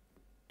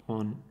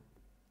on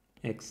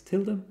x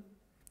tilde.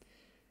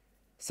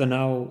 So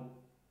now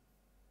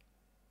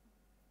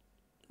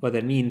what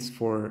that means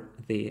for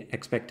the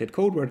expected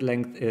code word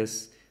length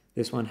is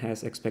this one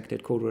has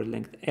expected code word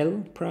length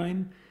L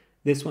prime.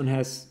 This one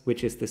has,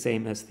 which is the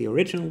same as the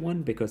original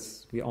one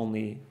because we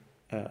only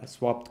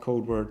swapped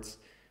code words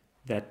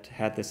that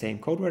had the same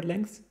code word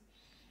length.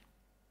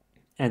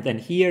 And then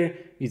here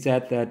we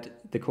said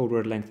that the code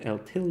word length L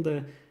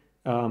tilde,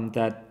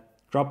 that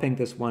dropping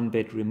this one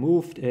bit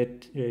removed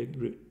it,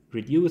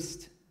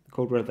 reduced the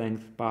code word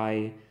length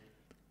by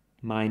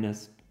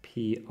minus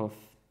P of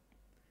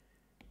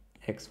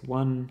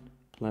x1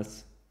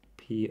 plus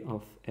P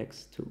of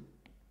x2.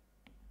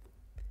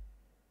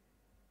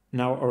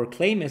 Now our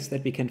claim is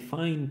that we can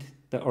find,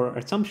 our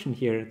assumption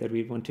here that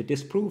we want to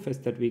disprove is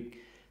that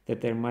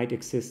there might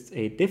exist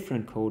a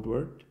different code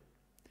word,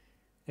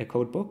 a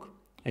code book,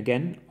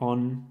 again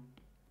on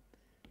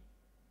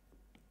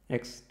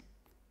x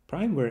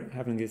prime. We're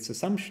having this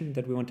assumption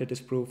that we want to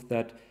disprove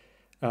that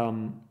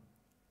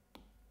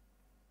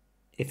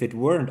if it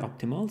weren't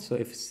optimal, so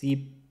if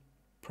C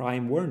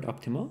prime weren't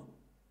optimal,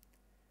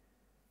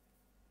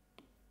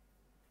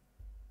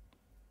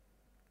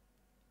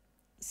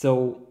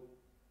 so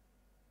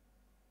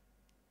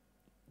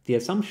the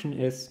assumption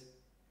is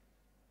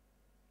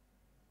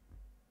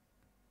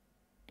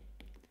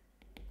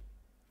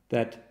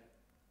that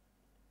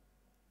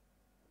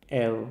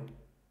L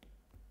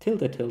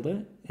tilde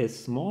tilde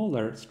is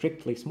smaller,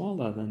 strictly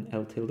smaller than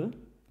L tilde,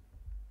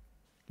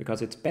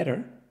 because it's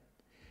better.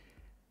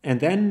 And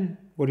then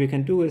what we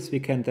can do is we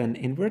can then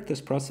invert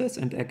this process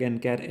and again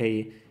get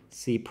a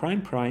C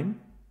prime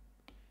prime,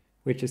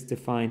 which is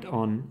defined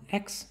on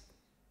X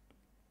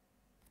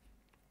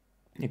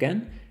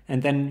again.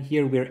 And then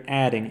here we're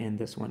adding in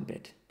this one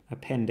bit,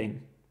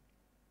 appending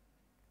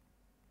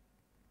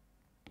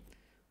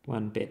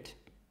one bit.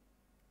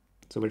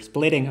 So we're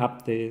splitting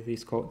up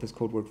this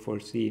code word for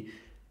C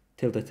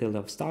tilde tilde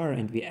of star,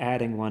 and we're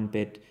adding one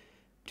bit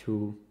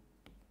to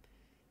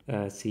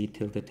C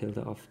tilde tilde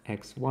of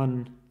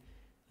x1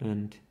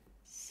 and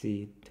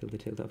C tilde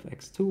tilde of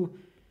x2.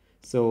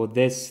 So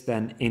this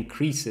then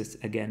increases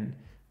again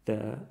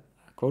the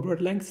code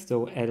word length.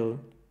 So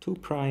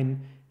L2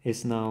 prime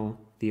is now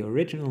the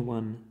original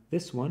one,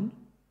 this one.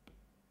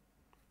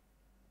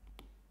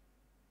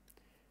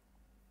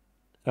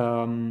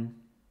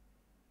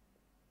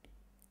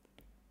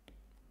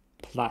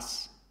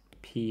 Plus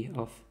P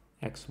of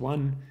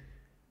x1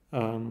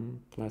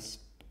 plus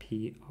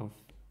P of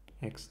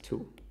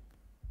x2.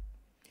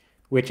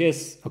 Which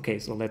is, okay,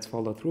 so let's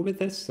follow through with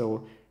this.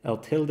 So L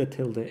tilde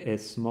tilde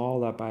is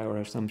smaller by our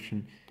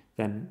assumption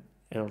than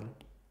L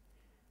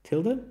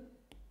tilde.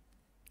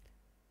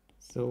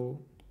 So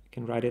you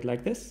can write it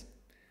like this.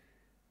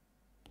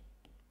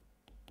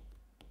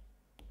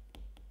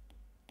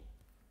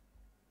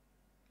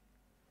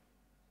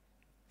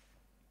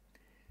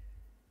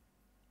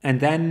 And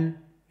then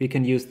we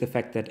can use the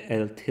fact that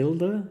L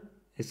tilde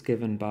is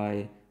given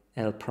by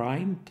L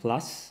prime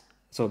plus,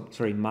 so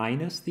sorry,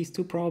 minus these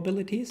two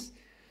probabilities.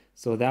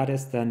 So that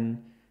is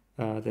then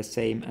the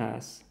same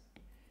as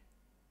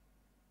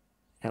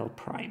L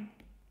prime.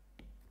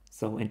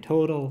 So in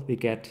total we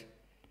get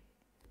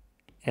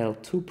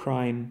L2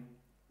 prime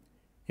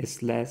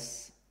is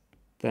less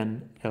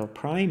than L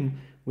prime,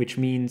 which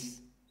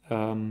means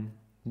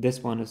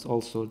this one is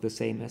also the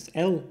same as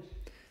L.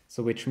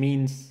 So which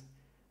means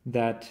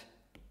that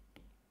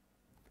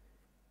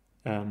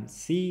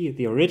C,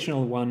 the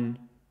original one,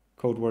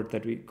 code book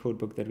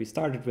that we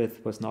started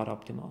with, was not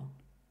optimal.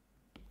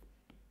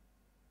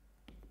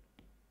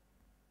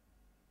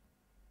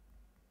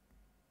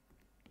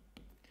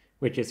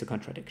 Which is a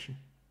contradiction.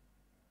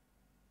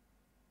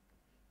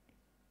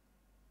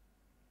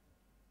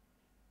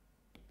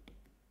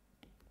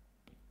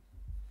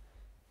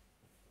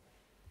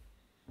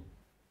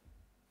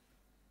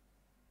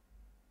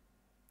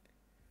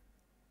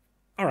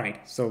 All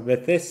right, so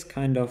with this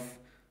kind of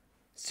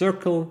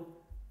circle,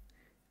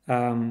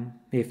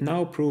 we've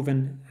now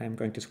proven, I'm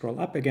going to scroll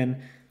up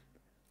again,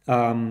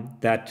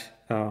 that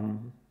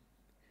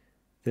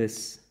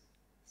this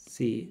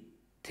C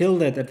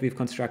tilde that we've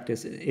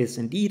constructed is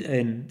indeed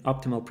an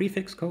optimal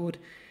prefix code.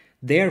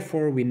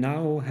 Therefore, we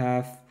now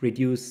have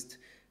reduced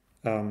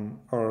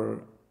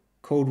our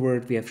code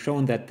word. We have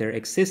shown that there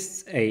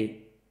exists a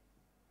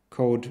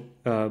code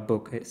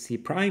book C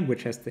prime,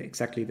 which has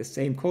exactly the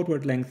same code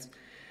word length,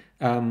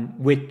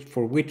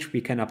 for which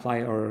we can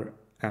apply our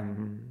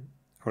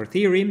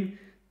theorem.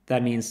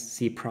 That means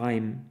C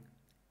prime,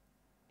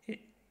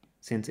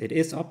 since it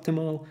is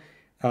optimal,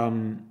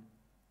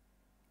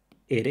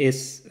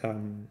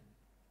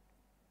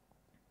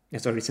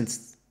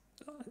 since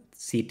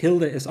C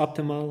tilde is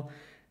optimal,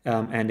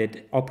 and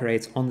it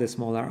operates on the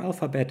smaller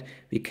alphabet,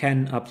 we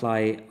can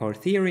apply our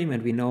theorem,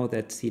 and we know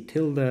that C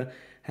tilde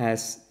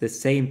has the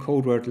same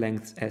code word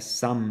length as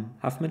some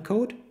Huffman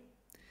code.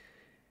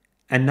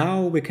 And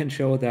now we can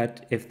show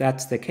that if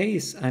that's the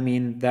case, I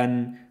mean,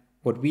 then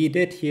what we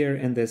did here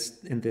in these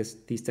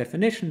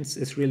definitions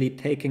is really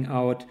taking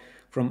out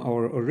from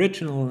our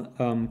original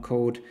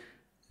code,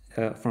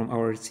 from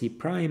our C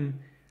prime,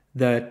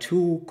 the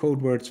two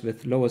code words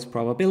with lowest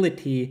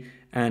probability,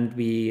 and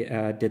we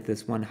did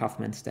this one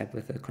Huffman step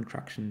with a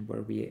construction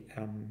where we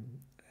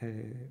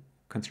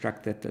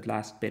constructed the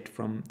last bit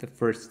from the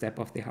first step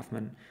of the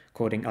Huffman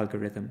coding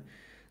algorithm.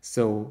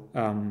 So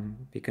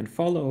we can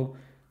follow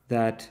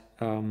that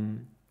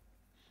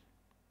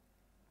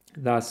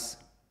thus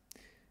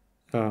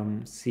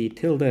C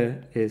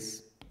tilde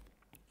is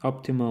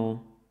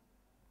optimal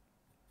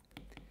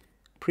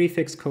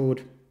prefix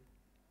code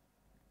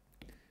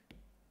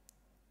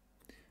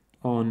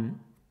on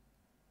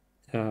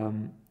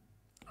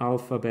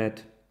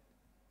alphabet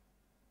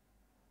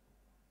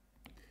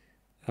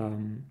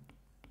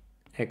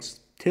x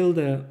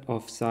tilde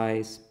of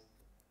size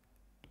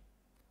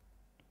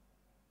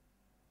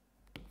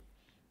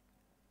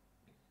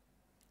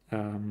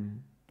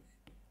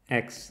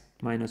x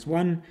minus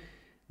 1.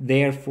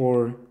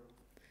 Therefore,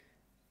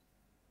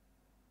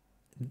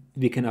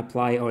 we can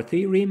apply our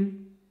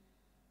theorem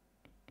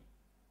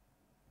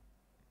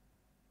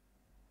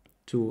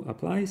to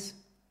applies,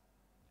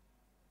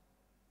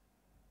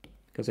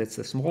 because it's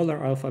a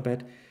smaller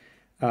alphabet,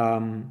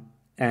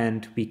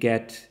 and we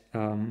get,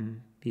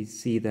 we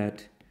see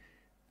that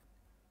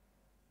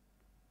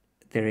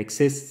there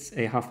exists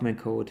a Huffman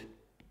code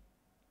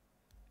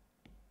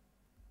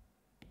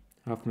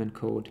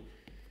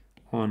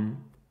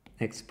on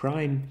x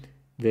prime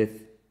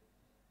with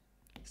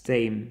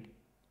same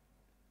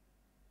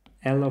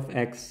L of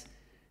x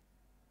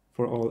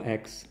for all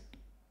x,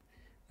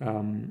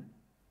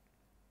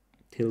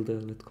 tilde,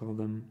 let's call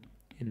them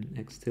in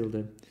x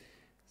tilde.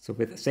 So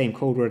with the same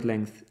code word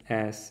length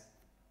as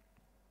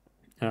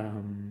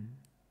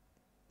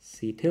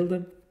C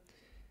tilde,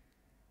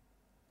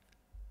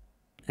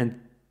 and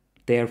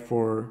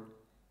therefore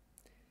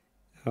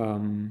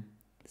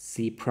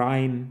C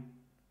prime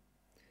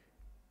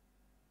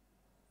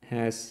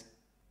has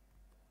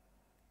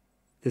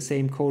the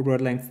same code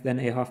word length than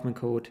a Huffman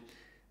code.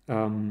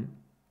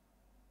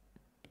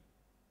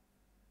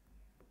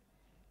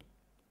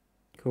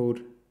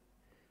 Code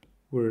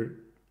word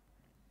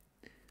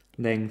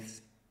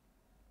length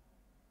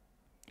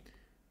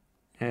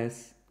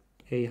as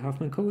a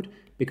Huffman code,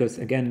 because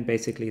again,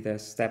 basically the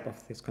step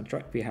of this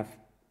construct, we have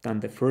done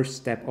the first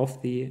step of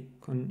the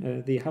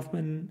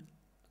Huffman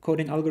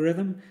coding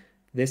algorithm.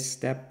 This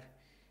step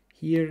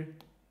here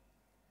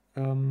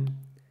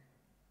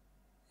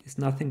is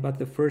nothing but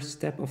the first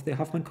step of the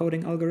Huffman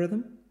coding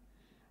algorithm,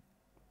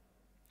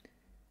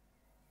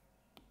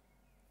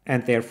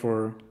 and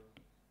therefore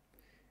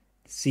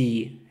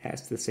C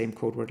has the same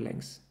code word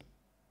length.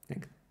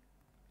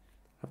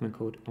 Huffman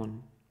code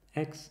on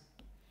X,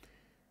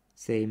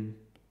 same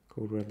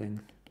code word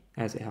length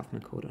as a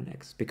Huffman code on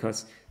X,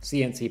 because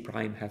C and C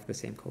prime have the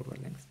same code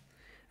word length.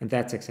 And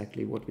that's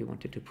exactly what we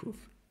wanted to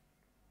prove.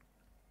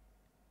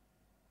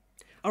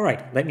 All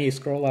right, let me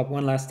scroll up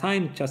one last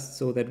time just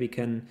so that we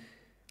can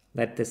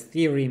let this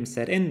theorem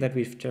set in that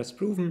we've just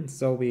proven.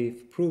 So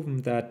we've proven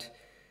that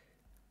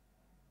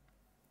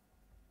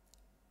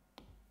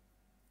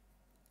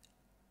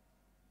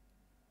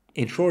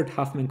in short,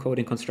 Huffman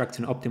coding constructs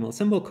an optimal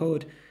symbol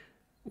code.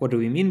 What do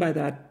we mean by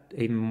that?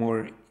 Even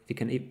more, we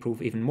can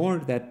prove even more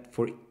that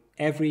for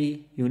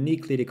every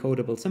uniquely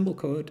decodable symbol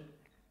code,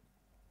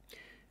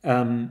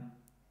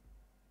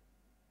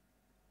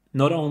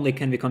 not only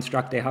can we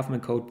construct a Huffman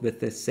code with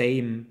the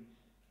same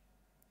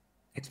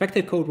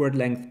expected code word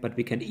length, but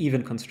we can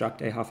even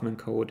construct a Huffman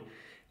code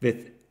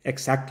with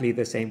exactly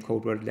the same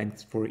code word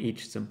length for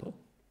each symbol.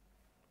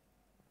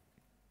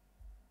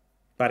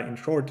 But in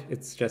short,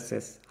 it's just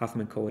this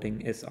Huffman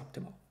coding is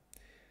optimal.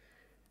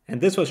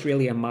 And this was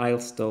really a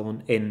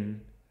milestone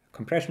in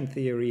compression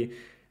theory,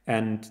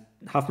 and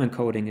Huffman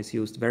coding is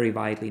used very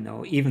widely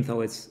now, even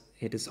though it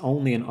is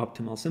only an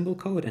optimal symbol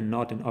code and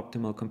not an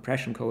optimal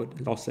compression code,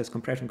 lossless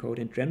compression code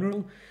in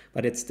general,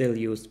 but it's still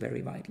used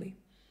very widely.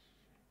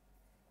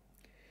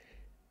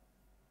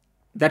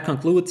 That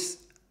concludes,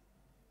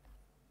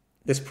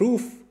 this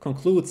proof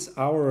concludes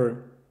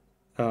our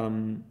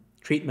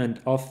treatment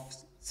of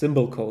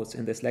symbol codes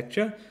in this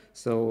lecture.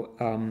 So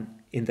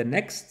in the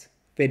next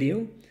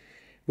video,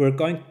 we're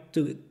going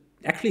to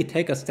actually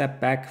take a step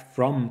back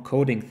from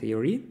coding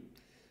theory.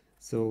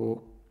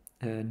 So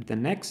in the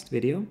next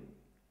video,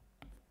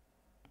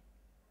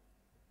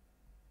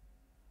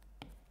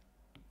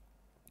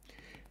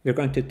 we're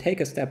going to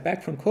take a step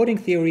back from coding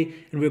theory,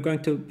 and we're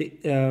going to be,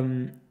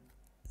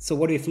 so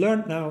what we've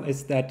learned now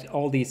is that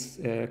all these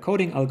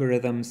coding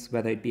algorithms,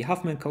 whether it be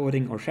Huffman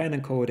coding or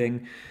Shannon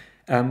coding,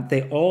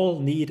 they all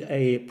need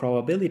a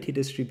probability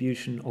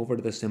distribution over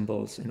the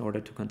symbols in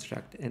order to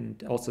construct.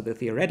 And also the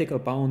theoretical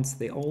bounds,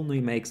 they only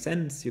make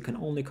sense. You can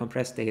only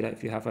compress data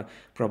if you have a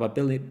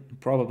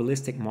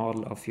probabilistic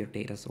model of your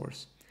data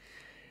source.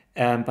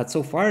 But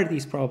so far,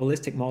 these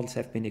probabilistic models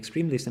have been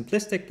extremely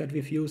simplistic that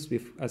we've used.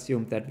 We've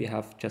assumed that we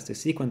have just a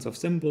sequence of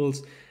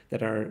symbols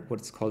that are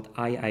what's called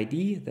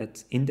IID,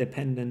 that's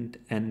independent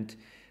and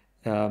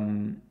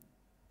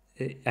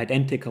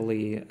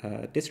identically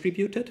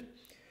distributed.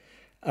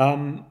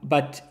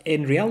 But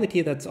in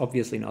reality, that's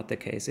obviously not the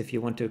case. If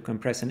you want to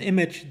compress an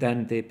image,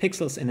 then the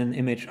pixels in an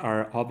image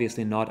are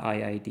obviously not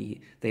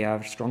IID. They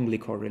are strongly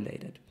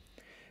correlated.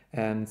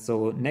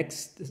 So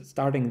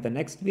starting the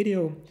next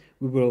video,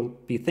 we will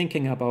be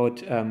thinking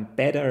about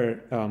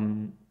better,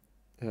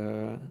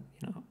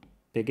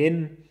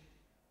 begin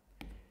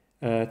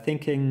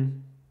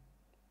thinking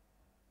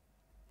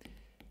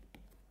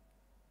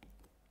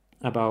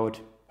about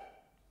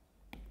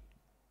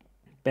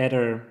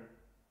better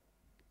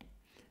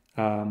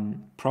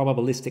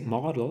probabilistic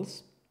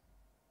models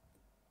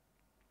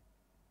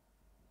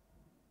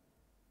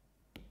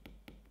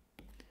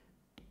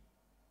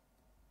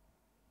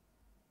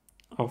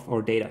of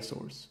our data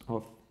source,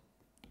 of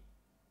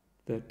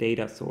the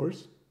data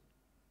source.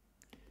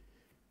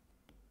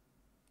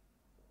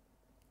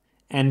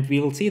 And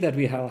we'll see that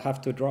we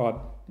have to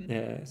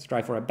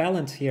strive for a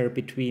balance here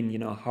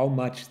between, how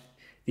much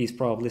these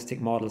probabilistic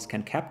models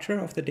can capture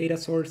of the data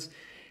source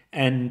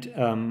and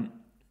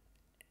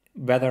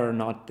whether or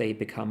not they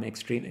become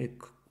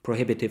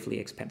prohibitively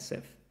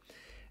expensive.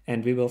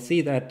 And we will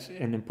see that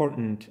an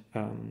important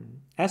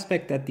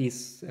aspect that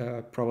these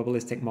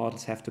probabilistic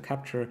models have to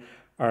capture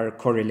are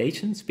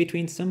correlations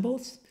between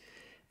symbols.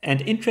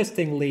 And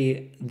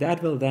interestingly,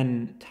 that will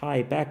then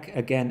tie back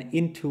again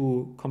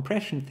into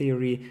compression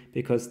theory,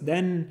 because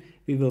then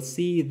we will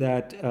see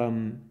that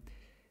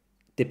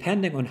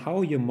depending on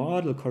how you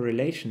model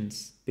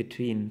correlations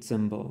between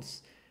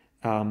symbols,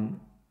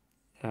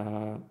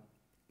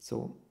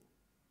 so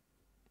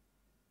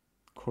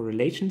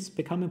correlations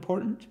become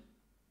important.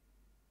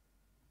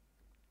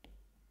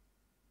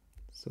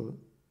 So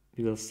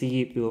we will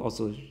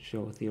also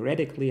show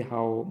theoretically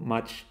how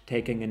much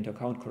taking into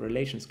account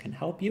correlations can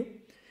help you.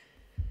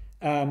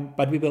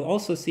 But we will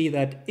also see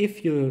that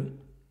if you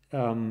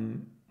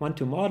want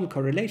to model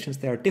correlations,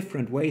 there are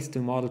different ways to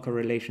model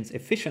correlations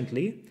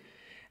efficiently.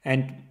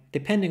 And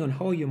depending on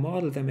how you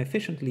model them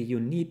efficiently, you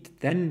need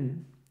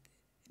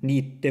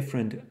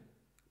different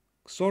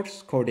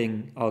source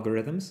coding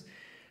algorithms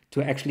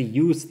to actually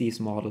use these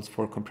models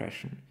for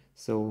compression.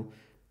 So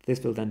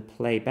this will then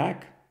play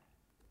back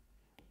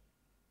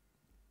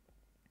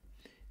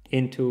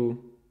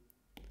into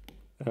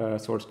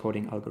source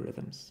coding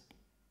algorithms.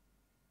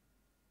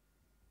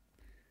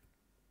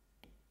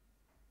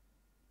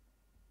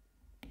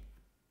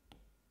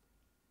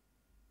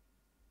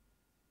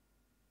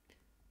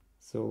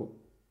 So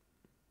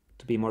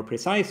to be more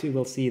precise, we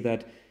will see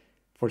that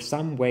for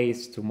some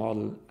ways to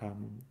model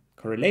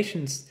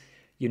correlations,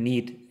 you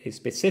need a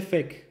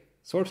specific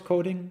source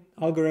coding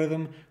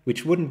algorithm,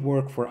 which wouldn't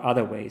work for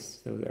other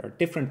ways. So there are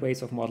different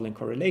ways of modeling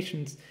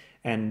correlations,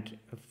 and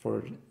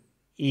for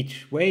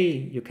each way,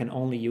 you can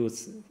only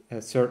use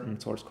certain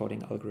source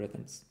coding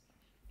algorithms.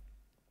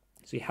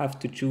 So you have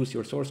to choose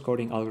your source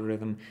coding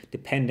algorithm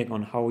depending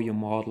on how you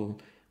model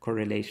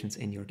correlations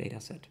in your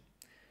dataset.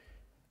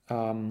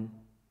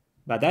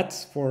 But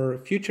that's for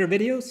future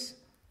videos.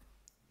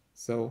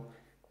 So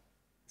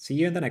see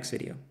you in the next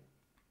video.